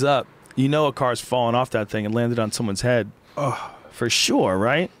fuck things up. You know, a car's fallen off that thing and landed on someone's head. Oh, for sure,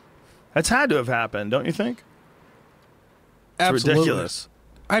 right? That's had to have happened, don't you think? It's absolutely ridiculous.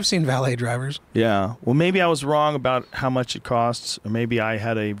 I've seen valet drivers. Yeah. Well, maybe I was wrong about how much it costs, or maybe I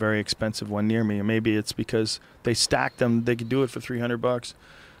had a very expensive one near me, or maybe it's because they stacked them. They could do it for $300.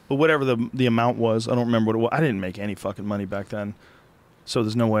 But whatever the amount was, I don't remember what it was. I didn't make any fucking money back then, so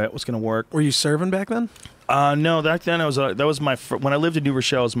there's no way it was going to work. Were you serving back then? No, back then that was my when I lived in New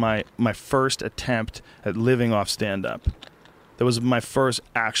Rochelle. Was my first attempt at living off stand-up. That was my first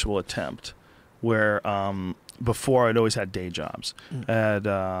actual attempt, where before I'd always had day jobs. I had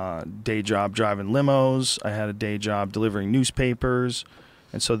a day job driving limos. I had a day job delivering newspapers,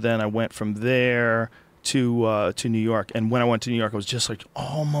 and so then I went from there to New York. And when I went to New York, I was just like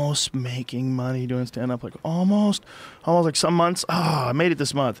almost making money doing stand-up, like almost like some months. I made it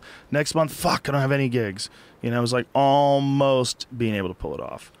this month. Next month, fuck, I don't have any gigs. You know, I was like almost being able to pull it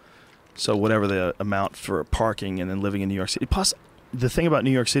off. So whatever the amount for parking and then living in New York City. Plus, the thing about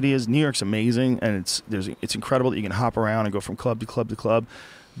New York City is New York's amazing, and it's incredible that you can hop around and go from club to club to club.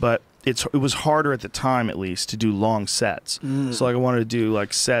 But it was harder at the time, at least, to do long sets. So like I wanted to do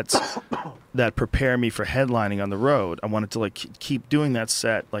like sets that prepare me for headlining on the road. I wanted to like keep doing that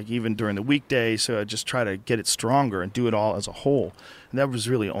set like even during the weekday. So I just try to get it stronger and do it all as a whole. And that was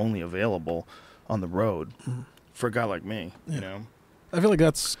really only available on the road for a guy like me. You know. I feel like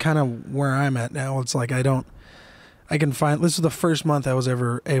that's kind of where I'm at now. It's like I can find, this is the first month I was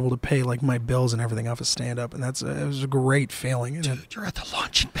ever able to pay like my bills and everything off of stand-up, and it was a great feeling. Dude, you're at the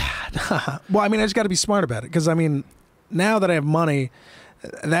launching pad. Well, I mean, I just got to be smart about it, because I mean, now that I have money,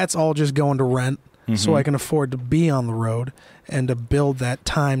 that's all just going to rent, so I can afford to be on the road and to build that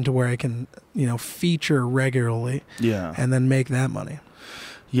time to where I can, feature regularly, and then make that money.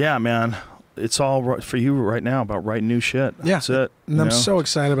 Yeah, man. It's all for you right now about writing new shit. That's it. And I'm so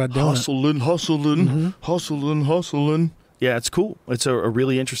excited about doing it. Hustling. Yeah, it's cool. It's a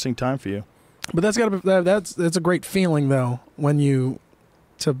really interesting time for you. But that's a great feeling though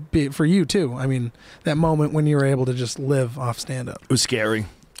for you too. I mean, that moment when you were able to just live off stand up. It was scary.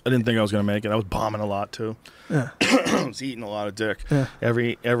 I didn't think I was going to make it. I was bombing a lot too. Yeah. I was eating a lot of dick. Yeah.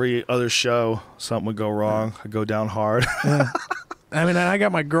 Every other show, something would go wrong. I'd go down hard. Yeah. I mean, I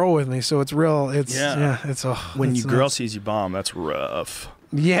got my girl with me, so it's real. When your girl sees you bomb, that's rough.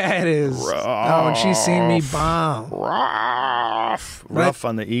 Yeah, it is. Rough. Oh, and she's seen me bomb. Rough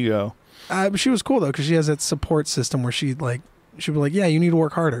on the ego. But she was cool though, because she has that support system where she'd be like, yeah, you need to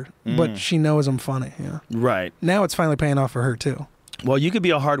work harder, but she knows I'm funny. Yeah, right. Now it's finally paying off for her too. Well, you could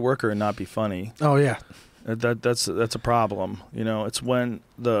be a hard worker and not be funny. Oh yeah, that's a problem. It's when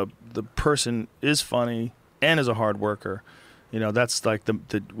the person is funny and is a hard worker. That's like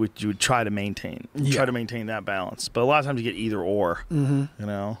what you would try to maintain. Yeah. Try to maintain that balance. But a lot of times you get either or.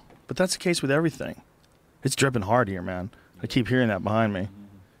 But that's the case with everything. It's dripping hard here, man. I keep hearing that behind me.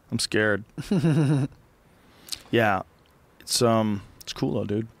 I'm scared. Yeah, it's cool though,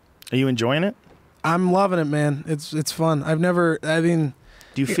 dude. Are you enjoying it? I'm loving it, man. It's fun.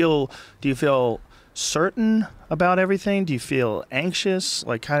 Do you feel certain about everything? Do you feel anxious?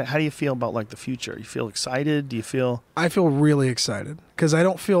 Like how do you feel about like the future? You feel excited? I feel really excited, because I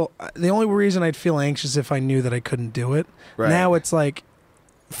don't feel, the only reason I'd feel anxious if I knew that I couldn't do it. Right. Now it's like,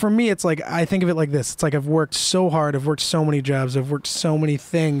 for me, it's like, I think of it like this. It's like I've worked so hard. I've worked so many jobs. I've worked so many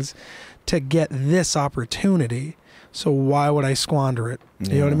things to get this opportunity. So why would I squander it?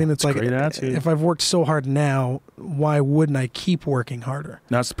 You know what I mean? It's like, great attitude. If I've worked so hard now, why wouldn't I keep working harder?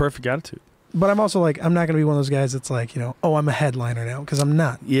 That's the perfect attitude. But I'm also like, I'm not going to be one of those guys that's like, I'm a headliner now, because I'm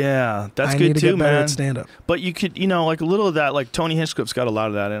not. Yeah, that's I good need to too, get better man. at stand-up. But you could, like a little of that, like Tony Hinchcliffe's got a lot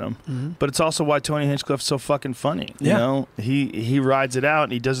of that in him. But it's also why Tony Hinchcliffe's so fucking funny. You know, he rides it out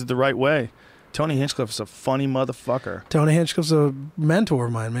and he does it the right way. Tony Hinchcliffe is a funny motherfucker. Tony Hinchcliffe's a mentor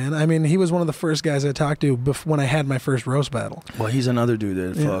of mine, man. I mean, he was one of the first guys I talked to when I had my first roast battle. Well, he's another dude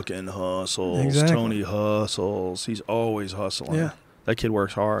that fucking hustles. Exactly. Tony hustles. He's always hustling. Yeah. That kid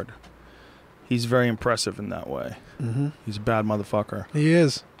works hard. He's very impressive in that way. He's a bad motherfucker. He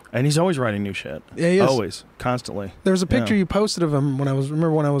is. And he's always writing new shit. Yeah, he is. Always. Constantly. There was a picture you posted of him when I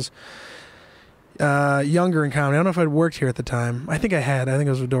was younger in comedy. I don't know if I'd worked here at the time. I think I had. I think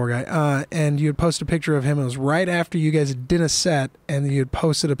it was a door guy. And you had posted a picture of him. It was right after you guys did a set, and you had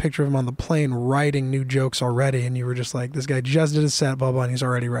posted a picture of him on the plane writing new jokes already. And you were just like, this guy just did a set, blah, blah, and he's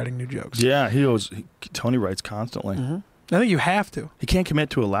already writing new jokes. Yeah, Tony writes constantly. Mm-hmm. I think you have to. He can't commit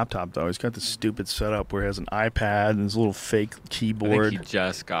to a laptop, though. He's got this stupid setup where he has an iPad and his little fake keyboard. I think he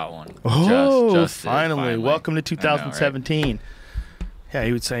just got one. Oh, just finally. Welcome to 2017. I know, right? Yeah,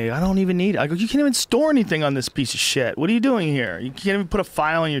 he would say, I don't even need it. I go, you can't even store anything on this piece of shit. What are you doing here? You can't even put a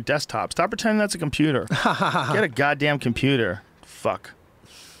file on your desktop. Stop pretending that's a computer. Get a goddamn computer. Fuck.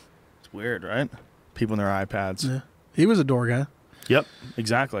 It's weird, right? People on their iPads. Yeah. He was a door guy. Yep,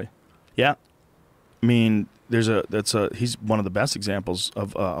 exactly. Yeah. I mean, he's one of the best examples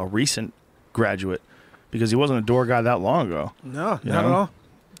of a recent graduate because he wasn't a door guy that long ago. No, not at all.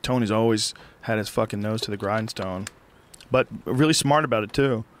 Tony's always had his fucking nose to the grindstone. But really smart about it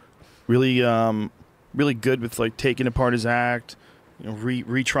too. Really, really good with like taking apart his act,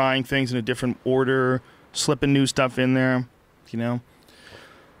 retrying things in a different order, slipping new stuff in there.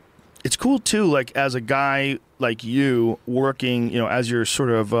 It's cool too. Like as a guy like you working, as you're sort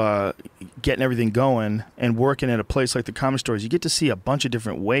of getting everything going and working at a place like the Comedy Stores, you get to see a bunch of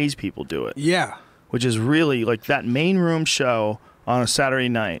different ways people do it. Yeah, which is really like that main room show on a Saturday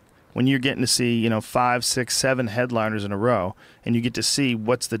night. When you're getting to see, 5, 6, 7 headliners in a row, and you get to see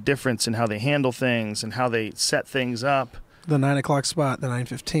what's the difference in how they handle things and how they set things up. The 9 o'clock spot, the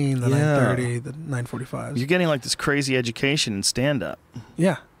 9:15, the 9:30, the 9:45. You're getting like this crazy education in stand-up.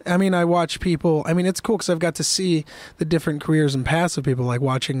 Yeah. I mean, I watch people. I mean, it's cool because I've got to see the different careers and paths of people, like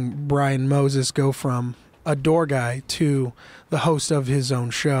watching Brian Moses go from a door guy to the host of his own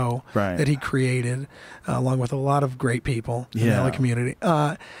show that he created, along with a lot of great people in the LA community.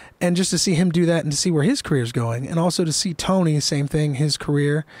 And just to see him do that and to see where his career's going, and also to see Tony, same thing, his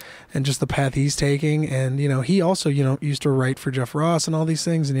career and just the path he's taking. And, he also, used to write for Jeff Ross and all these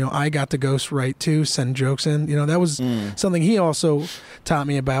things. And, I got to ghost write too, send jokes in. That was something he also taught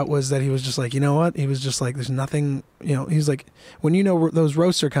me about, was that he was just like, you know what? He was just like, there's nothing, he's like, when those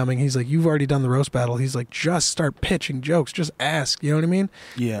roasts are coming, he's like, you've already done the roast battle. He's like, just start pitching jokes. Just ask. You know what I mean?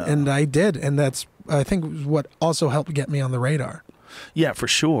 Yeah. And I did. And that's, I think, what also helped get me on the radar. Yeah, for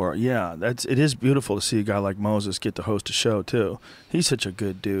sure. Yeah, it is beautiful to see a guy like Moses get to host a show too. He's such a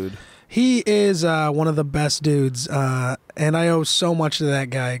good dude. He is one of the best dudes, and I owe so much to that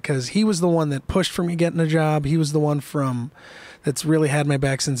guy because he was the one that pushed for me getting a job. He was the one that's really had my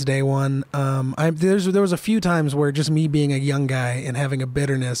back since day one. There was a few times where just me being a young guy and having a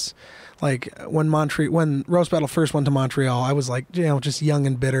bitterness, like when Roast Battle first went to Montreal, I was like, just young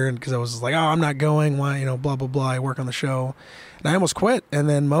and bitter, and because I was like, oh, I'm not going. Why, blah blah blah. I work on the show, and I almost quit. And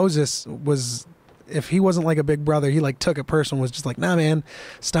then Moses was, if he wasn't like a big brother, he like took it personal, was just like, nah, man,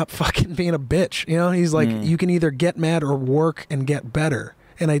 stop fucking being a bitch. He's like, you can either get mad or work and get better.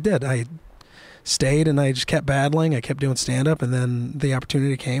 And I did. I stayed and I just kept battling. I kept doing stand up, and then the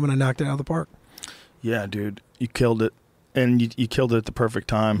opportunity came and I knocked it out of the park. Yeah, dude, you killed it, and you killed it at the perfect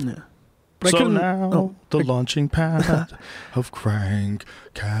time. Yeah. But so now the launching pad of Crank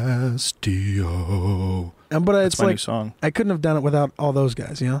Castillo. But That's it's my like new song. I couldn't have done it without all those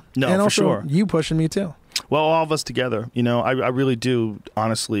guys, No, and for also sure. You pushing me too. Well, all of us together. I really do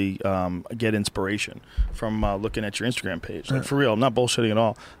honestly get inspiration from looking at your Instagram page. Like for real, I'm not bullshitting at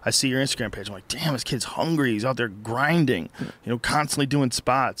all. I see your Instagram page. I'm like, damn, this kid's hungry. He's out there grinding. Constantly doing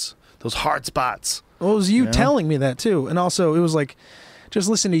spots. Those hard spots. Well, it was you telling me that too, and also it was like, just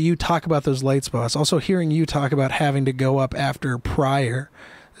listening to you talk about those light spots. Also hearing you talk about having to go up after Pryor,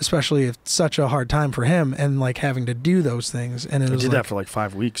 especially if it's such a hard time for him, and like having to do those things. And I did that for like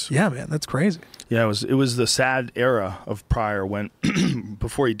 5 weeks. Yeah, man, that's crazy. Yeah, it was the sad era of Pryor when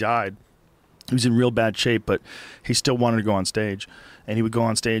before he died. He was in real bad shape, but he still wanted to go on stage. And he would go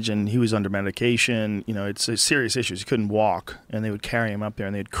on stage, and he was under medication. It's serious issues. He couldn't walk, and they would carry him up there,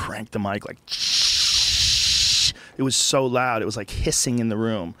 and they'd crank the mic like. It was so loud. It was like hissing in the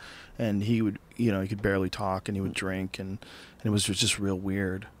room, and he would, he could barely talk, and he would drink, and it was just real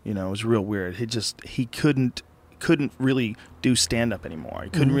weird. It was real weird. He couldn't really do stand up anymore. He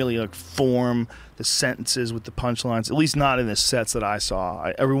couldn't really like form the sentences with the punchlines. At least not in the sets that I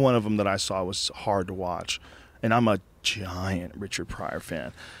saw. Every one of them that I saw was hard to watch, and I'm a giant Richard Pryor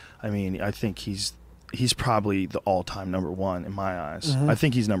fan. I mean, I think he's probably the all-time number one in my eyes. I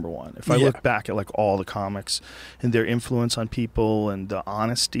think he's number one. If I look back at like all the comics and their influence on people and the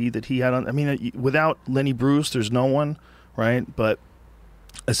honesty that he had on, without Lenny Bruce, there's no one, right? But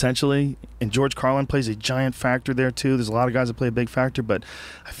essentially, and George Carlin plays a giant factor there too. There's a lot of guys that play a big factor, but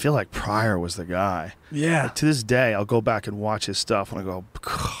I feel like Pryor was the guy. Yeah. Like, to this day, I'll go back and watch his stuff and I go,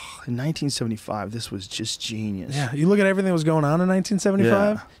 in 1975, this was just genius. Yeah, you look at everything that was going on in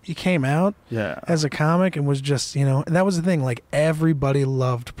 1975. Yeah. He came out as a comic and was just, and that was the thing. Like, everybody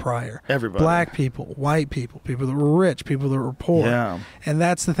loved Pryor. Everybody. Black people, white people, people that were rich, people that were poor. Yeah. And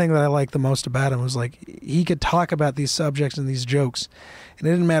that's the thing that I liked the most about him was, like, he could talk about these subjects and these jokes, and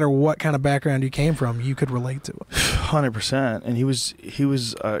it didn't matter what kind of background you came from, you could relate to it. 100%. And he was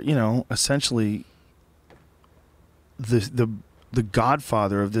essentially the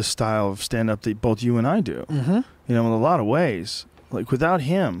godfather of this style of stand-up that both you and I do. Mm-hmm. In a lot of ways. Like, without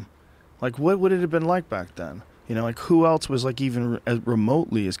him, like, what would it have been like back then? Like, who else was, like, even as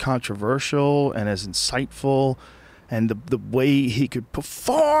remotely as controversial and as insightful, and the way he could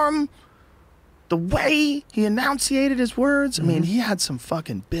perform, the way he enunciated his words. I mean, he had some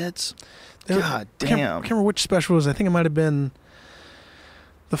fucking bits. God damn. I can't remember which special it was. I think it might have been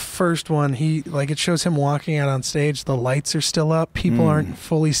the first one. It shows him walking out on stage. The lights are still up. People aren't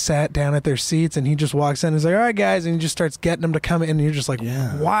fully sat down at their seats, and he just walks in and he's like, all right, guys, and he just starts getting them to come in, and you're just like,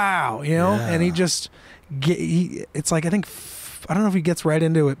 wow, and he just it's like, I don't know if he gets right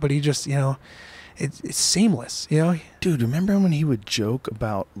into it, but he just, it's seamless, Dude, remember when he would joke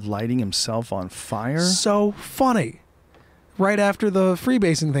about lighting himself on fire? So funny. Right after the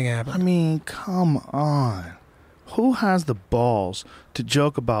freebasing thing happened. I mean, come on. Who has the balls to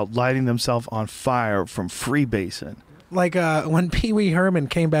joke about lighting themselves on fire from freebasing? Like when Pee Wee Herman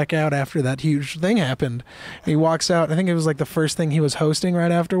came back out after that huge thing happened, he walks out. I think it was like the first thing he was hosting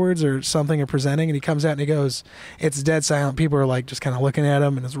right afterwards or something or presenting, and he comes out and he goes, it's dead silent. People are like just kind of looking at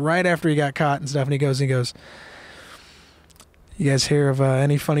him, and it's right after he got caught and stuff, and he goes, you guys hear of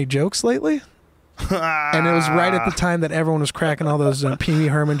any funny jokes lately? And it was right at the time that everyone was cracking all those Pee Wee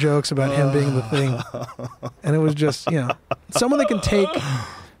Herman jokes about him being the thing. And it was just, someone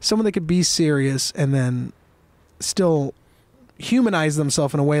that could be serious and then still humanize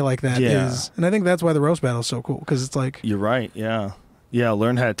themselves in a way like that is. And I think that's why the roast battle is so cool, because it's like. You're right, yeah. Yeah,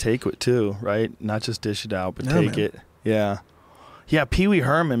 learn how to take it too, right? Not just dish it out, but take it. Yeah. Yeah, Pee Wee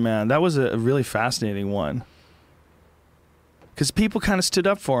Herman, man, that was a really fascinating one. Because people kind of stood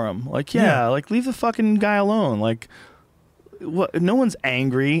up for him. Like, like, leave the fucking guy alone. Like, what? No one's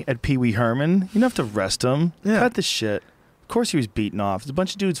angry at Pee Wee Herman. You don't have to arrest him. Yeah. Cut the shit. Of course he was beaten off. There's a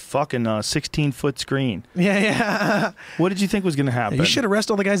bunch of dudes fucking on a 16-foot screen. Yeah. What did you think was going to happen? You should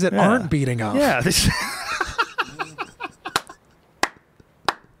arrest all the guys that aren't beating off. Yeah.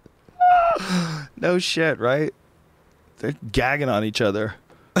 No shit, right? They're gagging on each other.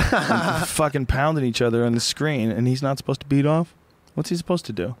 And fucking pounding each other on the screen, and he's not supposed to beat off? What's he supposed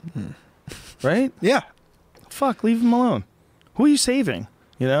to do? Right? Yeah. Fuck, leave him alone. Who are you saving?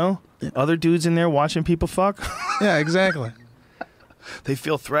 Other dudes in there watching people fuck? Yeah, exactly. They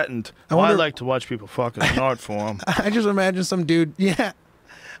feel threatened. I like to watch people fuck. It's an art form. I just imagine some dude,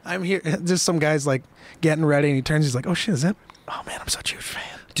 I'm here, just some guy's like getting ready, and he turns, he's like, oh shit, is that? Oh man, I'm such a huge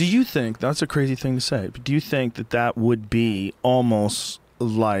fan. Do you think, that's a crazy thing to say, but do you think that would be almost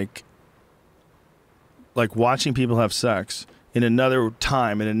like watching people have sex in another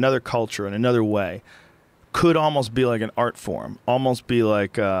time, in another culture, in another way, could almost be like an art form, almost be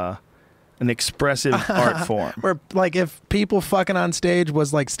like an expressive art form? Where, like, if people fucking on stage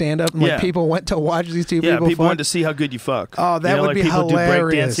was like stand up, and like people went to watch these two people people fuck. wanted to see how good you fuck. Oh, that would like be people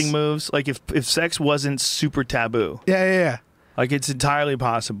hilarious. do breakdancing moves. Like, if sex wasn't super taboo. Yeah. Like, it's entirely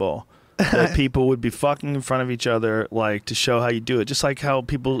possible that people would be fucking in front of each other, like, to show how you do it. Just like how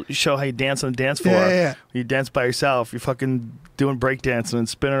people show how you dance on the dance floor. Yeah. You dance by yourself. You're fucking doing breakdancing and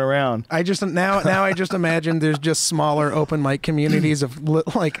spinning around. I just now I just imagine there's just smaller open mic communities of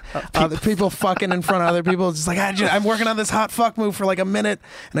other people fucking in front of other people. It's just like, I'm working on this hot fuck move for like a minute,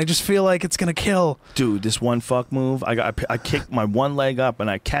 and I just feel like it's gonna kill. Dude, this one fuck move, I kick my one leg up and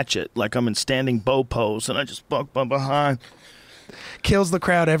I catch it like I'm in standing bow pose, and I just fuck from behind. Kills the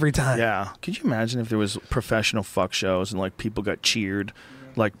crowd every time. Yeah. Could you imagine if there was professional fuck shows and like people got cheered,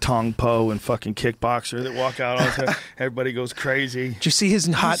 like Tong Po and fucking Kickboxer that walk out on time, everybody goes crazy. Did you see his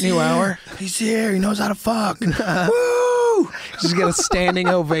hot new hour? He's here. He knows how to fuck. Woo! Just get a standing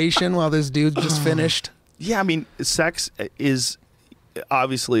ovation while this dude just finished. Yeah, I mean, sex is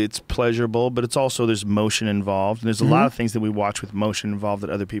obviously it's pleasurable, but it's also there's motion involved, and there's a lot of things that we watch with motion involved that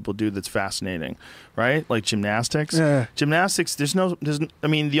other people do that's fascinating, right? Like gymnastics. Yeah. Gymnastics, I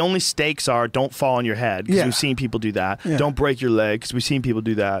mean, the only stakes are don't fall on your head, because we've seen people do that. Yeah. Don't break your leg, because we've seen people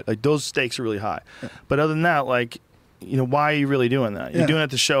do that. Like, those stakes are really high. Yeah. But other than that, like, why are you really doing that? You're doing it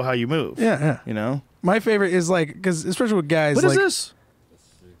to show how you move. Yeah. You know? My favorite is like, because especially with guys, What like, is this?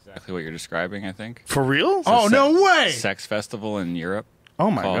 Exactly what you're describing, I think. For real? Oh, no way! Sex festival in Europe. Oh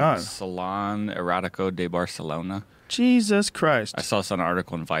my called God. Salon Erotico de Barcelona. Jesus Christ. I saw some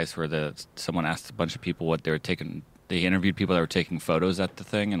article in Vice where someone asked a bunch of people what they were taking. They interviewed people that were taking photos at the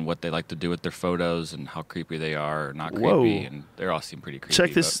thing and what they like to do with their photos and how creepy they are or not creepy. Whoa. And they all seem pretty creepy.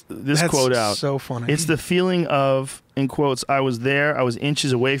 Check this That's quote out. so funny. It's the feeling of, in quotes, I was there, I was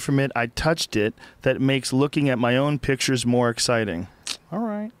inches away from it, I touched it, that makes looking at my own pictures more exciting. All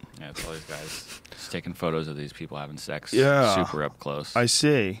right. Yeah, it's all these guys just taking photos of these people having sex super up close. I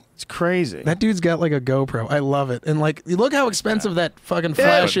see. It's crazy. That dude's got like a GoPro. I love it. And like, look how expensive that fucking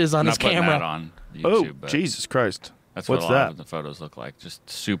flash is on I'm his not putting camera. that on YouTube, Oh, but Jesus Christ. That's What's what a lot that? of the photos look like. Just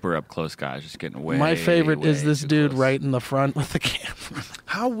super up close guys, just getting way. My favorite is way this too dude close. right in the front with the camera.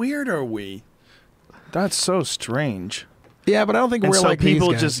 How weird are we? That's so strange. Yeah, but I don't think And we're so like people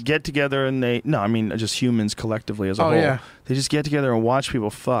these guys. just get together and just humans collectively as a Oh, whole. yeah. They just get together and watch people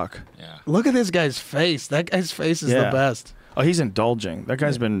fuck. Yeah. Look at this guy's face. That guy's face is Yeah. the best. Oh, he's indulging. That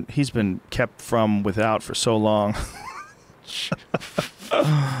guy's he's been kept from without for so long.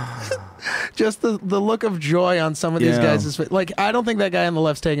 Just the look of joy on some of these Yeah. guys' face. Like, I don't think that guy on the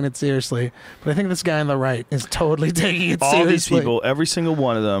left's taking it seriously, but I think this guy on the right is totally taking it All seriously. these people, every single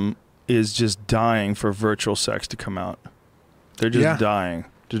one of them is just dying for virtual sex to come out. They're just dying.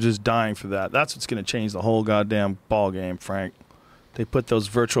 They're just dying for that. That's what's going to change the whole goddamn ball game, Frank. They put those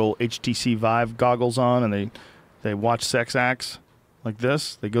virtual HTC Vive goggles on and they watch sex acts like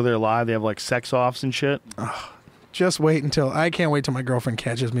this. They go there live. They have like sex offs and shit. Just wait until I can't wait till my girlfriend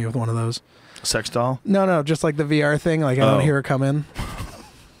catches me with one of those. Sex doll? No, just like the VR thing. Like I don't hear her come in.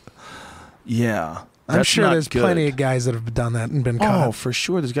 Yeah. I'm That's sure not there's good. plenty of guys that have done that and been Oh, caught. for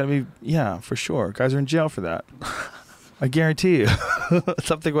sure. There's got to be, for sure. Guys are in jail for that. I guarantee you.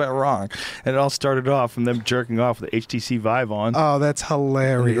 Something went wrong. And it all started off from them jerking off with the HTC Vive on. Oh, that's And the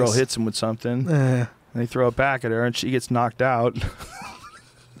hilarious. girl hits him with something. Eh. And they throw it back at her, and she gets knocked out.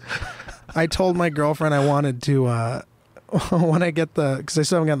 I told my girlfriend I wanted to, when I get because I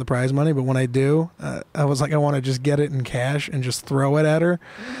still haven't gotten the prize money, but when I do, I was like, I want to just get it in cash and just throw it at her.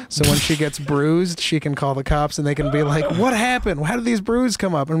 So when she gets bruised, she can call the cops and they can be like, what happened? How did these bruises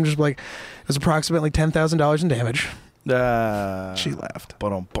come up? And I'm just like, it was approximately $10,000 in damage. She laughed.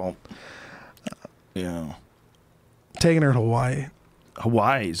 Boom. Yeah. Taking her to Hawaii.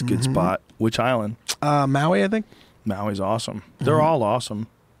 Hawaii's a good spot. Which island? Maui, I think. Maui's awesome. They're all awesome.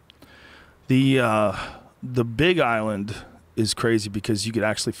 The big island is crazy because you could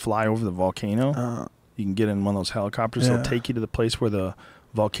actually fly over the volcano. You can get in one of those helicopters. Yeah. They'll take you to the place where the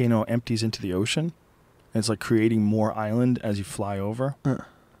volcano empties into the ocean. And it's like creating more island as you fly over. And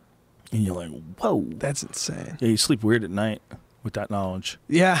you're like, whoa. That's insane. Yeah, you sleep weird at night with that knowledge.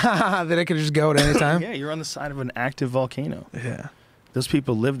 Yeah, that I could just go at any time. Yeah, you're on the side of an active volcano. Yeah. Those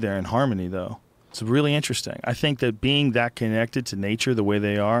people live there in harmony, though. It's really interesting. I think that being that connected to nature the way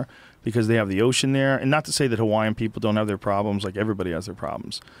they are, because they have the ocean there, and not to say that Hawaiian people don't have their problems, like everybody has their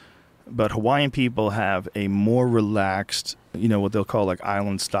problems, but Hawaiian people have a more relaxed, what they'll call like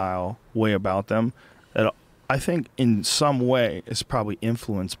island style way about them that I think in some way is probably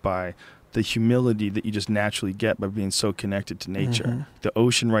influenced by the humility that you just naturally get by being so connected to nature. Mm-hmm. The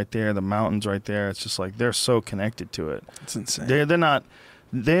ocean right there, the mountains right there, it's just like they're so connected to it. It's insane. They're not.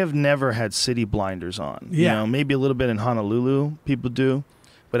 They have never had city blinders on. Yeah. Maybe a little bit in Honolulu, people do,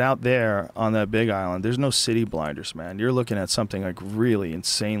 but out there on that big island, there's no city blinders, man. You're looking at something like really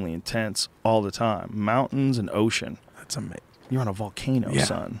insanely intense all the time. Mountains and ocean. That's amazing. You're on a volcano,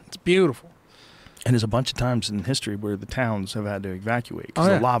 son. It's beautiful. And there's a bunch of times in history where the towns have had to evacuate because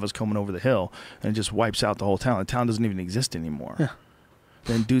Oh, yeah. the lava's coming over the hill and it just wipes out the whole town. The town doesn't even exist anymore. Yeah.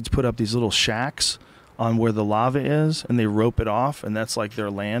 Then dudes put up these little shacks on where the lava is, and they rope it off, and that's like their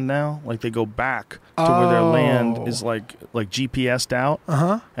land now. Like they go back to where their land is like GPS'd out,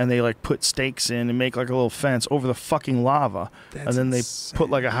 and they like put stakes in and make like a little fence over the fucking lava, and then they put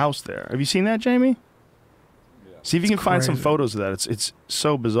like a house there. Have you seen that, Jamie? See if you can find some crazy. photos of that. It's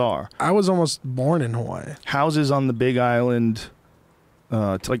so bizarre. I was almost born in Hawaii. Houses on the Big Island,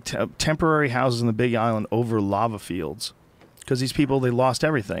 temporary houses on the Big Island over lava fields, because these people, they lost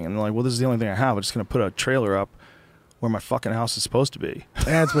everything, and they're like, well, this is the only thing I have. I'm just gonna put a trailer up where my fucking house is supposed to be.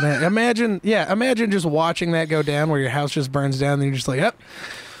 That's what imagine just watching that go down where your house just burns down and you're just like, yep,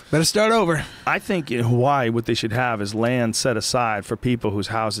 better start over. I think in Hawaii, what they should have is land set aside for people whose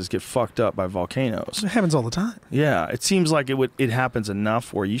houses get fucked up by volcanoes. It happens all the time. Yeah, it seems like it happens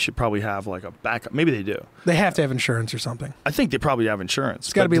enough where you should probably have like a backup. Maybe they do. They have to have insurance or something. I think they probably have insurance.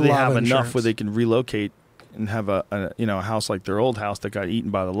 It's gotta but be do they lava have enough insurance. where they can relocate and have a house like their old house that got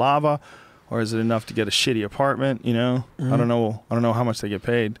eaten by the lava, or is it enough to get a shitty apartment? You know, I don't know. I don't know how much they get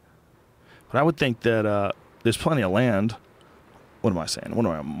paid, but I would think that there's plenty of land. What am I saying? What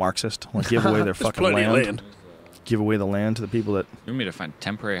am I, a Marxist? Like give away their fucking land. Give away the land to the people that. You want me to find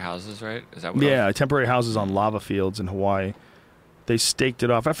temporary houses, right? Is that what? Yeah, temporary houses on lava fields in Hawaii. They staked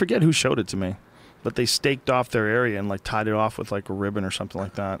it off. I forget who showed it to me, but they staked off their area and like tied it off with like a ribbon or something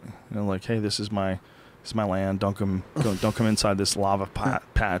like that. You know, like, hey, this is my land. Don't come inside this lava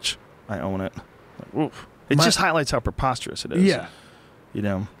patch. I own it. Like, oof. It just highlights how preposterous it is. Yeah, you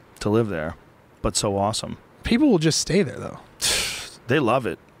know, to live there, but so awesome. People will just stay there though. They love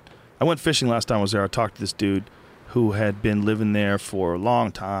it. I went fishing last time I was there. I talked to this dude who had been living there for a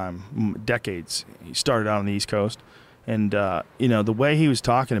long time, decades. He started out on the East Coast. And, you know, the way he was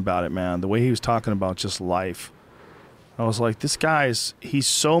talking about it, man, the way he was talking about just life, I was like, this guy's, he's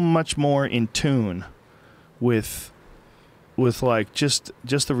so much more in tune with like, just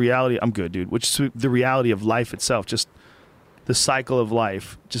the reality. I'm good, dude. Which is the reality of life itself, just the cycle of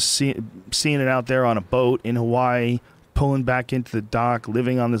life, just seeing it out there on a boat in Hawaii, pulling back into the dock,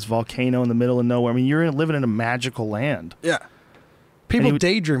 living on this volcano in the middle of nowhere. I mean, you're living in a magical land. Yeah. People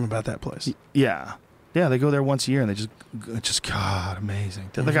daydream about that place. Yeah. Yeah, they go there once a year and they just God, amazing.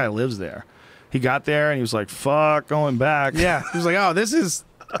 The other guy lives there. He got there and he was like, fuck going back. Yeah. He was like, oh,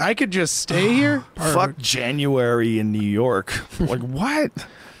 I could just stay here? Fuck January in New York. Like, what?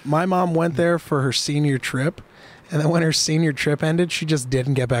 My mom went there for her senior trip. And then when her senior trip ended, she just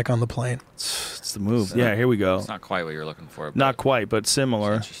didn't get back on the plane. It's the move. Yeah, here we go. It's not quite what you're looking for. Not quite, but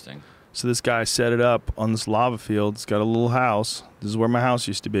similar. Interesting. So this guy set it up on this lava field. It's got a little house. This is where my house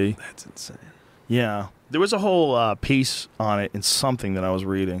used to be. That's insane. Yeah. There was a whole piece on it in something that I was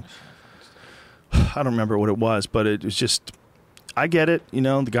reading. I don't remember what it was, but it was just, I get it. You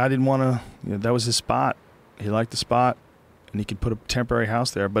know, the guy didn't want to, you know, that was his spot. He liked the spot, and he could put a temporary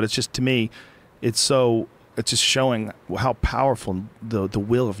house there. But it's just, to me, it's just showing how powerful the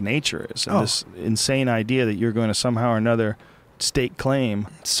will of nature is. And this insane idea that you're going to somehow or another stake claim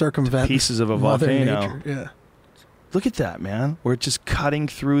circumvent pieces of a Mother volcano. Nature. Yeah. Look at that, man. We're just cutting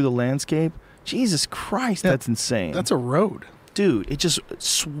through the landscape. Jesus Christ, that's insane. That's a road. Dude, it just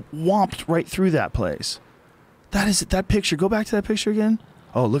swamped right through that place. That picture. Go back to that picture again.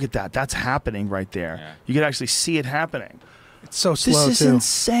 Oh, look at that. That's happening right there. Yeah. You could actually see it happening. It's so slow, This is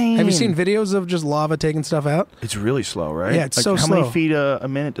insane. Have you seen videos of just lava taking stuff out? It's really slow, right? Yeah, it's like so how slow. How many feet a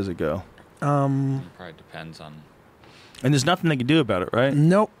minute does it go? Probably depends on. And there's nothing they can do about it, right?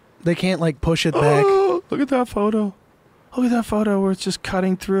 Nope. They can't, like, push it back. Look at that photo. Look at that photo where it's just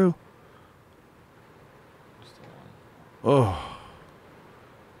cutting through. Oh.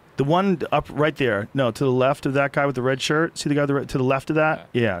 The one up right there. No, to the left of that guy with the red shirt. See the guy to the left of that?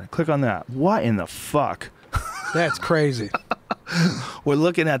 Yeah. Click on that. What in the fuck? That's crazy. We're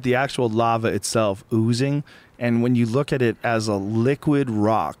looking at the actual lava itself oozing, and when you look at it as a liquid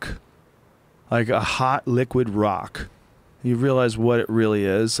rock, like a hot liquid rock, you realize what it really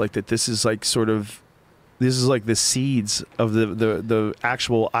is. Like that this is like this is like the seeds of the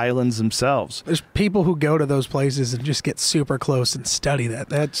actual islands themselves. There's people who go to those places and just get super close and study that.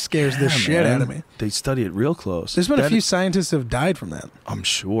 That scares the shit out of me. They study it real close. There's been a few scientists who have died from that. I'm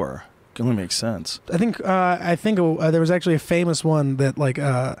sure. It only makes sense. I think there was actually a famous one that like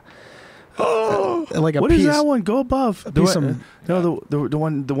like a what piece. is that one? Go above.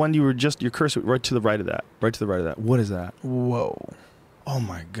 The one you were just your cursor right to the right of that. Right to the right of that. What is that? Whoa. Oh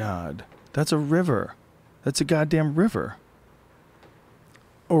my God. That's a river. That's a goddamn river.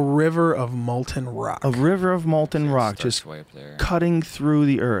 A river of molten rock. A river of molten rock just way up there. Cutting through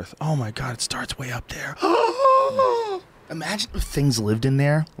the earth. Oh my God, it starts way up there. Imagine if things lived in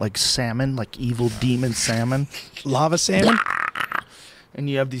there, like salmon, like evil demon salmon. Lava salmon? And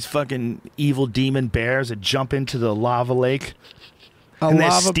you have these fucking evil demon bears that jump into the lava lake. And they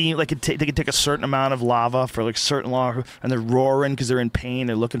steam, like they can take a certain amount of lava for like certain lava, and they're roaring because they're in pain.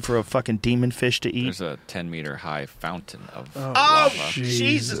 They're looking for a fucking demon fish to eat. There's a 10-meter high fountain of lava. Oh,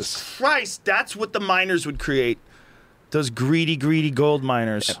 Jesus Christ! That's what the miners would create. Those greedy gold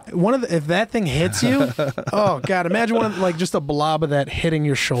miners. If that thing hits you, oh God! Imagine like just a blob of that hitting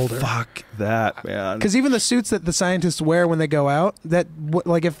your shoulder. Fuck that, man. Because even the suits that the scientists wear when they go out,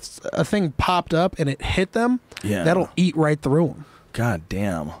 like if a thing popped up and it hit them, that'll eat right through them. God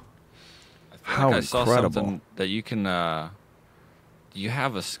damn! How I saw something that you can. You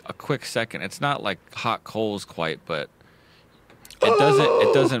have a quick second. It's not like hot coals quite, but.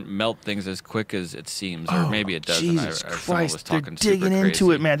 It doesn't melt things as quick as it seems, or maybe it doesn't. Jesus Christ, they're digging into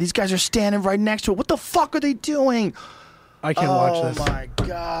it, man. These guys are standing right next to it. What the fuck are they doing? I can't watch this. Oh my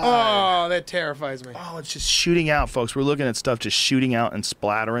god. Oh, that terrifies me. Oh, it's just shooting out, folks. We're looking at stuff just shooting out and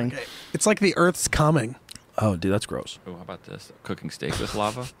splattering. It's like the Earth's coming. Oh, dude, that's gross. Oh, how about this? Cooking steak with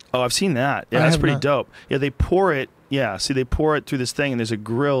lava? Oh, I've seen that. Yeah, I that's have pretty not. dope. Yeah, they pour it. Yeah, see, they pour it through this thing, and there's a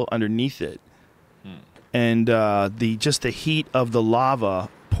grill underneath it, and the heat of the lava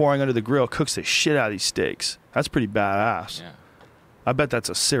pouring under the grill cooks the shit out of these steaks. That's pretty badass. Yeah. I bet that's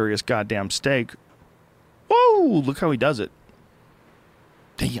a serious goddamn steak. Whoa! Look how he does it.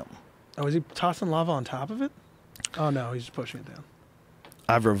 Damn. Oh, is he tossing lava on top of it? Oh no, he's just pushing it down.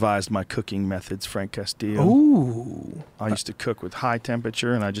 I've revised my cooking methods, Frank Castillo. Ooh. I used to cook with high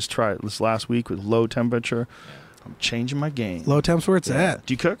temperature, and I just tried it this last week with low temperature. I'm changing my game. Low temp's where it's at.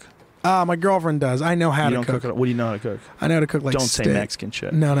 Do you cook? My girlfriend does. I know how You to don't cook. cook. What do you know how to cook? I know how to cook like Don't steak. say Mexican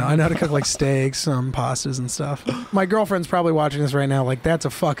shit. No, I know how to cook like steaks, some pastas and stuff. My girlfriend's probably watching this right now like, that's a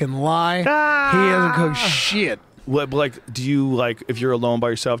fucking lie. He doesn't cook shit. What, like, do you, like, if you're alone by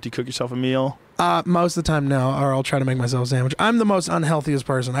yourself, do you cook yourself a meal? Most of the time, no, or I'll try to make myself a sandwich. I'm the most unhealthiest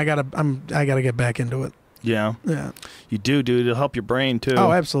person. I gotta get back into it. Yeah. Yeah. You do, dude. It'll help your brain, too.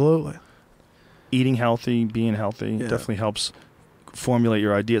 Oh, absolutely. Eating healthy, being healthy Yeah. definitely helps formulate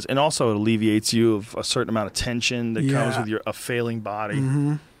your ideas. And also it alleviates you of a certain amount of tension that comes with a failing body.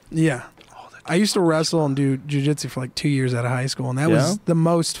 Mm-hmm. Yeah. I used to wrestle and do jiu-jitsu for like 2 years out of high school, and that was the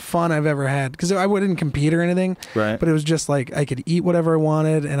most fun I've ever had because I wouldn't compete or anything, Right. but it was just like I could eat whatever I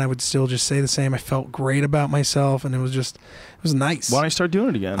wanted, and I would still just say the same. I felt great about myself, and it was nice. Why don't you start doing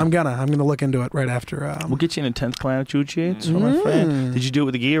it again? I'm gonna look into it right after. We'll get you in a 10th Planet Jiu-Jitsu, my friend. Did you do it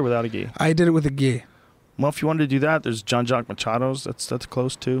with a gi or without a gi? I did it with a gi. Well, if you wanted to do that, there's John Jock Machado's. That's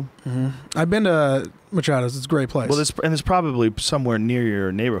close too. I've been to Machado's. It's a great place. Well, there's probably somewhere near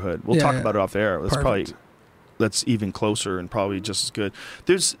your neighborhood. We'll talk about it off the air. That's even closer and probably just as good.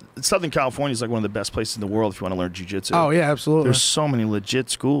 There's Southern California is like one of the best places in the world if you want to learn jiu-jitsu. Oh yeah, absolutely. There's so many legit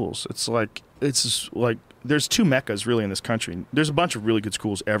schools. It's like there's two meccas really in this country. There's a bunch of really good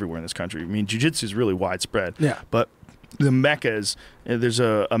schools everywhere in this country. I mean, jiu-jitsu is really widespread. Yeah. But the meccas, there's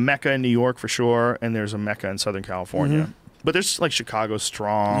a mecca in New York for sure, and there's a mecca in Southern California. But there's like Chicago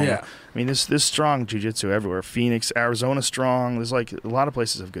strong. Yeah. I mean, there's strong jiu-jitsu everywhere. Phoenix, Arizona strong. There's like a lot of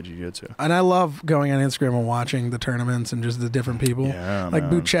places have good jiu-jitsu. And I love going on Instagram and watching the tournaments and just the different people. Yeah, like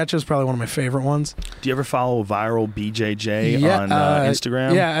man. Buchecha is probably one of my favorite ones. Do you ever follow Viral BJJ on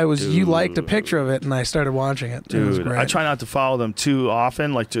Instagram? Yeah, you liked a Dude. picture of it, and I started watching it. It was Dude, great. I try not to follow them too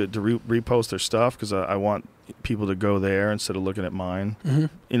often, like to repost their stuff because I want people to go there instead of looking at mine.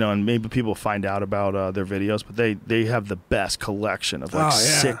 You know, and maybe people find out about their videos, but they have the best collection of like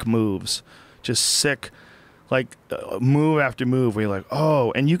sick moves, just sick, like move after move where you're like,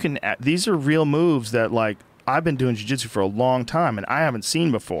 oh, and you can. These are real moves that like I've been doing jiu-jitsu for a long time and I haven't seen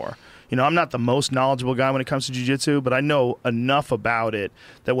before. You know, I'm not the most knowledgeable guy when it comes to jiu-jitsu, but I know enough about it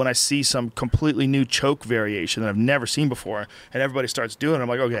that when I see some completely new choke variation that I've never seen before and everybody starts doing it, I'm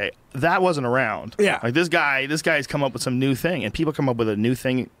like, okay, that wasn't around. Yeah. Like this guy's come up with some new thing, and people come up with a new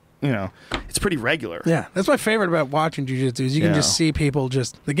thing, you know, it's pretty regular. Yeah, that's my favorite about watching jiu-jitsu is you can just see people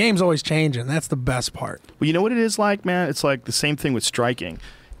the game's always changing. That's the best part. Well, you know what it is like, man? It's like the same thing with striking.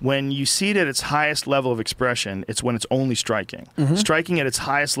 When you see it at its highest level of expression, it's when it's only striking. Striking at its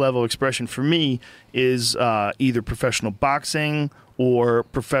highest level of expression for me is either professional boxing or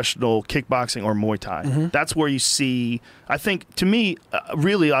professional kickboxing or Muay Thai. That's where you see, I think, to me,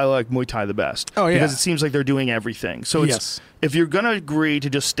 really I like Muay Thai the best. Oh, yeah. Because it seems like they're doing everything. So if you're going to agree to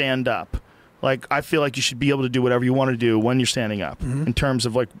just stand up, like I feel like you should be able to do whatever you want to do when you're standing up in terms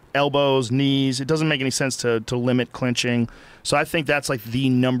of like elbows, knees. It doesn't make any sense to limit clinching. So I think that's like the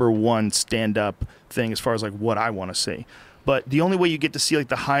number one stand-up thing as far as like what I want to see. But the only way you get to see like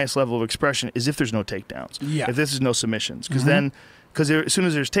the highest level of expression is if there's no takedowns. Yeah. If this is no submissions. Because as soon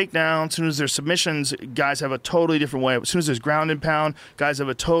as there's takedowns, as soon as there's submissions, guys have a totally different way. As soon as there's ground and pound, guys have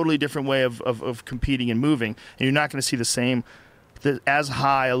a totally different way of competing and moving. And you're not going to see the same, as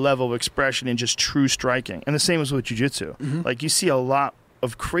high a level of expression in just true striking. And the same is with jiu-jitsu. Like you see a lot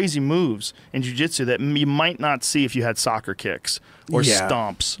of crazy moves in jiu-jitsu that you might not see if you had soccer kicks or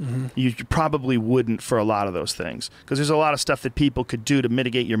stomps. You probably wouldn't for a lot of those things because there's a lot of stuff that people could do to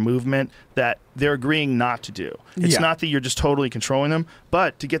mitigate your movement that they're agreeing not to do. It's not that you're just totally controlling them,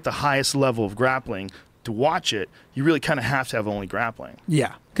 but to get the highest level of grappling, to watch it, you really kind of have to have only grappling.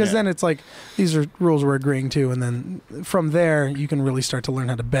 Yeah, because then it's like these are rules we're agreeing to, and then from there you can really start to learn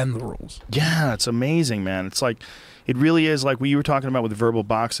how to bend the rules. Yeah, it's amazing, man. It's like, it really is like what you were talking about with verbal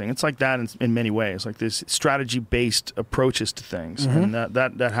boxing. It's like that in many ways, like this strategy-based approaches to things. And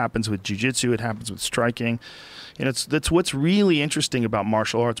that happens with jiu-jitsu, it happens with striking. And that's what's really interesting about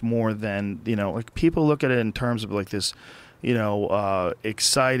martial arts more than, you know, like people look at it in terms of like this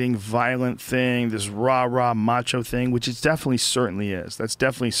exciting, violent thing, this rah-rah macho thing, which it definitely certainly is. That's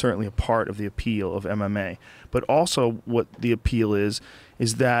definitely certainly a part of the appeal of MMA. But also what the appeal is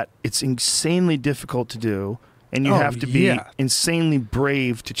that it's insanely difficult to do, and you have to be insanely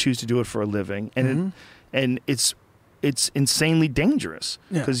brave to choose to do it for a living. And it's insanely dangerous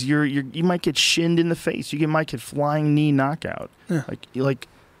because you might get shinned in the face. You might get flying knee knockout. Yeah. Like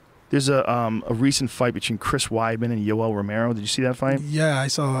there's a recent fight between Chris Weidman and Yoel Romero. Did you see that fight? Yeah, I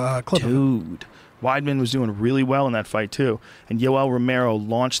saw a clip of it. Dude, Weidman was doing really well in that fight too, and Yoel Romero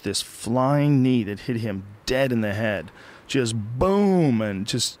launched this flying knee that hit him dead in the head, just boom, and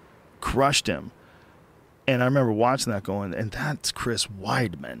just crushed him. And I remember watching that going, and that's Chris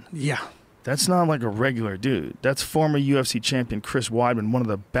Weidman. Yeah. That's not like a regular dude. That's former UFC champion Chris Weidman, one of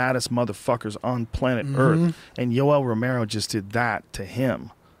the baddest motherfuckers on planet Earth. And Yoel Romero just did that to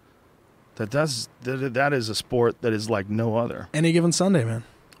him. That is a sport that is like no other. Any given Sunday, man.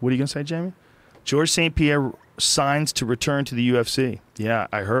 What are you going to say, Jamie? George St. Pierre signs to return to the UFC. Yeah,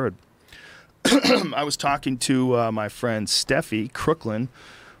 I heard. I was talking to my friend Steffi Crooklyn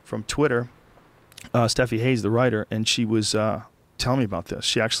from Twitter, Steffi Hayes, the writer, and she was telling me about this.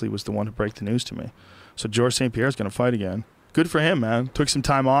 She actually was the one to break the news to me. So George St. Pierre is going to fight again. Good for him, man. Took some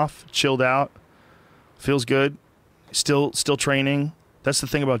time off, chilled out, feels good, still training. That's the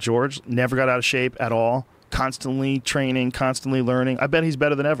thing about George. Never got out of shape at all. Constantly training, constantly learning. I bet he's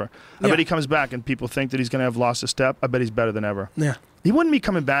better than ever. I bet he comes back and people think that he's going to have lost a step. I bet he's better than ever. Yeah. He wouldn't be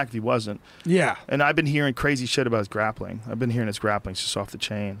coming back if he wasn't. Yeah. And I've been hearing crazy shit about his grappling. I've been hearing his grappling's just off the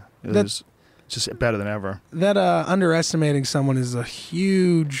chain. It's just better than ever. That underestimating someone is a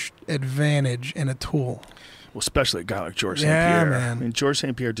huge advantage and a tool. Well, especially a guy like George St. Pierre. Man. I mean, George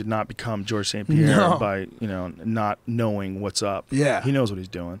St. Pierre did not become George St. Pierre by, not knowing what's up. Yeah. He knows what he's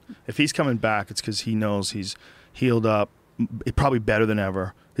doing. If he's coming back, it's because he knows he's healed up, probably better than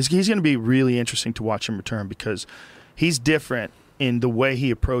ever. He's going to be really interesting to watch him return because he's different in the way he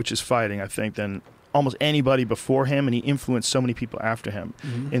approaches fighting, I think, than almost anybody before him, and he influenced so many people after him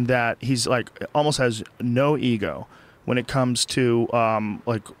in that he's like almost has no ego when it comes to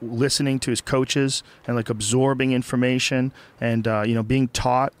like listening to his coaches and like absorbing information and being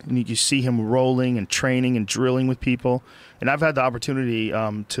taught. And you see him rolling and training and drilling with people. And I've had the opportunity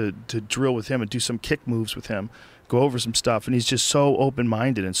to drill with him and do some kick moves with him, go over some stuff. And he's just so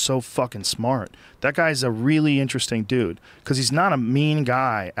open-minded and so fucking smart. That guy's a really interesting dude because he's not a mean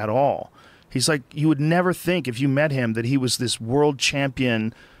guy at all. He's like, you would never think if you met him that he was this world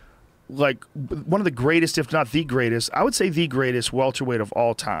champion, like one of the greatest, if not the greatest, I would say the greatest welterweight of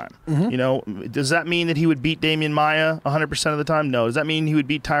all time. Does that mean that he would beat Damian Maia 100% of the time? No. Does that mean he would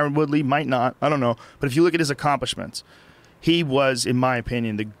beat Tyron Woodley? Might not. I don't know. But if you look at his accomplishments, he was, in my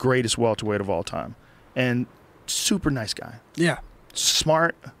opinion, the greatest welterweight of all time. And super nice guy. Yeah.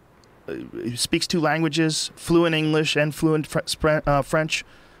 Smart. He speaks 2 languages, fluent English and fluent French.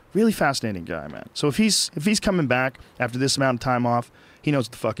 Really fascinating guy, man. So if he's coming back after this amount of time off, he knows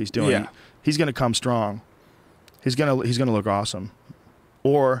what the fuck he's doing. Yeah. He's gonna come strong. He's gonna look awesome.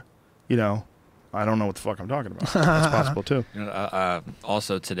 Or, I don't know what the fuck I'm talking about. That's possible too.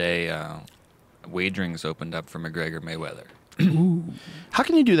 Also today, wagering's opened up for McGregor Mayweather. Ooh. How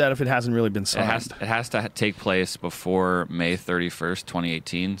can you do that if it hasn't really been signed? It has to take place before May 31st,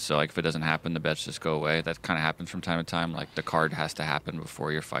 2018. So, like, if it doesn't happen, the bets just go away. That kind of happens from time to time. Like, the card has to happen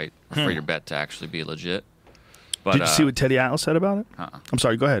before your fight, for your bet to actually be legit. But, did you see what Teddy Atlas said about it? I'm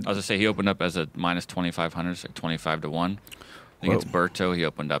sorry, go ahead. I was going to say, he opened up as a minus 2,500, so 25 to 1. I think it's Berto. He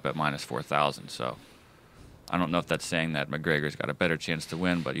opened up at minus 4,000. So, I don't know if that's saying that McGregor's got a better chance to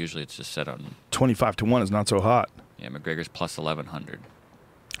win, but usually it's just set on 25 to 1 is not so hot. Yeah, McGregor's plus 1,100.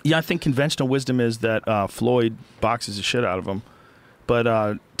 Yeah, I think conventional wisdom is that Floyd boxes the shit out of him.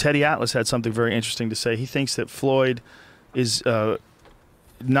 But Teddy Atlas had something very interesting to say. He thinks that Floyd is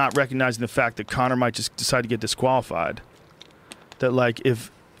not recognizing the fact that Conor might just decide to get disqualified. That, like, if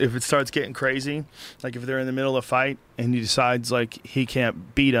it starts getting crazy, like if they're in the middle of a fight and he decides, like, he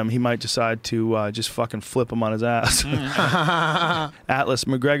can't beat him, he might decide to just fucking flip him on his ass. Atlas,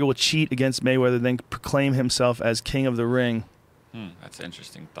 McGregor will cheat against Mayweather, then proclaim himself as king of the ring. That's an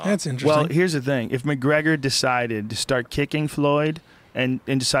interesting thought. That's interesting. Well, here's the thing. If McGregor decided to start kicking Floyd and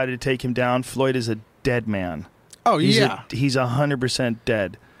decided to take him down, Floyd is a dead man. Oh, He's yeah. He's 100%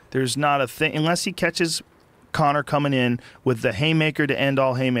 dead. There's not a thing, unless he catches Conor coming in with the haymaker to end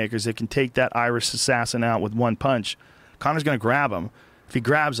all haymakers that can take that Irish assassin out with one punch. Conor's going to grab him. If he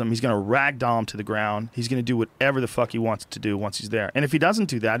grabs him, he's going to ragdoll him to the ground. He's going to do whatever the fuck he wants to do once he's there. And if he doesn't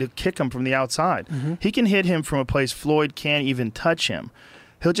do that, he'll kick him from the outside. He can hit him from a place Floyd can't even touch him.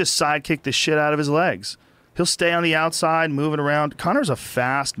 He'll just sidekick the shit out of his legs. He'll stay on the outside, moving around. Conor's a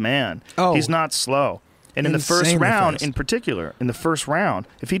fast man. Oh. He's not slow. And in the first Insanely round, fast. in particular,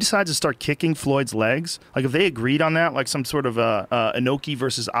 if he decides to start kicking Floyd's legs, like if they agreed on that, like some sort of Inoki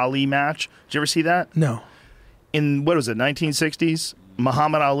versus Ali match. Did you ever see that? No. In, what was it, 1960s?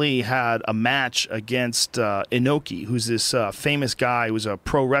 Muhammad Ali had a match against Inoki, who's this famous guy who was a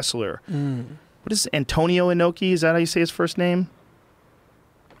pro wrestler. What is Antonio Inoki? Is that how you say his first name?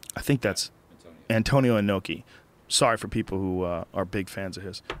 I think that's Antonio Inoki. Sorry for people who are big fans of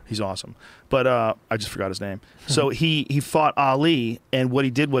his. He's awesome. But I just forgot his name. So he fought Ali, and what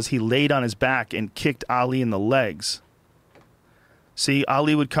he did was he laid on his back and kicked Ali in the legs. See,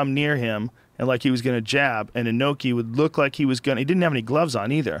 Ali would come near him, and like he was going to jab, and Inoki would look like he was going to... He didn't have any gloves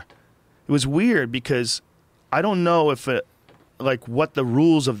on either. It was weird because I don't know if what the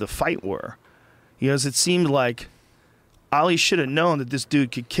rules of the fight were. Because it seemed like Ali should have known that this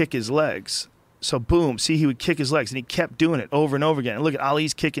dude could kick his legs. So boom, see, he would kick his legs, and he kept doing it over and over again. And look at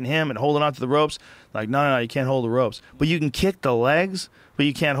Ali's kicking him and holding on to the ropes. Like, no, you can't hold the ropes. But you can kick the legs, but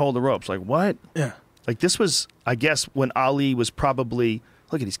you can't hold the ropes. Like, what? Yeah. Like, this was, I guess, when Ali was probably...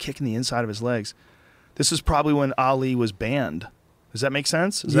 Look at, he's kicking the inside of his legs. This is probably when Ali was banned. Does that make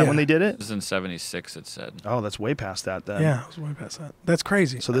sense? Is that when they did it? This is in 76, it said. Oh, that's way past that then. Yeah, it was way past that. That's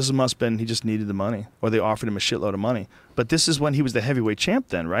crazy. So this must have been, he just needed the money. Or they offered him a shitload of money. But this is when he was the heavyweight champ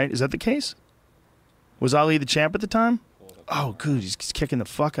then, right? Is that the case? Was Ali the champ at the time? Oh, good. He's kicking the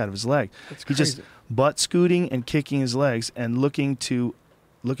fuck out of his leg. That's He's crazy. just butt scooting and kicking his legs and looking to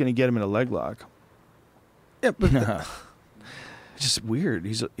get him in a leg lock. Yeah, but It's just weird.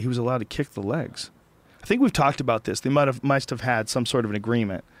 He was allowed to kick the legs. I think we've talked about this. They must have had some sort of an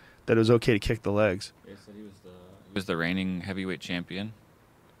agreement that it was okay to kick the legs. They said he was the reigning heavyweight champion.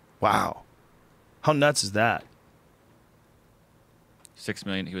 Wow. How nuts is that? $6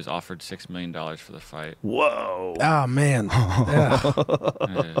 million. He was offered $6 million for the fight. Whoa. oh man, yeah.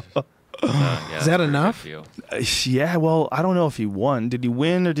 Yeah, Is that enough? Yeah, well, I don't know if he won. Did he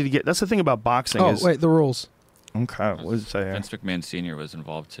win or did he get... That's the thing about boxing. Oh wait, the rules. Okay, what does it say here? Vince McMahon Sr. was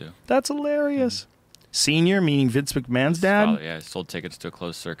involved too. That's hilarious. Senior, meaning Vince McMahon's dad? Father, yeah, sold tickets to a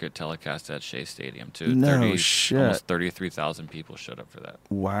closed circuit telecast at Shea Stadium too. No shit. Almost 33,000 people showed up for that.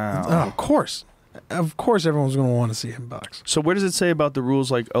 Wow. Oh, of course. Of course, everyone's going to want to see him box. So where does it say about the rules?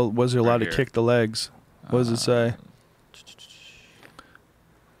 Like, oh, was he allowed to Right here. kick the legs? What does it say?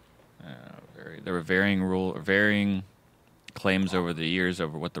 There were varying claims over the years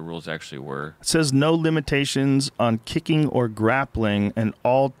over what the rules actually were. It says no limitations on kicking or grappling, and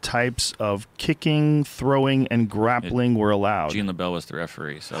all types of kicking, throwing, and grappling were allowed. Gene LaBelle was the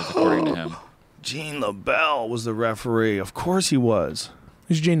referee, so that was according to him. Gene LaBelle was the referee. Of course he was.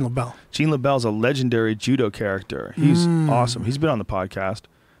 Who's Gene LaBelle? Gene LaBelle's a legendary judo character. He's awesome. He's been on the podcast.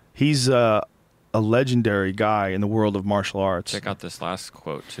 He's a legendary guy in the world of martial arts. Check out this last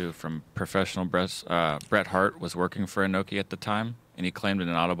quote, too, from professional Bret Hart was working for Inoki at the time, and he claimed in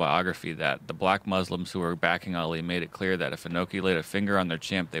an autobiography that the black Muslims who were backing Ali made it clear that if Inoki laid a finger on their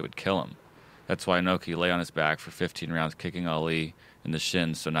champ, they would kill him. That's why Inoki lay on his back for 15 rounds, kicking Ali in the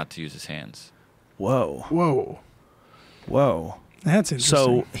shins so not to use his hands. Whoa. Whoa. That's interesting.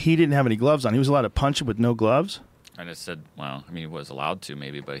 So he didn't have any gloves on. He was allowed to punch him with no gloves? I just said, well, I mean, he was allowed to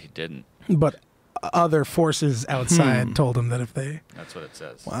maybe, but he didn't. But other forces outside told him that if they... That's what it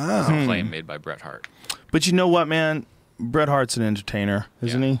says. Wow. It's a claim made by Bret Hart. But you know what, man? Bret Hart's an entertainer,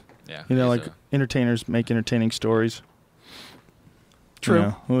 isn't he? Yeah. You know, he's like entertainers make entertaining stories. True. You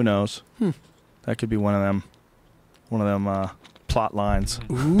know, who knows? That could be one of them plot lines.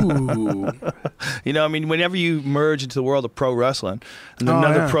 Ooh. You know, I mean, whenever you merge into the world of pro wrestling, and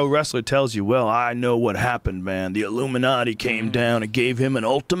another pro wrestler tells you, well, I know what happened, man. The Illuminati came down and gave him an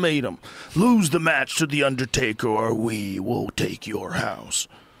ultimatum. Lose the match to The Undertaker or we will take your house.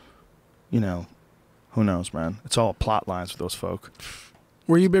 You know, who knows, man? It's all plot lines for those folk.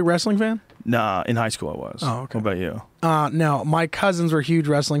 Were you a big wrestling fan? Nah, in high school I was. Oh, okay. What about you? No, my cousins were huge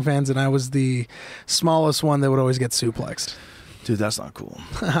wrestling fans, and I was the smallest one that would always get suplexed. Dude, that's not cool.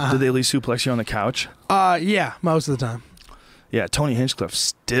 Did they at least suplex you on the couch? Yeah, most of the time. Yeah, Tony Hinchcliffe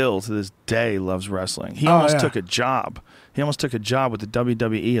still to this day loves wrestling. He almost took a job. He almost took a job with the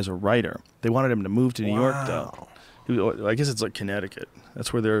WWE as a writer. They wanted him to move to New York, though. I guess it's like Connecticut.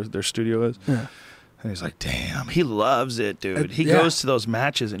 That's where their studio is. Yeah. And he's like, damn, he loves it, dude. He goes to those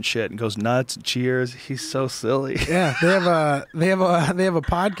matches and shit and goes nuts and cheers. He's so silly. Yeah, they have a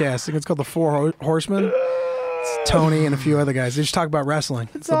podcast. I think it's called The Four Horsemen. It's Tony and a few other guys. They just talk about wrestling.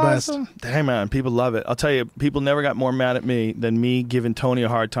 It's the awesome. best. Damn, man, people love it. I'll tell you, people never got more mad at me than me giving Tony a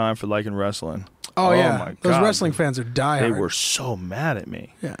hard time for liking wrestling. Oh yeah, my those God. wrestling fans are diehard. They were so mad at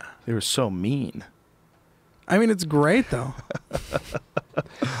me. Yeah, they were so mean. I mean, it's great though.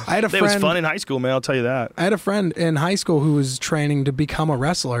 I had a It friend. was fun in high school, man. I'll tell you that. I had a friend in high school who was training to become a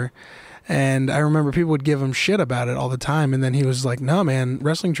wrestler. And I remember people would give him shit about it all the time. And then he was like, no, man,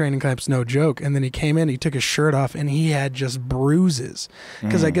 wrestling training camp's no joke. And then he came in, he took his shirt off, and he had just bruises.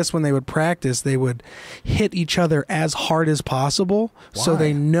 Because I guess when they would practice, they would hit each other as hard as possible. So Why?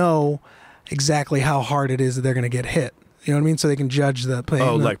 they know exactly how hard it is that they're going to get hit. You know what I mean? So they can judge the play.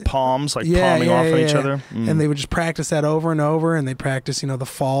 Oh, like palms, like palming off on each other. And they would just practice that over and over, and they practice, the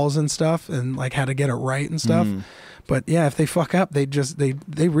falls and stuff, and like how to get it right and stuff. But yeah, if they fuck up, they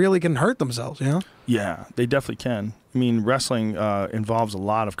really can hurt themselves. Yeah, they definitely can. I mean, wrestling involves a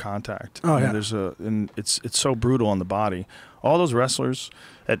lot of contact. Oh, You know, yeah. and it's so brutal on the body. All those wrestlers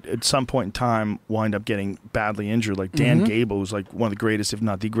at some point in time wind up getting badly injured. Like Dan Gable, who's like one of the greatest, if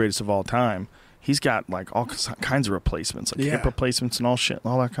not the greatest of all time. He's got like all kinds of replacements, like hip replacements and all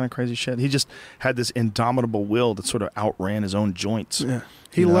that kind of crazy shit. He just had this indomitable will that sort of outran his own joints. Yeah,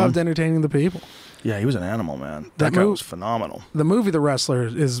 he loved entertaining the people. Yeah, he was an animal, man. That guy was phenomenal. The movie The Wrestler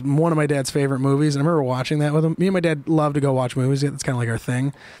is one of my dad's favorite movies, and I remember watching that with him. Me and my dad love to go watch movies. It's kind of like our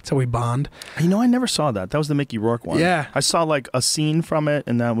thing. That's how we bond. I never saw that. That was the Mickey Rourke one. Yeah. I saw like a scene from it,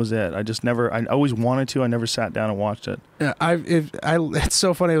 and that was it. I always wanted to. I never sat down and watched it. Yeah, it's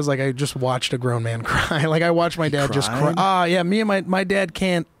so funny. It was like I just watched a grown man cry. Like I watched my dad just cry. cried? Yeah, me and my dad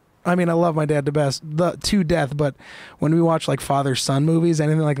can't. I mean, I love my dad to death, but when we watch like father-son movies,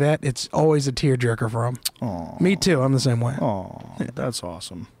 anything like that, it's always a tearjerker for him. Aw. Me too. I'm the same way. Oh, that's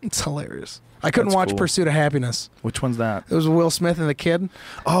awesome. It's hilarious. I couldn't That's watch cool. Pursuit of Happiness. Which one's that? It was Will Smith and the kid.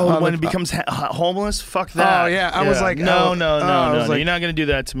 Oh, when the- it becomes homeless? Fuck that. Oh, yeah. I was like, no, oh, no, no, I no, was no. like- You're not going to do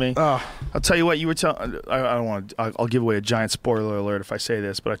that to me. Oh, I'll tell you what, you were telling. I don't want to. I'll give away a giant spoiler alert if I say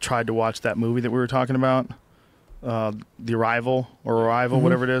this, but I tried to watch that movie that we were talking about. The Arrival,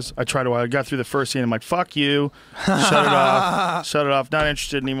 whatever it is. I got through the first scene. I'm like, fuck you. Shut it off. Not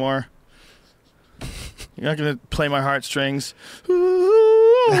interested anymore. You're not going to play my heartstrings. Now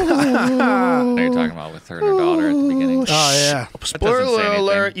you're talking about with her and her daughter at the beginning. oh yeah. Spoiler anything.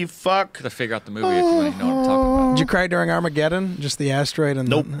 alert, you fuck. To figure out the movie if you want to know what I'm talking about. Did you cry during Armageddon? Just the asteroid and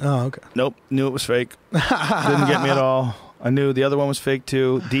Nope. Oh, okay. Nope, knew it was fake. Didn't get me at all. I knew the other one was fake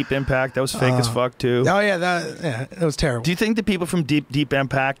too. Deep Impact, that was fake as fuck too. Oh yeah, that was terrible. Do you think the people from Deep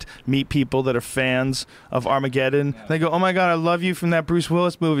Impact meet people that are fans of Armageddon? They go, "Oh my god, I love you from that Bruce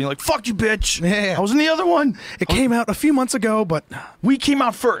Willis movie." You're like, "Fuck you, bitch." Yeah. I was in the other one. It came out a few months ago, but We came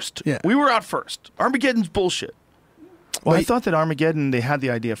out first. Yeah. We were out first. Armageddon's bullshit. Well, I thought that Armageddon, they had the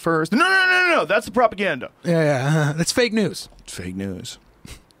idea first. No. That's the propaganda. yeah, that's fake news. It's fake news.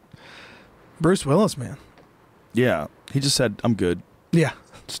 Bruce Willis, man. Yeah. He just said, "I'm good. Yeah.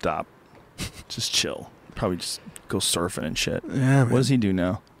 Stop. Just chill. Probably just go surfing and shit." Yeah, man. What does he do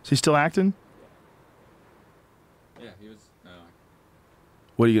now? Is he still acting? Yeah, he was. No,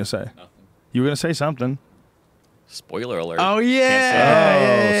 What are you going to say? nothing. You were going to say something. Spoiler alert. Oh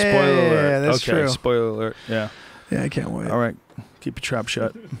yeah. Oh, spoiler alert. Yeah, that's okay, true. spoiler alert. Yeah. Yeah, I can't wait. All right. Keep your trap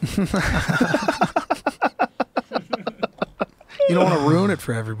shut. You don't want to ruin it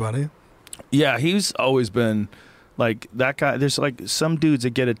for everybody. Yeah, he's always been like that guy. There's like some dudes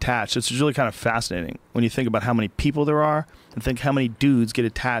that get attached. It's really kind of fascinating when you think about how many people there are and think how many dudes get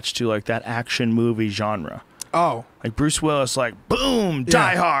attached to like that action movie genre. Oh. Like Bruce Willis, like boom, Yeah.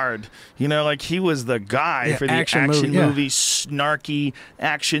 Die Hard. You know, like he was the guy Yeah, for the action action movie, movie, snarky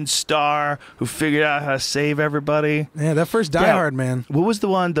action star who figured out how to save everybody. Yeah, that first Die Yeah. Hard, man. What was the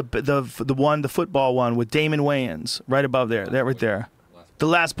one, the football one with Damon Wayans right above there, that right there. The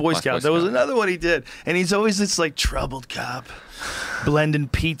Last Boy Last Scout. Boy That was Scout. another one he did. And he's always this like troubled cop, blending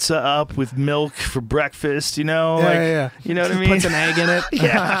pizza up with milk for breakfast, you know? Yeah, like, yeah. You know what I mean? Puts an egg in it.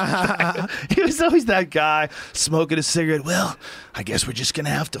 Yeah. He was always that guy smoking a cigarette. Well, I guess we're just going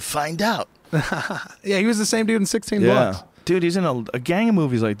to have to find out. Yeah, he was the same dude in 16 Blocks. Dude, he's in a gang of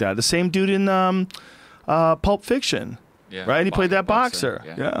movies like that. The same dude in Pulp Fiction. Yeah, Right? He played that boxer.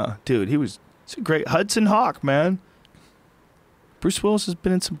 Yeah. Yeah. Dude, he's a great Hudson Hawk, man. Bruce Willis has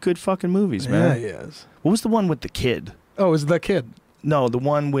been in some good fucking movies, Yeah, man. he is. What was the one with the kid? Oh, it was the kid. No, the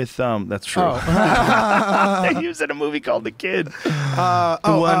one with that's true. Oh. He was in a movie called The Kid. The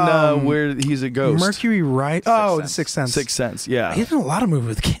one where he's a ghost. Mercury Right. Oh, The Sense. Sixth Sense. Sixth Sense. Yeah, He's in a lot of movies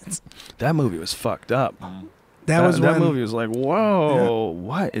with kids. that movie was fucked up. That was that when movie was like, whoa,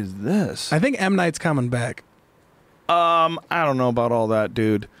 what is this? I think M. Night's coming back. I don't know about all that,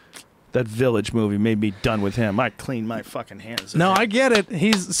 dude. That Village movie made me done with him. I cleaned my fucking hands. No, I get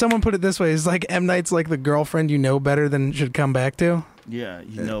it. Someone put it this way. It's like M. Night's like the girlfriend you know better than should come back to. Yeah,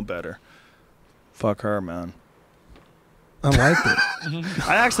 you know better. Fuck her, man. I liked it.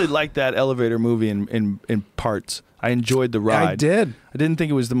 I actually liked that elevator movie in parts. I enjoyed the ride. I did. I didn't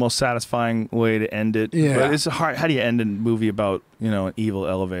think it was the most satisfying way to end it. Yeah. But it's hard. How do you end a movie about, an evil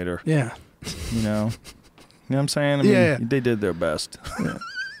elevator? Yeah. You know what I'm saying? I mean, Yeah. they did their best.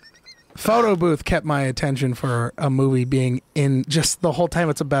 Photo booth kept my attention for a movie being in just the whole time.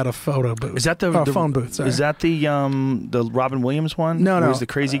 It's about a photo booth. Is that the phone booth? Sorry. Is that the Robin Williams one? No, no. Who's the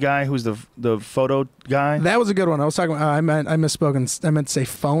crazy guy? Who's the photo guy? That was a good one. I was talking about. I misspoken. I meant to say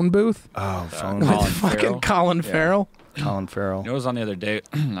phone booth. Oh, phone. With Colin fucking Farrell. Colin Yeah. Farrell. Colin Farrell. It was on the other day.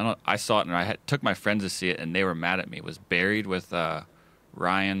 I saw it, and I took my friends to see it, and they were mad at me. It was Buried with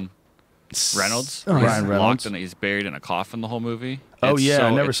Ryan Reynolds. Oh, He's Ryan Reynolds. locked and he's buried in a coffin the whole movie. Oh, yeah, I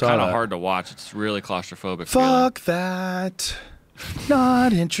never it's saw kind that. of hard to watch. It's really claustrophobic. Fuck that.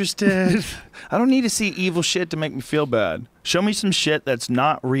 Not interested. I don't need to see evil shit to make me feel bad. Show me some shit that's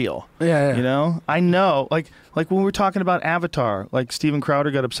not real. Yeah. You know? I know. Like when we were talking about Avatar, like Steven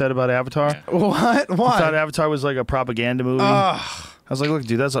Crowder got upset about Avatar. Yeah. What? He Why? thought Avatar was like a propaganda movie. I was like, look,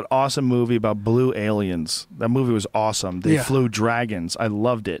 dude, that's an awesome movie about blue aliens. That movie was awesome. They Yeah. flew dragons. I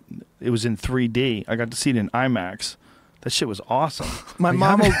loved it. It was in 3D. I got to see it in IMAX. That shit was awesome. My Like,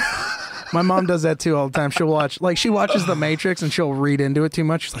 mom how- will, my mom does that too all the time. She'll watch, she watches The Matrix and she'll read into it too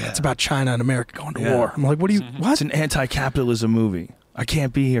much. She's like, it's about China and America going to Yeah. war. I'm like, what do you, what? It's an anti-capitalism movie. I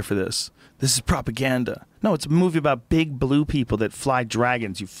can't be here for this. This is propaganda. No, it's a movie about big blue people that fly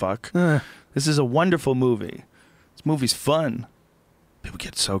dragons, you fuck. This is a wonderful movie. This movie's fun. People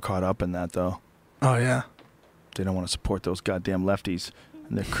get so caught up in that, though. Oh, yeah. They don't want to support those goddamn lefties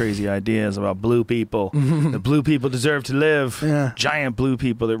and their crazy ideas about blue people. The blue people deserve to live. Yeah. Giant blue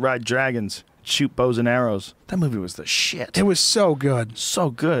people that ride dragons, shoot bows and arrows. That movie was the shit. It was so good. So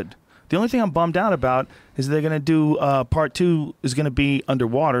good. The only thing I'm bummed out about is they're going to do part 2 is going to be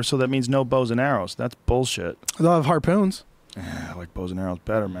underwater, so that means no bows and arrows. That's bullshit. They'll have harpoons. I like bows and arrows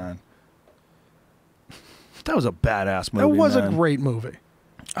better, man. That was a badass movie. That was man. a great movie.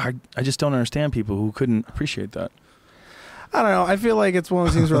 I just don't understand people who couldn't appreciate that. I don't know. I feel like it's one of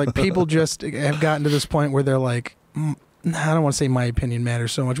those things where like people just have gotten to this point where they're like, I don't want to say my opinion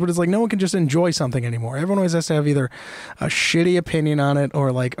matters so much, but it's like no one can just enjoy something anymore. Everyone always has to have either a shitty opinion on it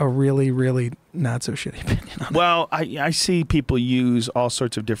or like a really, really not so shitty opinion on it. Well, I see people use all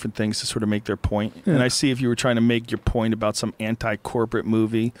sorts of different things to sort of make their point. Yeah. And I see if you were trying to make your point about some anti-corporate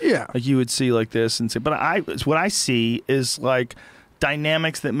movie, Yeah. like you would see like this and say, but what I see is like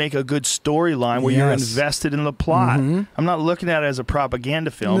dynamics that make a good storyline where you're Yes. invested in the plot. Mhm. I'm not looking at it as a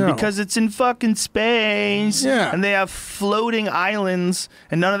propaganda film No. because it's in fucking space Yeah. and they have floating islands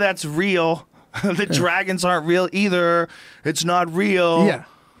and none of that's real. The dragons aren't real either. It's not real. Yeah.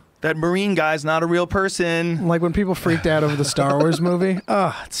 That Marine guy's not a real person. Like when people freaked out over the Star Wars movie.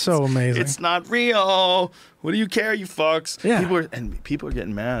 Oh, it's so amazing. It's not real. What do you care, you fucks? Yeah. People are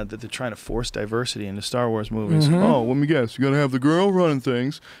getting mad that they're trying to force diversity into Star Wars movies. Oh, let me guess. You gotta have the girl running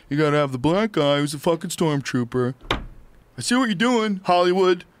things. You gotta have the black guy who's a fucking stormtrooper. I see what you're doing,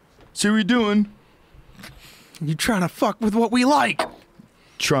 Hollywood. See what you're doing. You trying to fuck with what we like.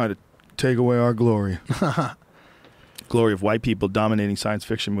 Trying to take away our glory. Glory of white people dominating science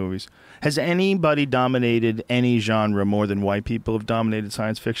fiction movies. Has anybody dominated any genre more than white people have dominated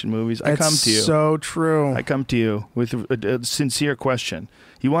science fiction movies? I come to you. So true. I come to you with a sincere question.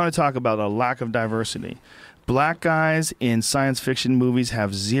 You want to talk about a lack of diversity. Black guys in science fiction movies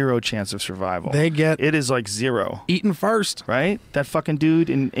have zero chance of survival. They get It is like zero, eaten first. right? That fucking dude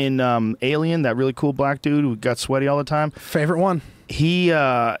in Alien, that really cool black dude who got sweaty all the time, Favorite one. he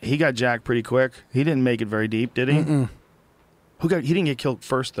got jacked pretty quick. He didn't make it very deep, did he? Mm-mm. He didn't get killed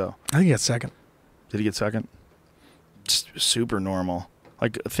first, though. I think it's second. Did he get second? Just super normal.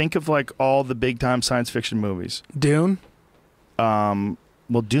 Like, think of like all the big time science fiction movies. Dune.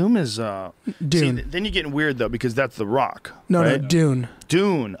 Well, Doom is Dune. See, then you're getting weird though because that's The Rock. No, right? no, Dune.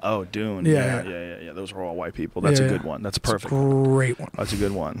 Dune. Oh, Dune. Yeah, Yeah. Those are all white people. That's Yeah, a good yeah. one. That's It's a perfect. great one. That's a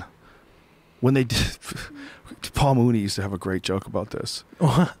good one. When they did, Paul Mooney used to have a great joke about this.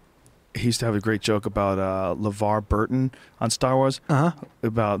 He used to have a great joke about LeVar Burton on Star Wars. Uh-huh.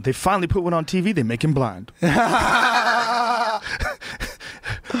 About they finally put one on TV. They make him blind.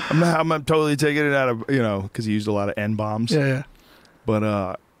 I'm totally taking it out of because he used a lot of N bombs. Yeah.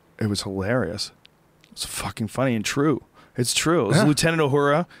 But it was hilarious. It's fucking funny and true. It's true. It was Yeah. Lieutenant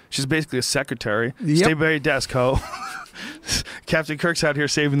Uhura. She's basically a secretary. Yep. Stay by your desk, ho. Captain Kirk's out here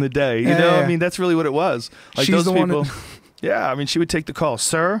saving the day. You Yeah, know, yeah. I mean, that's really what it was. Like She's those the one people. that- Yeah, I mean, she would take the call.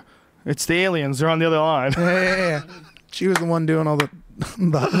 Sir, it's the aliens. They're on the other line. Yeah. She was the one doing all the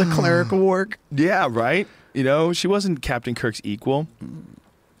clerical work. Yeah, right. She wasn't Captain Kirk's equal.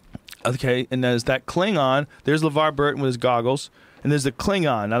 Okay, and there's that Klingon. There's LeVar Burton with his goggles, and there's the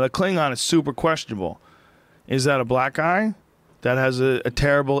Klingon. Now the Klingon is super questionable. Is that a black guy that has a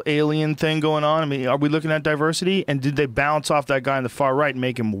terrible alien thing going on? I mean, are we looking at diversity? And did they bounce off that guy on the far right and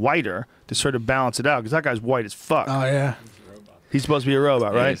make him whiter to sort of balance it out? Because that guy's white as fuck. Oh yeah. He's supposed to be a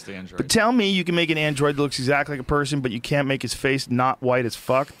robot, right? He's the android. But tell me you can make an android that looks exactly like a person, but you can't make his face not white as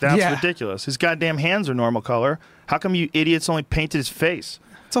fuck? That's ridiculous. His goddamn hands are normal color. How come you idiots only painted his face?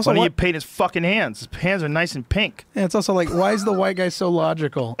 It's also Why don't you paint his fucking hands? His hands are nice and pink. Yeah, it's also like, why is the white guy so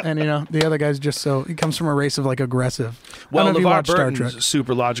logical? And, the other guy's just so... He comes from a race of, like, aggressive. Well, I don't know if you LeVar watch Star Trek. Burton's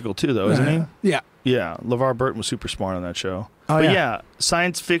super logical, too, though, isn't he? Yeah. Yeah, LeVar Burton was super smart on that show. Oh, but yeah.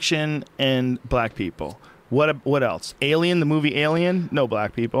 Science fiction and black people. What else? Alien, the movie Alien? No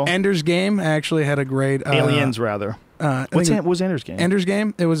black people. Ender's Game actually had a great... Aliens, rather. What was Ender's Game? Ender's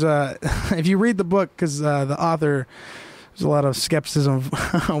Game? It was... if you read the book, because the author... There's a lot of skepticism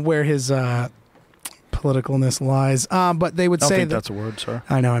of where his politicalness lies. But they would say that's a word, sir.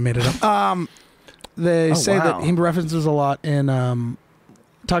 I know, I made it up. They say that he references a lot in...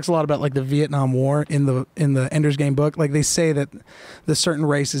 talks a lot about like the Vietnam War in the Ender's Game book. Like they say that the certain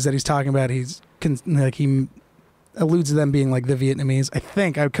races that he's talking about, he alludes to them being like the Vietnamese. I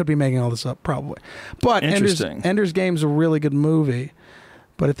think I could be making all this up, probably. But Ender's Game's a really good movie.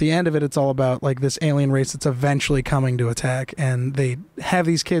 But at the end of it, it's all about like this alien race that's eventually coming to attack, and they have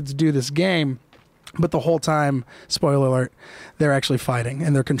these kids do this game. But the whole time, spoiler alert, they're actually fighting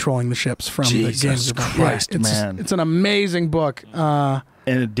and they're controlling the ships from the games. Jesus Christ, man! It's an amazing book. And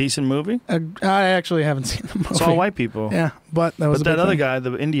a decent movie? I actually haven't seen the movie. It's all white people. Yeah, but that was. But that other guy,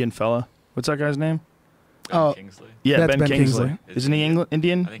 the Indian fella, what's that guy's name? Ben Kingsley. Yeah, That's Ben Kingsley. Isn't he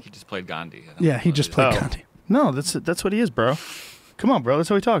Indian? I think he just played Gandhi. Yeah, he just played Gandhi. No, that's what he is, bro. Come on, bro. That's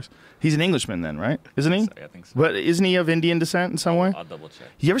how he talks. He's an Englishman then, right? Isn't he? I think so. But isn't he of Indian descent in some way? I'll double check.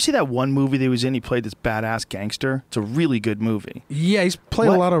 You ever see that one movie that he was in? He played this badass gangster. It's a really good movie. Yeah, he's played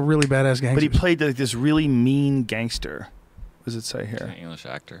a lot of really badass gangsters. But he played like this really mean gangster. What does it say He's here? an English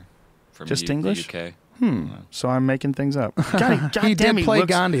actor from Just the English? UK. So I'm making things up. God he damn, did play looks,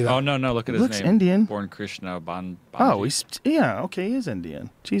 Gandhi though. Oh no, look at his looks name. Indian. Born Krishna Bandi. Oh, okay, he is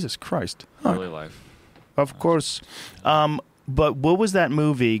Indian. Jesus Christ. Early life. Of course. But what was that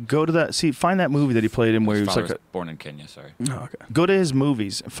movie? Go to that. See, find that movie that he played in where he was like born in Kenya. Sorry. Oh, okay. Go to his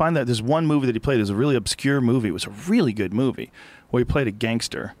movies. Find that there's one movie that he played. It was a really obscure movie. It was a really good movie where he played a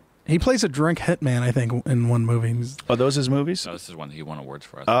gangster. He plays a drunk hitman, I think, in one movie. Are those his movies? No, this is one that he won awards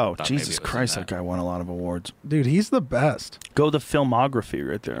for. Oh, Jesus Christ! That guy won a lot of awards. Dude, he's the best. Go to filmography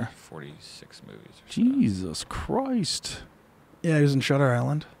right there. 46 movies. Jesus Christ. Yeah, he was in Shutter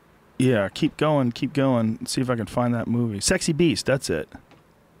Island. Yeah, keep going. See if I can find that movie. Sexy Beast, that's it.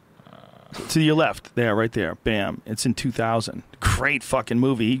 To your left, there, right there. Bam. It's in 2000. Great fucking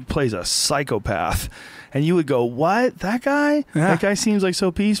movie. He plays a psychopath. And you would go, what? That guy? Yeah. That guy seems like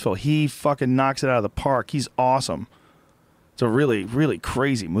so peaceful. He fucking knocks it out of the park. He's awesome. It's a really, really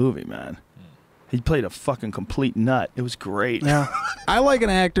crazy movie, man. He played a fucking complete nut. It was great. Yeah. I like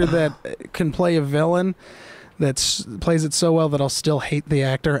an actor that can play a villain that plays it so well that I'll still hate the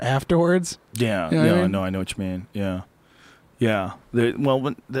actor afterwards. Yeah, you know what I mean? No, I know what you mean. Yeah.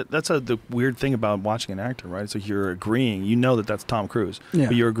 That's the weird thing about watching an actor, right? So you're agreeing, you know that's Tom Cruise,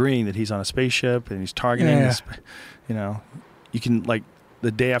 but you're agreeing that he's on a spaceship and he's targeting this, you can, like,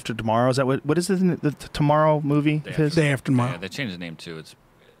 The Day After Tomorrow, is that what is it, the Tomorrow movie? Day After Tomorrow. Yeah, they changed the name too. It's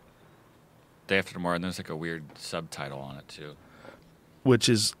Day After Tomorrow, and there's like a weird subtitle on it too. Which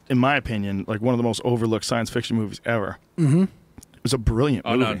is, in my opinion, like one of the most overlooked science fiction movies ever. Mm-hmm. It was a brilliant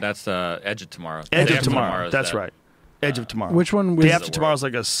movie. Oh no, that's Edge of Tomorrow. Edge of Tomorrow. That's right. Edge of Tomorrow. Which one was Day After Tomorrow is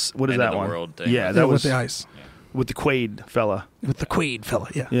like a what is End that of the one? World thing. Yeah, that was with the ice. with the Quaid fella. With the Quaid fella,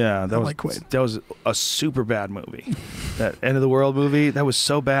 yeah. Yeah, that I was like Quaid. That was a super bad movie. That End of the World movie, that was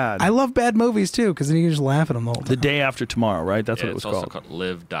so bad. I love bad movies too, because then you can just laugh at them the whole time. The Day After Tomorrow, right? That's Yeah, what it was it's also called. called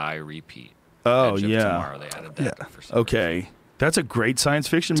Live, Die, Repeat. Oh Edge of yeah. Tomorrow, they added that for some Okay. reason. That's a great science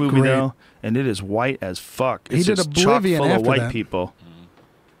fiction movie, great. though, and it is white as fuck. He It's did just Oblivion chock full of after white that. people.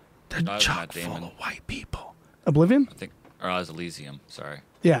 They're Matt chock Damon. full of white people. Oblivion? I think, or it was Elysium. Sorry,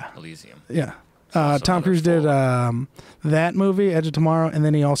 Yeah. Elysium. Yeah. also Tom another Cruise did full- that movie, Edge of Tomorrow, and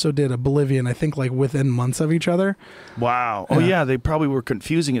then he also did Oblivion, I think, like within months of each other. Wow. Oh Yeah. yeah, they probably were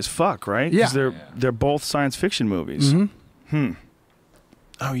confusing as fuck, right? 'Cause Yeah. they're both science fiction movies. Mm-hmm.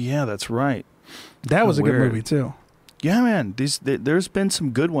 Oh yeah, that's right. That was a good Weird. movie, too. Yeah, man. There's been some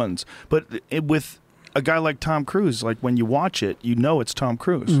good ones, but with a guy like Tom Cruise, like when you watch it, you know it's Tom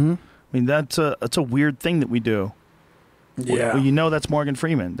Cruise. Mm-hmm. I mean, that's a weird thing that we do. Yeah. Well, you know that's Morgan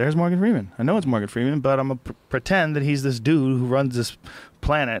Freeman. There's Morgan Freeman. I know it's Morgan Freeman, but I'm going to pretend that he's this dude who runs this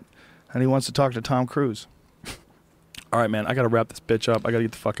planet and he wants to talk to Tom Cruise. All right, man, I got to wrap this bitch up. I got to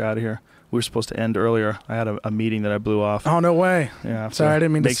get the fuck out of here. We were supposed to end earlier. I had a meeting that I blew off. Oh, no way. Yeah, Sorry, I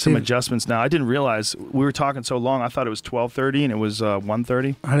didn't mean to make some adjustments now. I didn't realize we were talking so long. I thought it was 12:30 and it was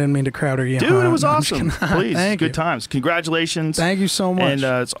 1:30. I didn't mean to crowd you. Dude, it was awesome. Please, Thank good you. times. Congratulations. Thank you so much.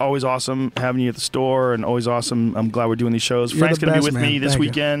 And it's always awesome having you at the store, and always awesome. I'm glad we're doing these shows. You're Frank's the going to be best, with me man. this Thank you.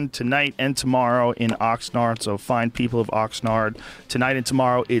 weekend, tonight and tomorrow in Oxnard. So find people of Oxnard. Tonight and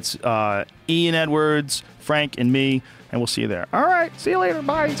tomorrow, it's Ian Edwards, Frank, and me, and we'll see you there. All right. See you later.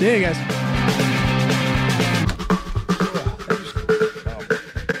 Bye. See you guys.